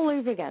start all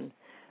over again.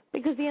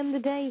 Because at the end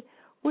of the day,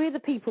 we're the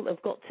people that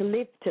have got to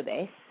live to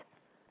this.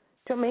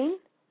 Do you know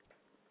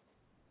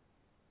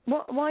what I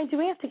mean? Why do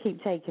we have to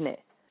keep taking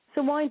it?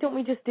 So why don't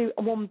we just do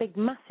one big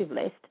massive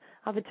list,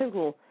 have a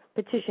total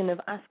petition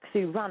of Ask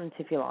Sue Rant,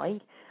 if you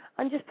like,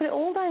 and just put it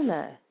all down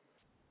there?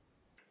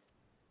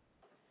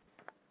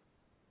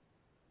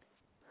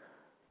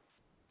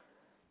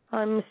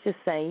 I must just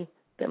say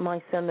that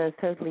my son has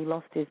totally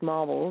lost his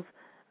marbles,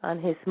 and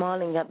he's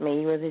smiling at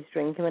me with his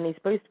drink when he's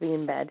supposed to be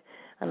in bed,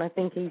 and I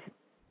think he's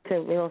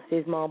totally lost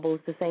his marbles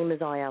the same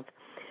as I have.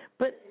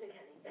 But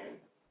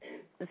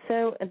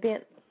so at the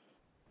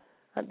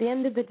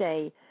end of the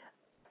day,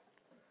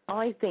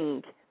 I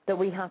think that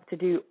we have to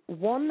do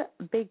one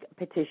big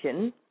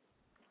petition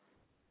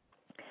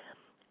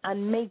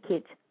and make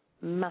it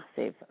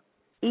massive,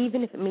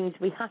 even if it means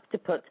we have to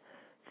put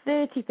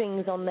 30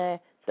 things on there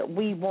that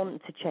we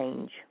want to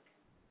change,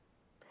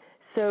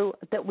 so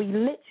that we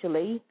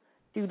literally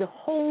do the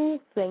whole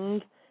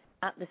thing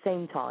at the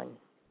same time.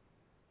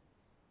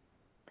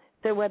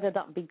 So whether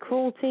that be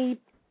cruelty,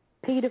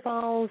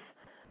 paedophiles,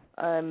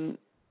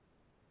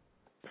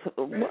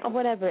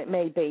 whatever it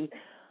may be,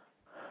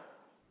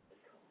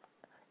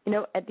 you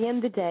know, at the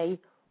end of the day,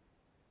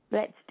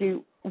 let's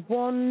do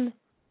one.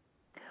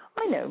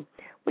 I know,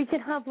 we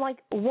could have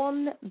like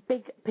one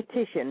big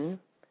petition,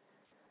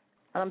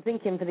 and I'm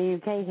thinking for the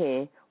UK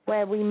here,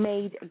 where we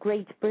made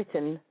Great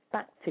Britain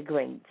back to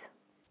great.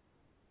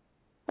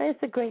 Where's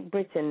the Great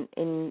Britain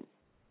in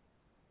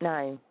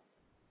now?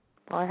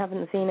 I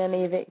haven't seen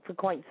any of it for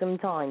quite some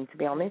time, to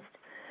be honest.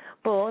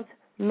 But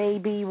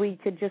maybe we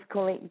could just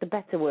call it the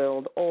better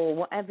world or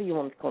whatever you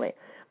want to call it.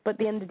 But at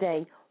the end of the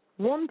day,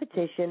 one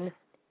petition,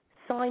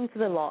 sign for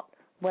the lot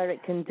where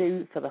it can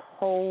do for the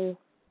whole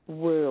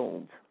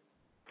world.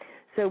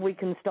 So we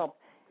can stop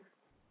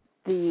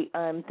the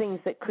things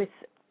that Chris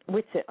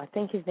Witter, I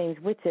think his name's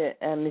Witter,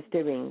 is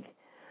doing.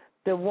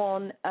 The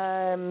one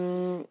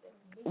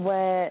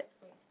where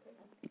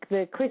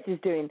the Chris is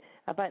doing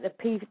about the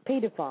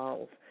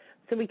paedophiles.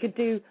 So we could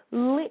do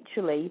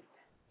literally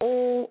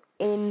all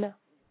in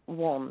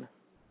one.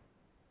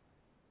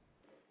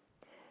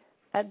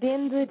 At the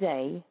end of the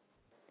day,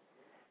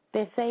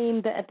 they're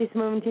saying that at this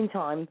moment in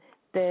time,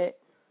 that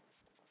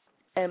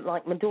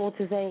like my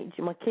daughter's age,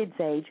 my kid's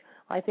age,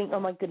 I think, oh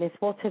my goodness,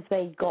 what have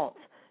they got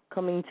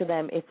coming to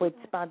them if it's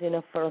bad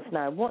enough for us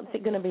now? What's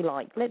it going to be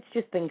like? Let's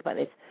just think about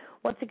this.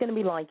 What's it going to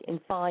be like in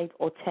 5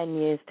 or 10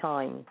 years'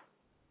 time?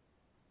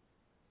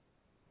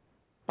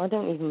 I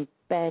don't even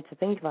bear to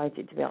think about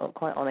it, to be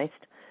quite honest.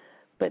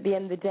 But at the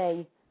end of the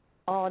day,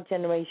 our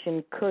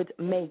generation could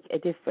make a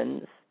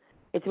difference.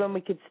 It's when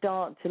we could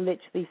start to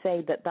literally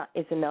say that that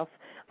is enough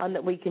and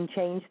that we can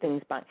change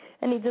things back.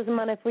 And it doesn't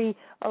matter if we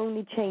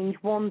only change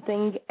one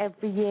thing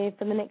every year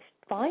for the next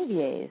 5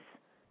 years.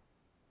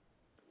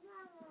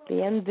 At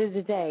the end of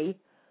the day,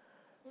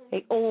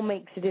 it all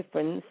makes a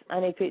difference.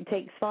 And if it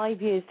takes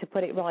 5 years to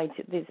put it right,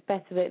 it's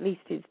better that at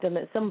least it's done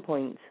at some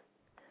point.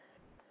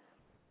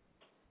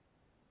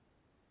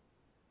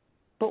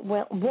 But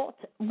well,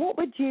 what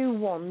would you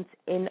want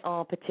in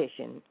our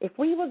petition? If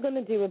we were going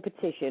to do a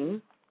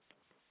petition,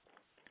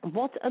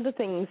 what are the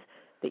things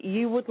that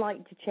you would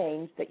like to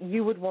change, that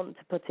you would want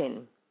to put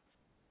in?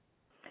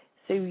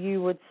 So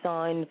you would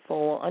sign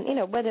for,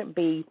 and whether it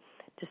be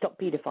to stop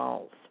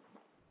paedophiles,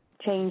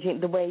 changing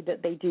the way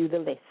that they do the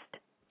list,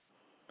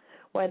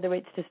 whether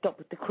it's to stop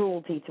the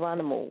cruelty to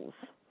animals,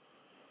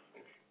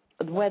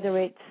 whether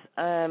it's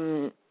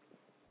to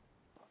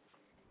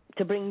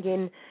bring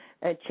in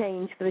a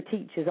change for the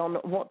teachers on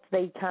what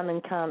they can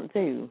and can't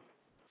do.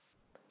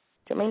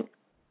 Do you know what I mean?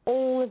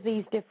 All of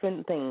these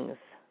different things.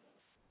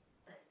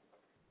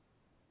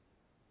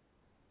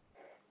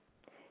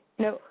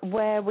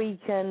 Where we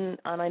can,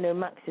 and I know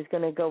Max is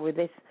going to go with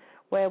this,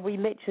 where we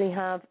literally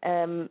have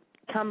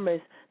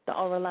cameras that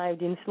are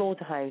allowed in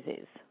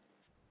slaughterhouses,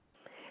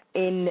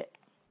 in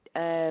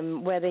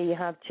where they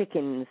have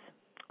chickens,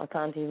 I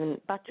can't even,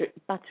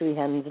 battery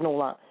hens and all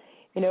that,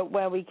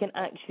 where we can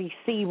actually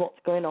see what's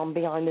going on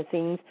behind the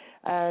scenes,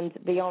 and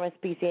the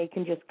RSPCA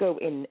can just go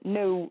in,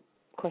 no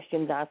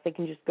questions asked, they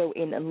can just go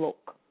in and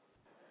look.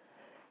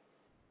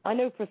 I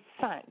know for a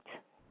fact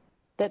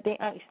that they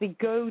actually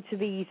go to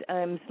these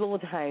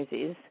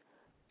slaughterhouses,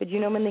 but do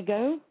you know when they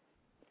go?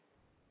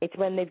 It's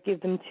when they've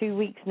given them 2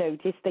 weeks'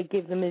 notice. They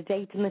give them a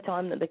date and the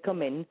time that they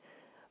come in,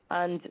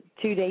 and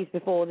 2 days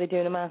before they're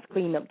doing a mass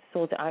clean-up to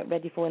sort it out,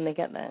 ready for when they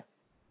get there.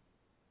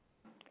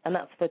 And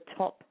that's for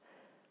top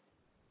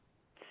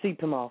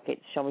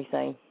supermarkets, shall we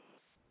say.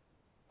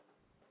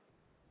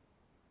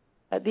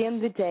 At the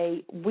end of the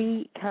day,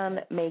 we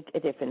can make a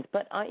difference.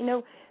 But,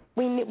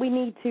 we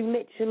need to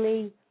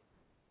literally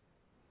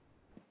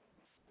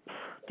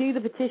do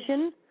the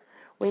petition.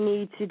 We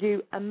need to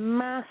do a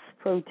mass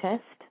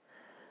protest.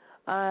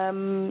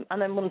 And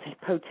I want to say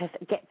protest,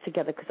 get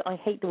together, because I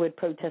hate the word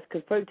protest,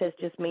 because protest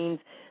just means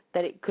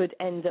that it could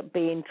end up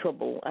being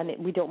trouble, and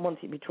we don't want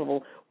it to be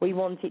trouble. We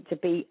want it to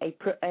be a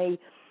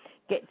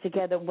get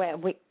together where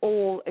we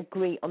all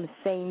agree on the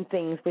same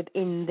things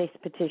within this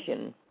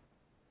petition.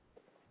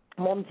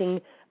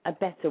 Wanting a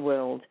better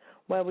world,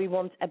 where we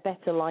want a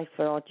better life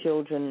for our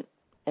children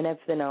and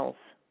everything else.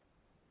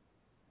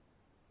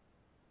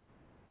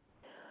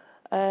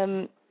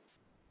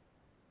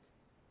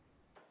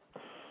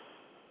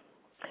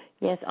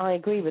 Yes, I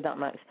agree with that,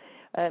 Max.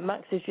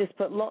 Max has just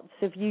put lots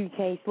of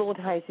UK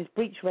slaughterhouses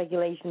breach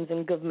regulations,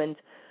 and government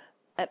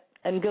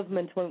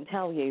won't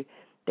tell you.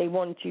 They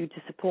want you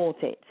to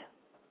support it.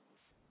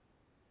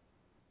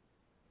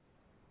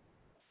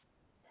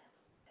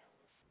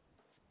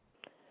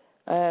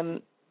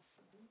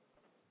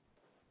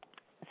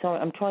 Sorry,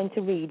 I'm trying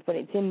to read, but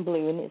it's in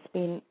blue and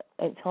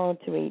it's hard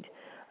to read.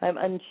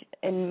 And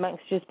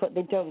Max just put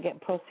they don't get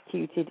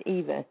prosecuted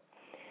either.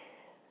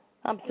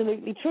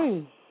 Absolutely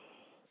true.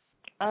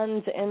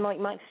 And like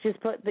Max just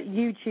put, that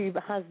YouTube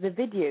has the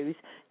videos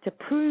to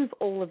prove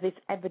all of this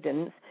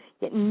evidence,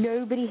 yet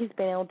nobody has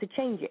been able to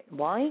change it.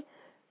 Why?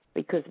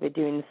 Because we're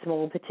doing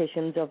small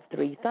petitions of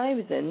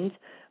 3,000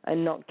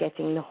 and not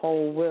getting the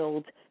whole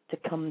world to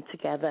come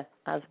together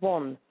as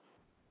one.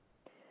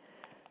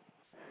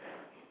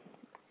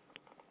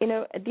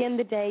 At the end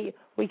of the day,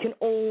 we can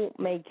all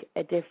make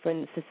a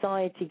difference.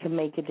 Society can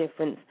make a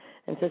difference,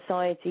 and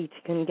society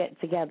can get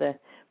together,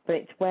 but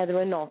it's whether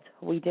or not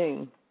we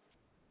do.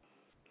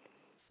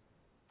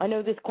 I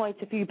know there's quite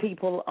a few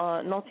people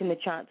are not in the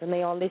chat, and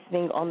they are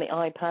listening on the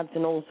iPads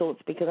and all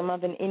sorts, because I'm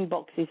having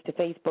inboxes to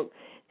Facebook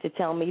to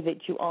tell me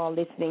that you are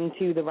listening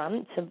to the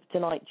Rant of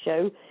tonight's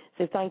show.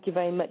 So thank you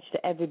very much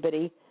to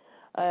everybody.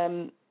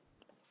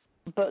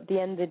 But at the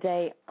end of the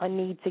day, I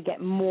need to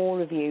get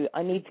more of you.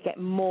 I need to get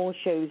more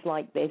shows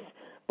like this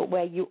but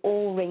where you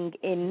all ring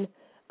in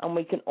and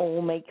we can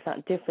all make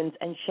that difference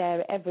and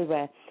share it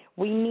everywhere.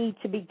 We need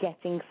to be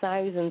getting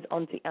thousands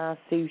onto our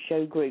Sue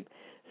Show group.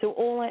 So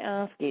all I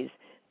ask is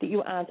that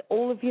you add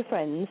all of your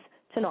friends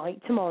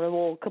tonight, tomorrow,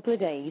 or a couple of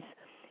days.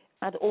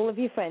 Add all of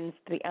your friends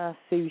to the Ask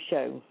Sue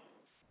Show.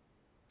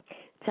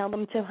 Tell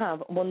them to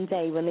have one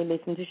day when they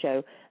listen to the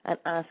show and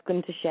ask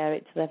them to share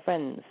it to their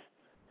friends.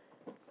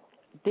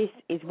 This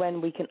is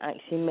when we can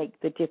actually make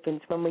the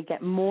difference, when we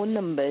get more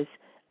numbers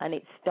and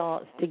it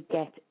starts to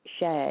get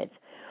shared.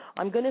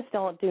 I'm going to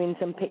start doing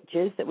some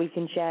pictures that we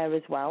can share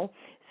as well.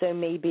 So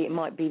maybe it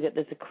might be that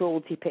there's a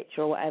cruelty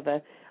picture or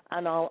whatever,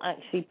 and I'll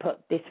actually put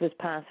this was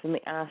passed from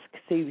the Ask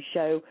Sue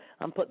Show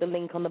and put the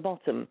link on the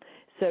bottom.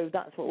 So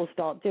that's what we'll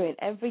start doing.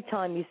 Every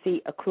time you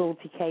see a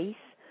cruelty case,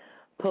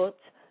 put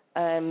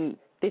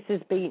this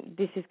is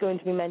going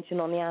to be mentioned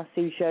on the Ask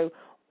Sue Show,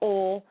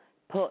 or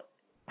put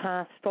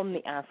pass from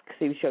the Ask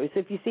Sue Show.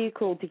 So if you see a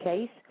cruelty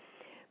case,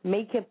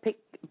 make a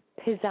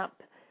piss-up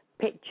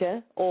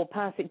picture or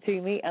pass it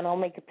to me, and I'll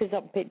make a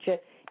piss-up picture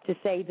to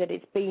say that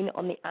it's been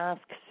on the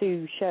Ask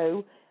Sue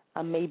Show,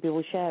 and maybe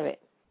we'll share it.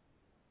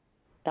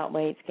 That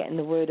way it's getting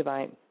the word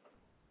about.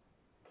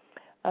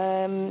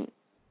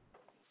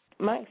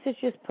 Max has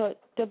just put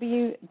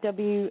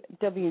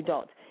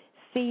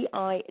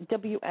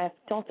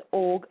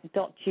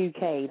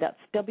www.ciwf.org.uk. That's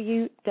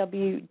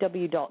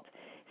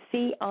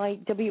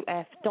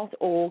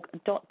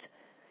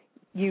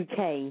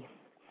www.ciwf.org.uk.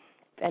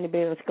 If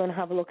anybody else is going to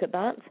have a look at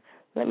that.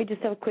 Let me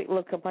just have a quick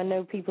look up. I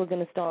know people are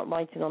going to start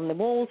writing on the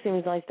wall as soon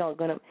as I start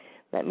going up.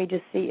 Let me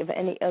just see if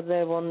any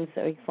other ones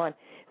that we can find.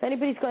 If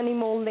anybody's got any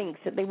more links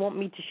that they want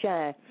me to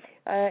share,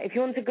 if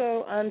you want to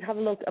go and have a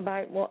look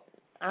about what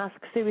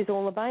Ask Sue is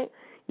all about,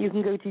 you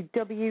can go to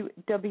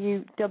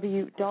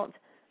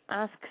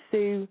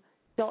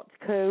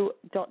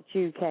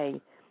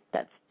www.asksue.co.uk.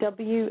 That's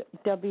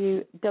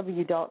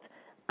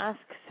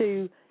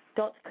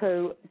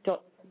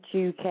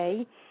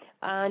www.asksue.co.uk.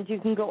 And you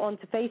can go on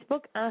to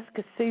Facebook, Ask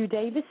Sue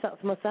Davis,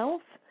 that's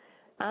myself,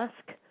 Ask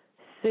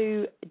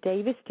Sue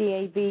Davis,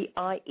 Davies,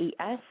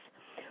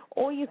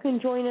 or you can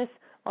join us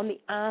on the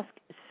Ask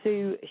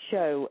Sue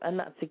Show, and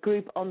that's a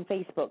group on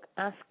Facebook,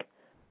 Ask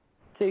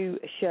Sue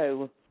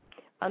Show.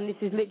 And this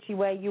is literally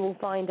where you will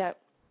find out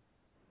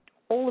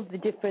all of the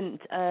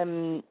different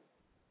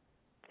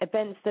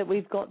events that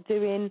we've got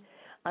doing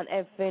and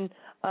everything.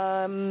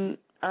 And,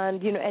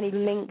 you know, any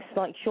links,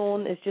 like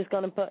Sean is just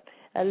going to put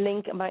a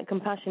link about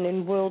compassion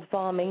in world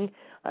farming,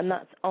 and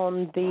that's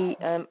on the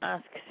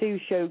Ask Sue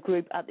Show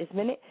group at this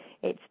minute.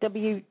 It's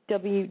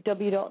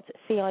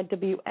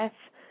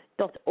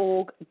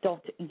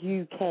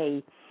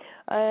www.ciwf.org.uk.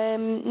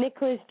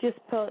 Nicholas just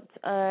put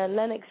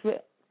Lennox,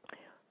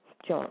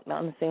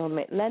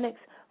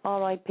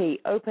 R.I.P.,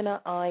 open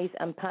our eyes,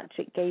 and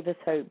Patrick gave us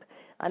hope,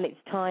 and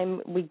it's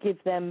time we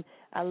give them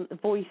a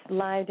voice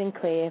loud and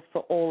clear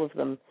for all of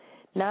them.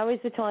 Now is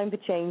the time for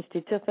change,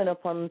 to toughen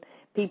up on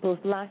people's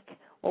lack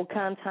or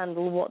can't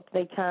handle what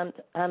they can't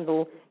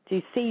handle,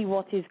 to see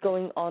what is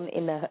going on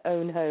in their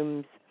own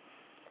homes.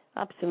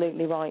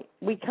 Absolutely right.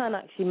 We can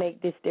actually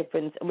make this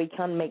difference, and we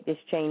can make this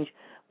change,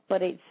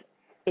 but it's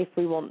if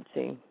we want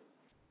to.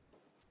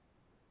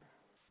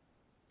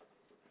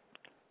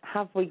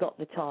 Have we got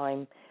the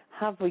time?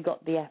 Have we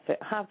got the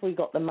effort? Have we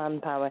got the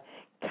manpower?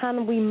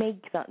 Can we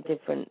make that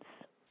difference?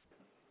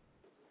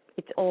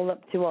 It's all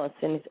up to us,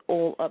 and it's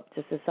all up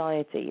to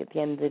society at the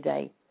end of the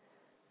day.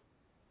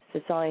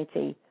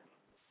 Society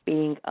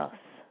being us.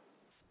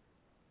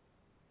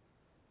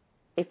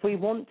 If we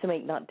want to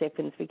make that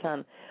difference, we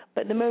can.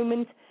 But at the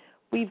moment,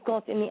 we've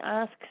got in the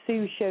Ask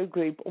Sue Show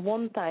group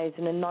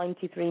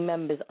 1,093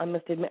 members. I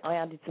must admit, I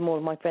added some more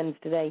of my friends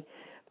today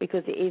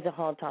because it is a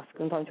hard task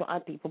sometimes to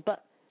add people.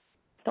 But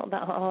it's not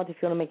that hard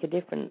if you want to make a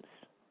difference.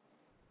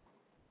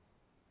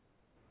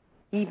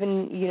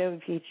 Even, you know,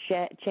 if you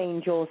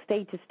change your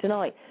status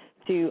tonight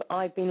to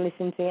I've been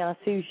listening to the Ask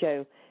Sue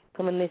Show,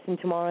 come and listen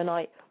tomorrow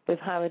night with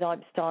Howard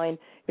Epstein,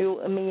 who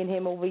me and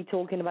him will be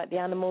talking about the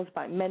animals,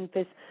 about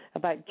Memphis,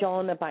 about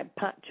John, about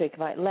Patrick,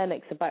 about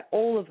Lennox, about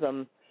all of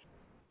them,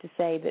 to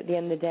say that at the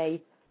end of the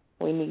day,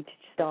 we need to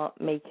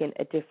start making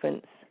a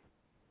difference.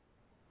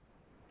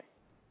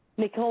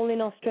 Nicole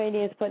in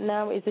Australia has put,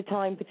 now is the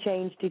time for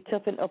change, to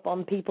toughen up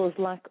on people's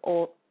lack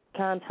or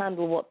can't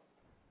handle what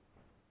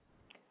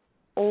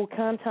they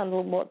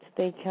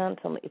can't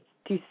handle. It's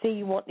to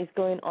see what is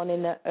going on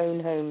in their own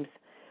homes.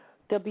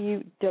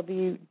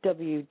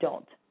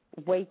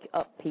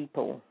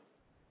 www.wakeuppeople.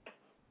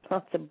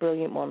 That's a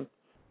brilliant one.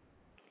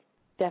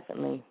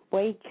 Definitely.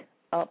 Wake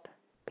up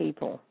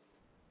people.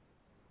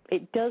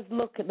 It does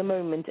look at the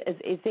moment as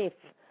if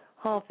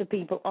half the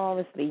people are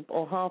asleep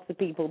or half the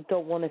people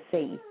don't want to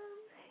see.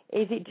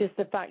 Is it just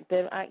the fact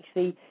they're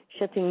actually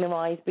shutting their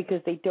eyes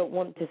because they don't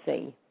want to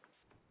see?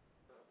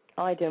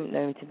 I don't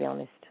know, to be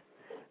honest.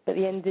 But at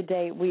the end of the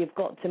day, we have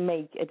got to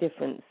make a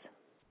difference.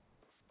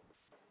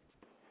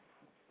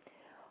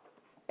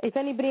 If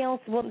anybody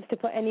else wants to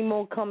put any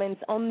more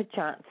comments on the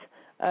chat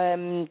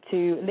to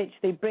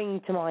literally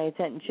bring to my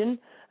attention,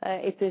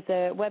 if there's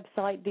a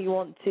website that you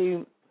want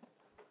to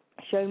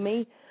show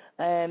me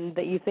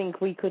that you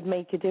think we could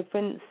make a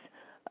difference,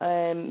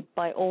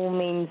 by all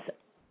means,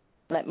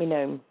 let me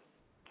know.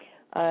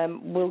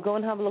 We'll go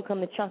and have a look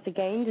on the chat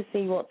again to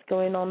see what's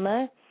going on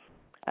there.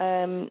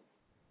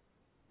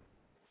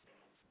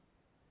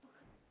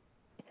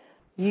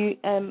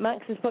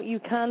 Max has put, you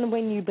can,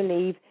 when you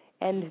believe,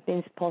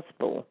 anything's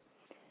possible.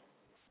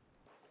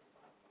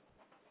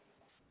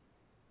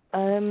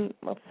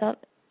 What's that?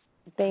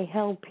 They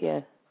help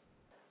you.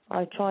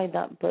 I tried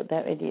that, but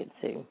they're idiots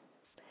too.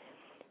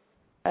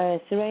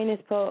 Serena's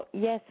put,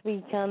 yes,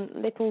 we can.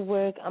 Little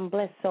work and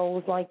bless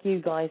souls like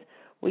you guys.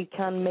 We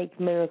can make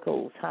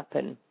miracles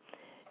happen.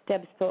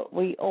 Deb's put,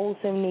 we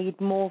also need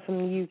more from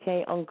the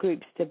UK on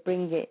groups to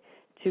bring it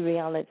to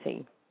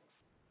reality.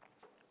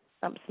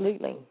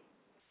 Absolutely.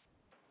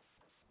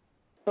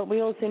 But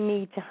we also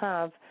need to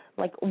have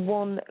like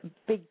one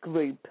big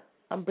group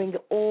and bring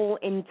it all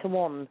into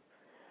one,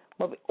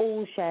 where we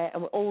all share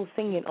and we're all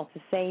singing off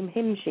the same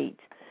hymn sheet.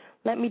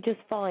 Let me just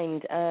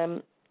find,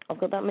 I've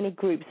got that many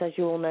groups, as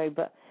you all know,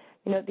 but,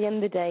 you know, at the end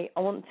of the day, I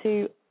want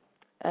to,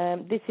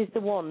 this is the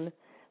one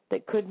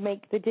that could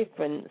make the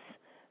difference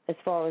as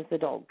far as the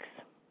dogs.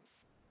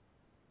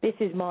 This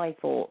is my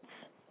thoughts.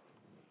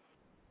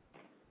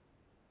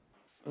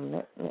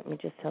 Let me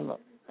just have a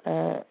look.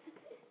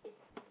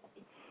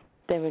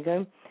 There we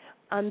go.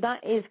 And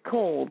that is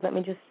called, let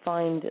me just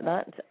find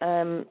that,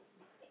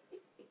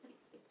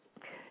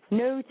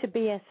 No to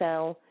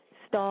BSL,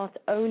 start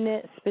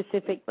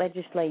owner-specific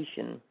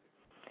legislation.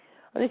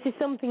 And this is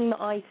something that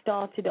I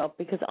started up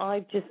because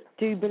I just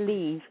do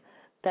believe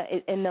that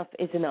enough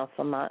is enough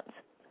on that.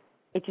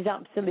 It is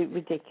absolutely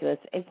ridiculous.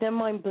 It's never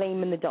mind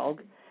blaming the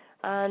dog.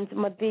 And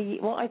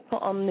what I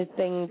put on the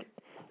thing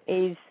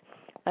is,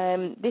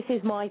 this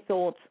is my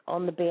thoughts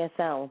on the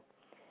BSL.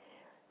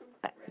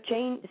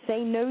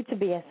 Say no to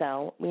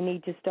BSL. We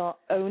need to start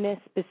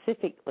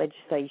owner-specific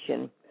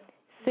legislation.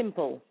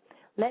 Simple.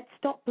 Let's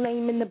stop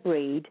blaming the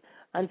breed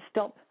and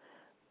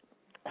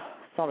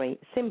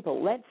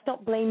simple. Let's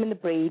stop blaming the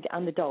breed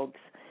and the dogs.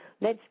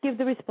 Let's give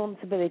the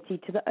responsibility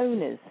to the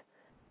owners.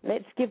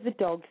 Let's give the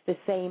dogs the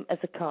same as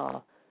a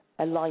car,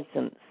 a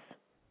license,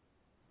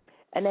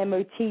 an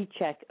MOT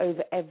check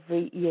over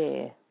every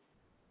year,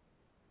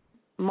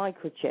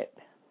 microchip,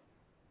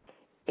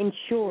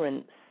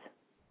 insurance,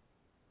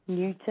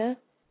 neuter,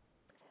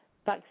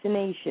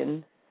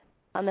 vaccination,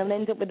 and they'll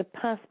end up with a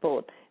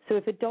passport. So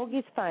if a dog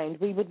is found,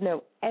 we would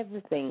know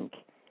everything.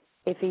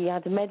 If he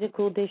had a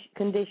medical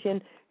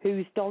condition,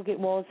 whose dog it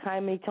was, how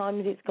many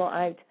times it's got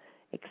out,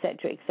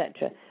 etc.,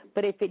 etc.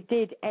 But if it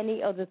did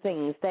any other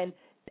things, then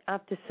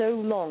after so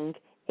long,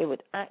 it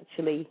would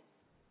actually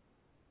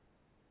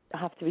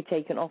have to be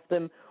taken off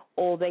them,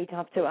 or they'd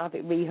have to have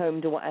it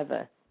rehomed or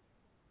whatever.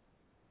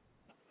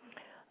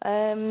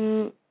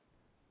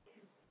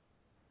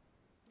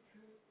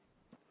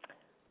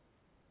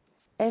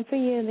 Every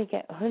year they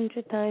get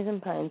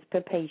 £100,000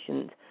 per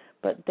patient,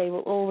 but they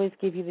will always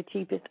give you the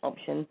cheapest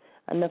option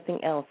and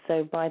nothing else.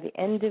 So by the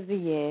end of the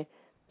year,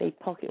 they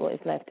pocket what is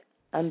left,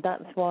 and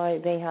that's why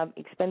they have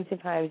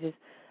expensive houses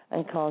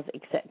and cars,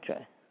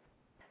 etc.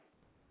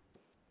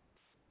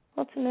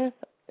 What on earth?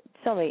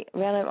 Sorry,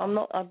 Rihanna,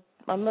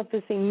 I'm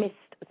obviously missed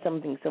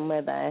something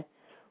somewhere there.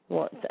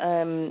 What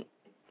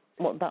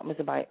that was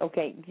about.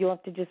 Okay, you'll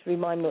have to just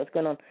remind me what's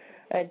going on.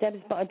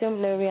 Debs, but I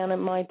don't know, Rihanna.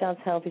 My dad's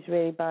health is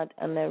really bad,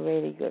 and they're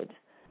really good.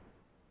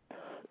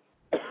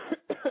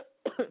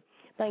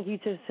 Thank you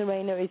to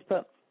Serena. He's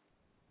put,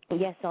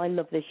 yes, I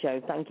love this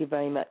show. Thank you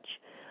very much.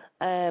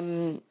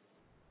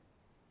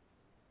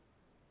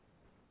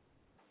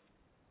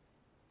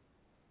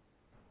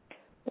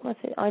 What's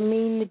it? I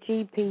mean the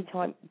GP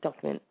type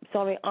document.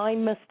 Sorry, I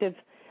must have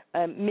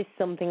missed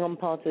something on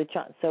part of the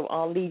chat, so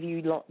I'll leave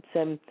you lot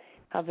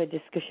have a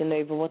discussion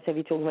over whatever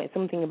you're talking about,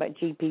 something about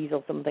GPs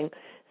or something.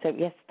 So,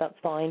 yes, that's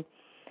fine.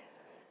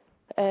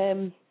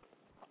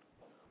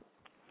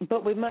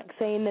 But with Max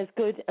saying there's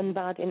good and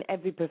bad in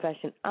every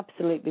profession,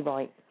 absolutely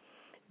right.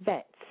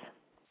 Vets.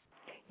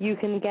 You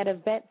can get a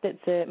vet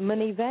that's a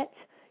money vet.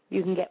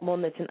 You can get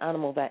one that's an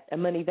animal vet. A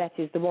money vet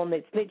is the one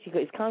that's literally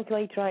got his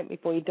calculator out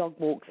before your dog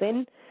walks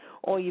in.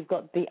 Or you've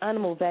got the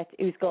animal vet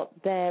who's got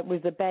there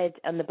with the bed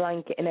and the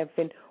blanket and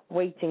everything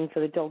waiting for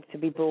the dog to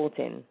be brought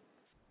in.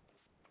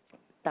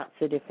 That's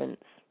the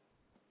difference.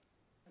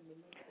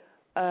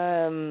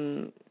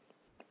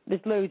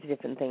 There's loads of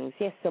different things.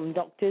 Yes, some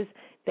doctors,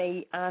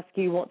 they ask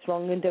you what's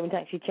wrong and don't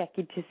actually check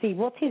you to see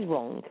what is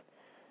wrong.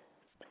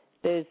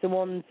 There's the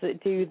ones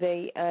that do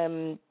they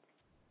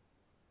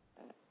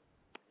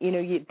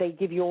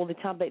give you all the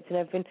tablets and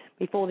everything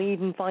before they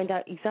even find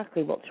out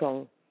exactly what's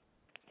wrong.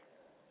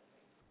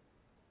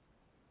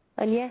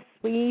 And yes,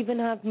 we even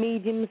have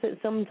mediums that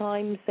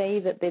sometimes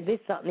say that they're this,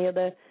 that, and the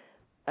other,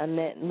 and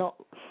they're not,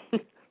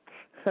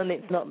 and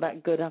it's not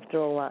that good after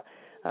all that.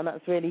 And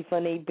that's really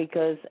funny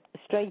because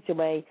straight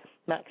away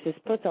Max has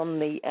put on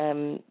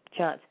the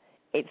chat,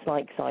 it's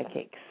like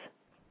psychics.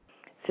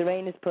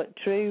 Serena's put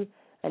true,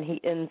 and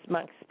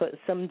Max has put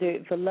some do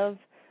it for love,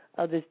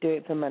 others do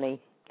it for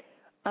money.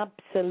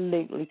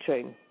 Absolutely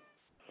true.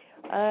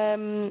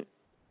 And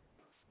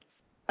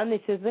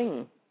this is the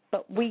thing.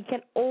 But we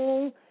can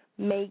all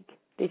make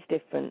this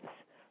difference.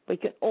 We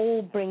can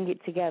all bring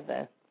it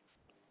together.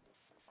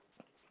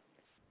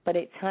 But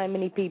it's how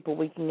many people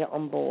we can get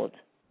on board.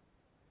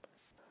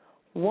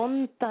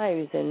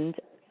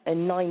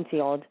 1,090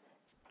 odd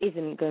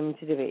isn't going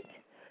to do it.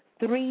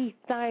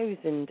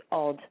 3,000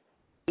 odd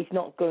is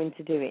not going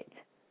to do it.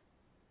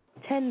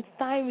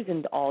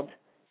 10,000 odd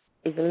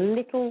is a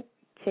little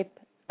tip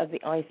of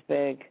the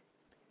iceberg.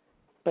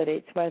 But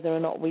it's whether or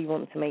not we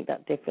want to make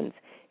that difference.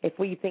 If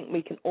we think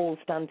we can all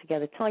stand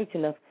together tight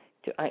enough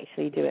to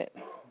actually do it.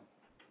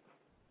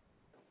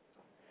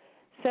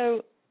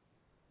 So,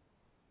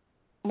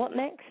 what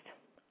next?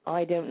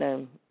 I don't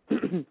know.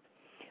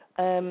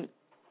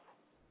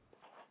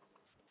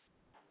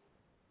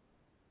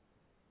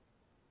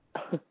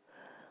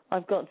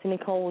 I've got to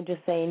Nicole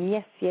just saying,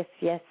 yes, yes,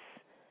 yes,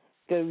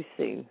 go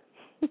Sue.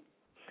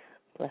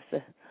 Bless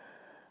her.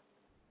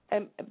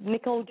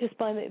 Nicole, just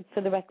for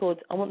the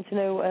record, I want to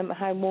know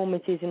how warm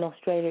it is in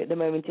Australia at the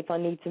moment if I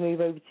need to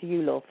move over to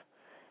you, love.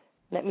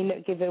 Let me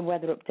give a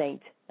weather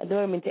update. At the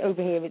moment,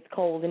 over here, it's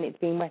cold and it's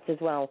been wet as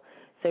well.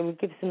 So we'll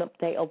give us an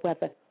update of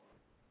weather.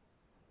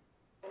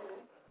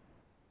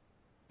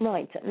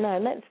 Right, now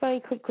let's very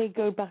quickly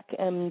go back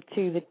to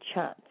the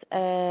chat.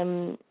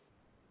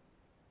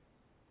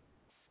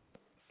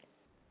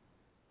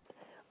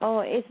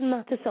 Oh, isn't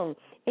that a song?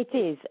 It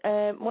is.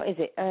 What is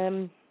it?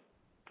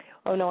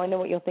 Oh, no, I know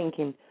what you're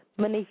thinking.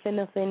 Money for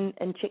nothing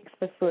and chicks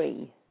for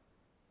free.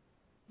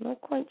 Not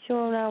quite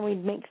sure how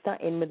we'd mix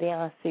that in with the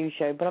Ask Sue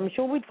show, but I'm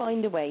sure we'd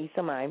find a way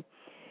somehow.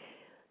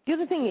 The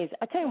other thing is,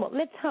 I tell you what,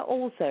 let's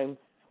also...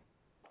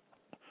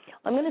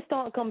 I'm going to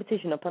start a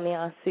competition up on the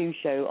Ask Sue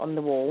show on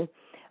the wall,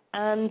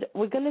 and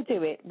we're going to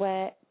do it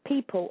where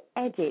people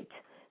edit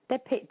their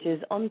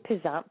pictures on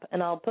Pizzap,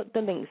 and I'll put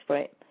the links for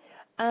it,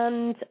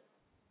 and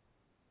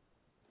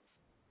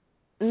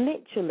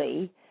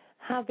literally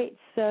have it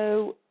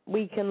so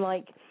we can,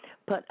 like,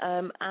 put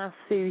Ask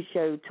Sue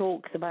show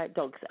talks about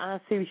dogs,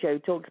 Ask Sue show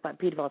talks about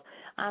pedophiles,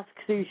 Ask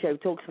Sue show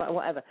talks about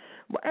whatever.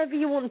 Whatever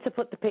you want to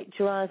put the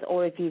picture as,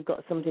 or if you've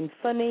got something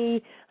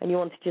funny and you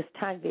want to just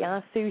tag the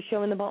Ask Sue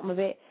show in the bottom of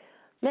it,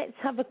 let's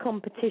have a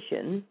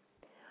competition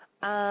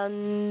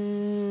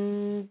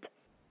and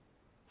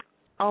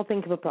I'll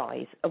think of a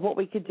prize of what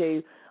we could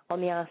do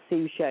on the Ask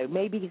Sue show.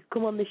 Maybe you could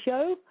come on the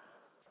show.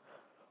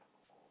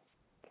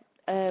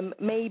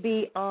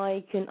 Maybe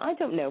I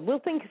don't know. We'll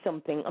think of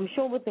something. I'm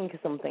sure we'll think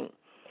of something.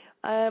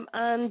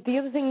 And the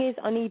other thing is,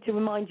 I need to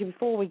remind you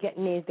before we get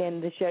near the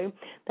end of the show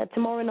that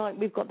tomorrow night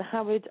we've got the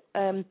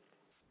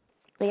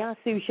Ask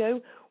Sue show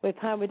with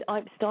Howard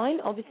Epstein.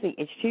 Obviously,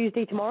 it's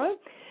Tuesday tomorrow,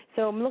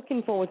 so I'm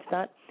looking forward to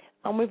that.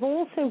 And we've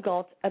also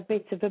got a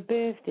bit of a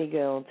birthday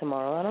girl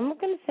tomorrow, and I'm not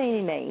going to say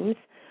any names,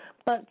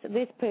 but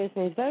this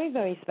person is very,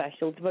 very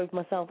special to both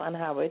myself and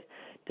Howard,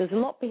 does a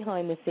lot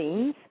behind the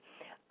scenes,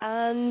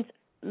 and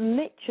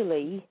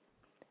literally,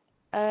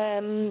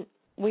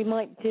 we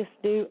might just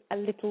do a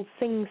little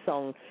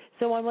sing-song.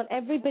 So I want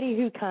everybody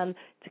who can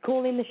to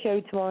call in the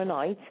show tomorrow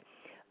night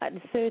at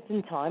a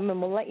certain time,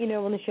 and we'll let you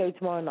know on the show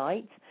tomorrow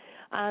night.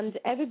 And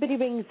everybody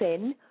rings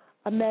in,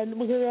 and then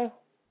we're going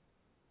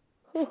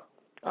to...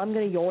 I'm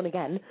going to yawn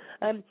again.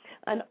 And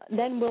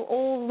then we'll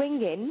all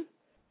ring in,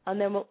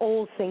 and then we'll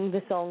all sing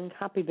the song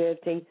Happy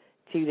Birthday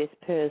to this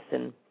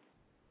person.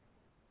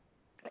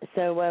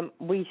 So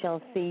we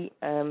shall see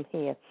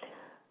here.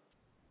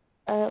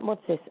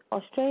 What's this?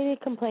 Australia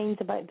complains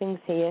about things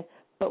here,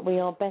 but we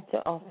are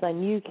better off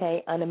than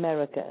UK and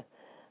America.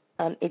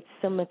 And it's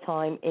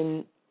summertime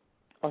in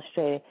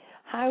Australia.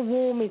 How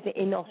warm is it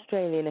in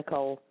Australia,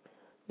 Nicole?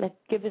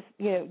 Give us,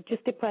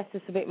 just depress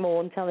us a bit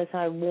more and tell us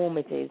how warm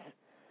it is.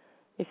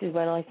 This is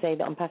when I say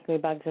that I'm packing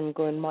my bags and I'm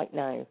going right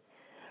now.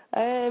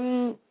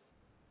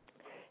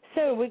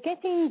 So we're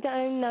getting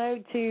down now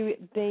to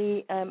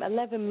the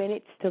 11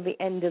 minutes till the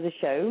end of the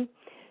show.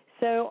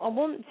 So I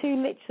want to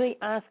literally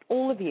ask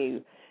all of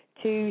you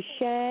to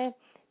share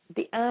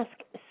the Ask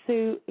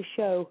Sue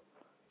show.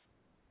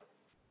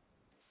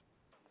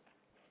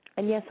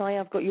 And yes, I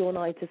have got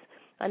urinitis,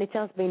 and it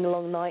has been a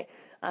long night,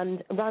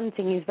 and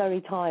ranting is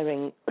very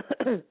tiring,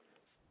 to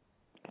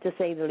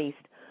say the least.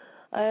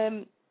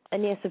 And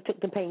yes, I've took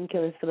the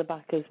painkillers for the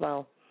back as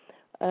well.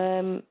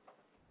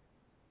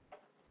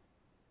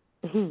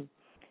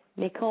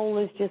 Nicole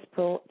has just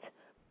put,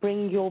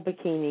 bring your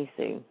bikini,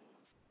 Sue.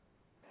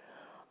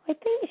 I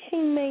think she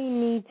may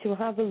need to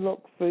have a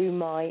look through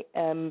my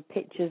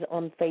pictures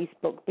on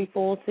Facebook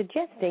before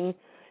suggesting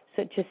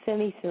such a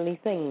silly, silly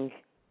thing.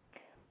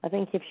 I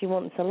think if she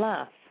wants to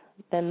laugh,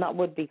 then that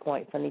would be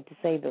quite funny, to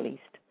say the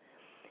least.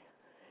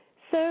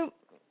 So,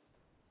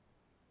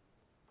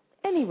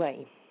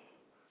 anyway,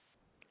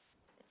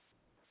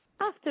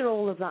 after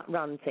all of that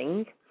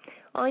ranting,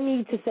 I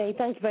need to say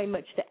thank you very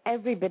much to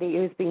everybody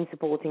who has been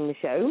supporting the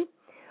show.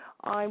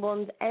 I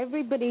want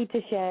everybody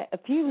to share a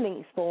few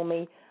links for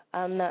me,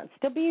 and that's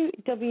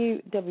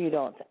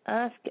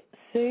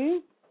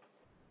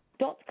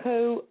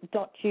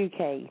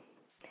www.asksue.co.uk.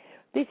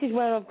 This is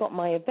where I've got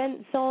my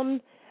events on,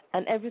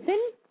 and everything.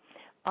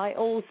 I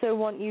also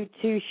want you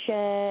to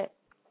share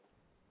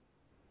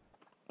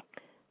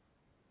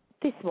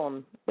this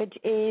one, which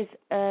is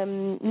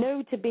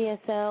no to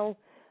BSL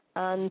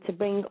and to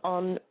bring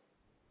on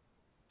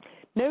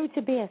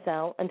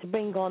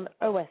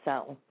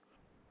OSL.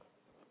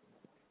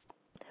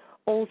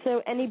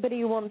 Also,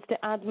 anybody who wants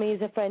to add me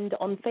as a friend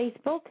on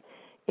Facebook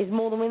is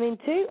more than willing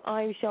to.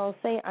 I shall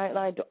say out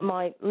loud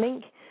my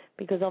link,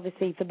 because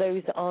obviously for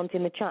those that aren't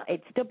in the chat,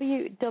 it's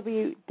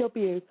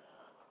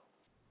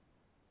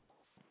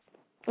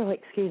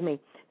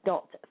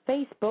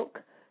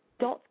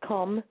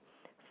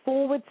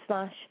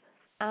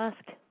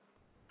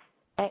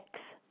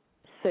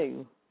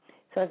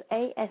So it's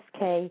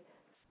ASK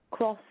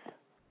cross.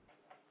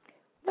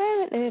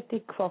 Where on earth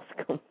did cross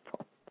come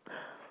from?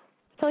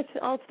 So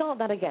I'll start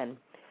that again.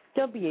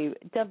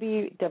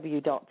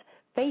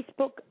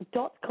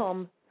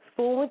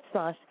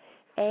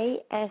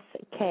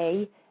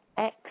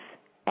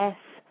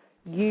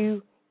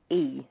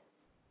 www.facebook.com/AskXSue.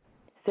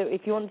 So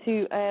if you want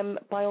to,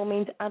 by all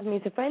means, add me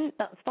as a friend,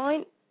 that's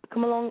fine.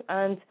 Come along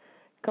and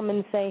come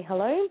and say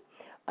hello.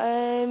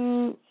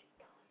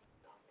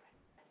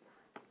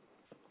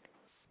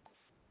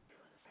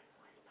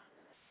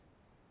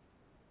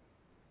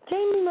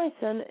 Jamie, my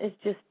son, has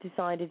just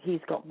decided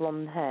he's got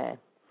blonde hair.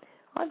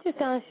 I've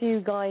just asked you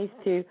guys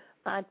to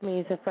add me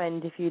as a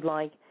friend if you'd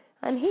like,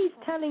 and he's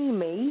telling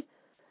me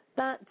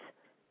that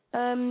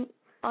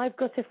I've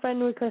got a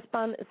friend request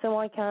ban, so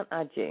I can't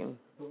add you.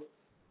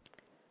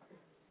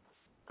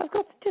 I've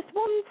got just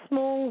one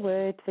small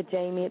word for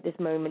Jamie at this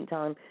moment in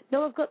time.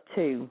 No, I've got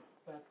two.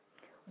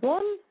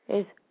 One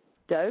is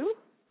dough,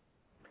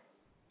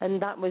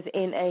 and that was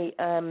in a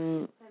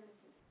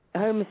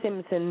Homer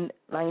Simpson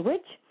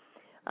language.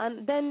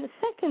 And then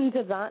second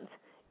to that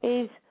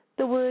is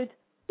the word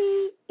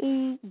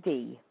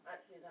B-E-D,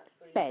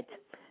 bed.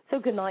 So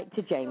good night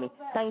to Jamie.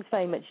 Thanks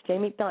very much,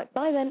 Jamie. Bye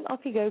then.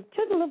 Off you go.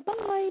 Toodle.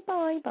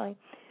 Bye.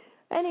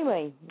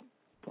 Anyway,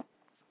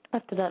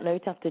 after that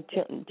note, after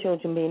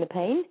children being a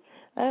pain,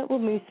 we'll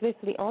move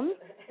swiftly on.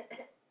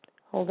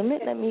 Hold a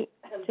minute. Let me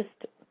just...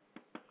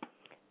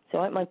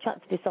 So my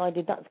chat's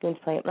decided that's going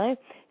to play up now.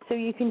 So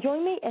you can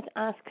join me at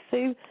Ask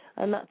Sue,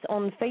 and that's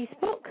on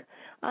Facebook.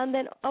 And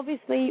then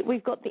obviously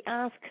we've got the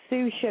Ask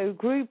Sue Show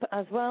group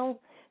as well,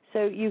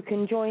 so you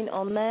can join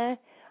on there.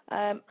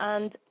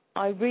 And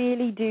I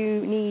really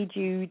do need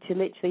you to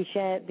literally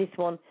share this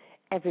one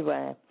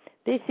everywhere.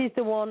 This is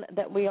the one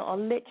that we are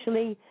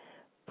literally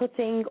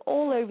putting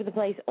all over the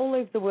place, all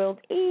over the world,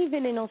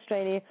 even in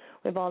Australia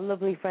with our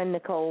lovely friend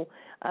Nicole.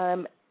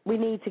 We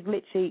need to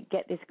literally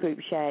get this group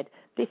shared.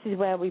 This is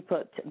where we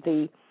put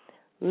the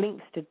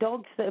links to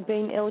dogs that have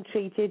been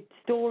ill-treated,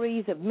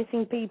 stories of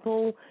missing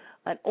people,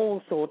 and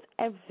all sorts.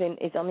 Everything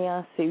is on the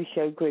Ask Sue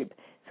Show group.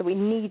 So we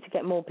need to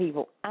get more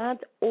people.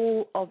 Add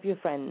all of your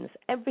friends,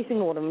 every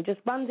single one of them.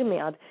 Just randomly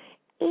add.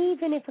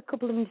 Even if a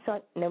couple of them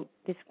decide, no,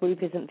 this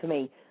group isn't for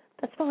me,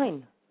 that's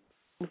fine.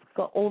 We've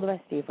got all the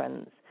rest of your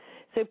friends.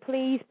 So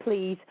please,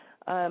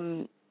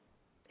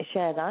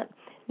 share that.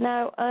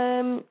 Now,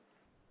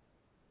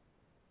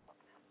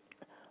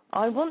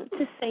 I want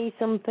to say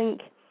something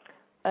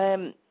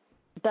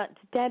that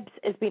Debs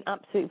has been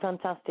absolutely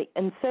fantastic,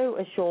 and so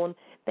has Sean.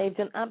 They've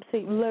done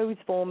absolute loads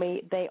for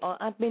me. They are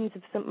admins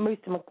of most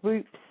of my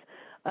groups,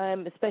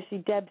 especially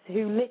Debs,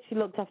 who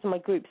literally looked after my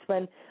groups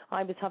when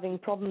I was having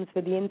problems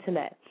with the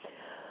internet.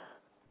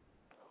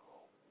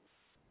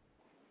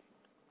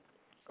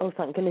 Oh,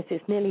 thank goodness,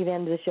 it's nearly the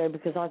end of the show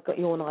because I've got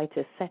your night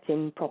set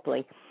in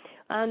properly.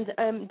 And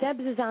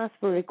Debs has asked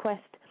for a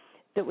request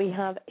that we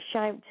have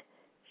Shout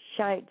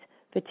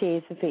for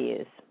Tears for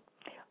Fears.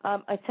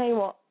 I tell you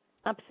what,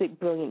 absolute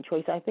brilliant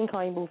choice. I think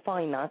I will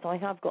find that. I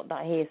have got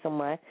that here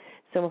somewhere,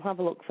 so we'll have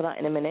a look for that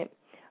in a minute.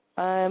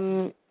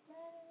 And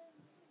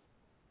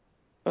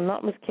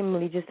that was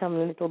Kimberly just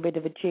having a little bit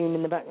of a tune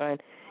in the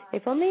background.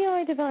 If on the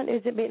I'd have had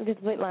it was a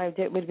little bit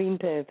louder, it would have been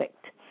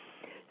perfect.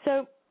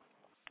 So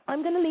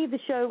I'm going to leave the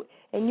show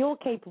in your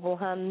capable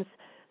hands,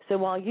 so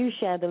while you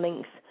share the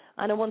links,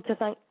 and I want to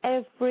thank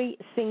every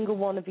single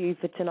one of you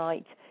for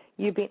tonight.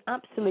 You've been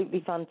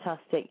absolutely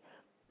fantastic.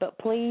 But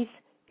please,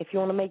 if you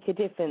want to make a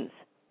difference,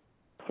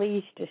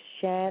 please just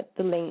share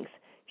the links,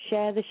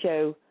 share the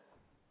show,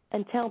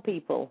 and tell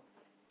people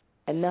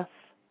enough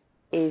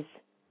is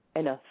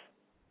enough.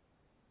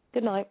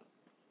 Good night.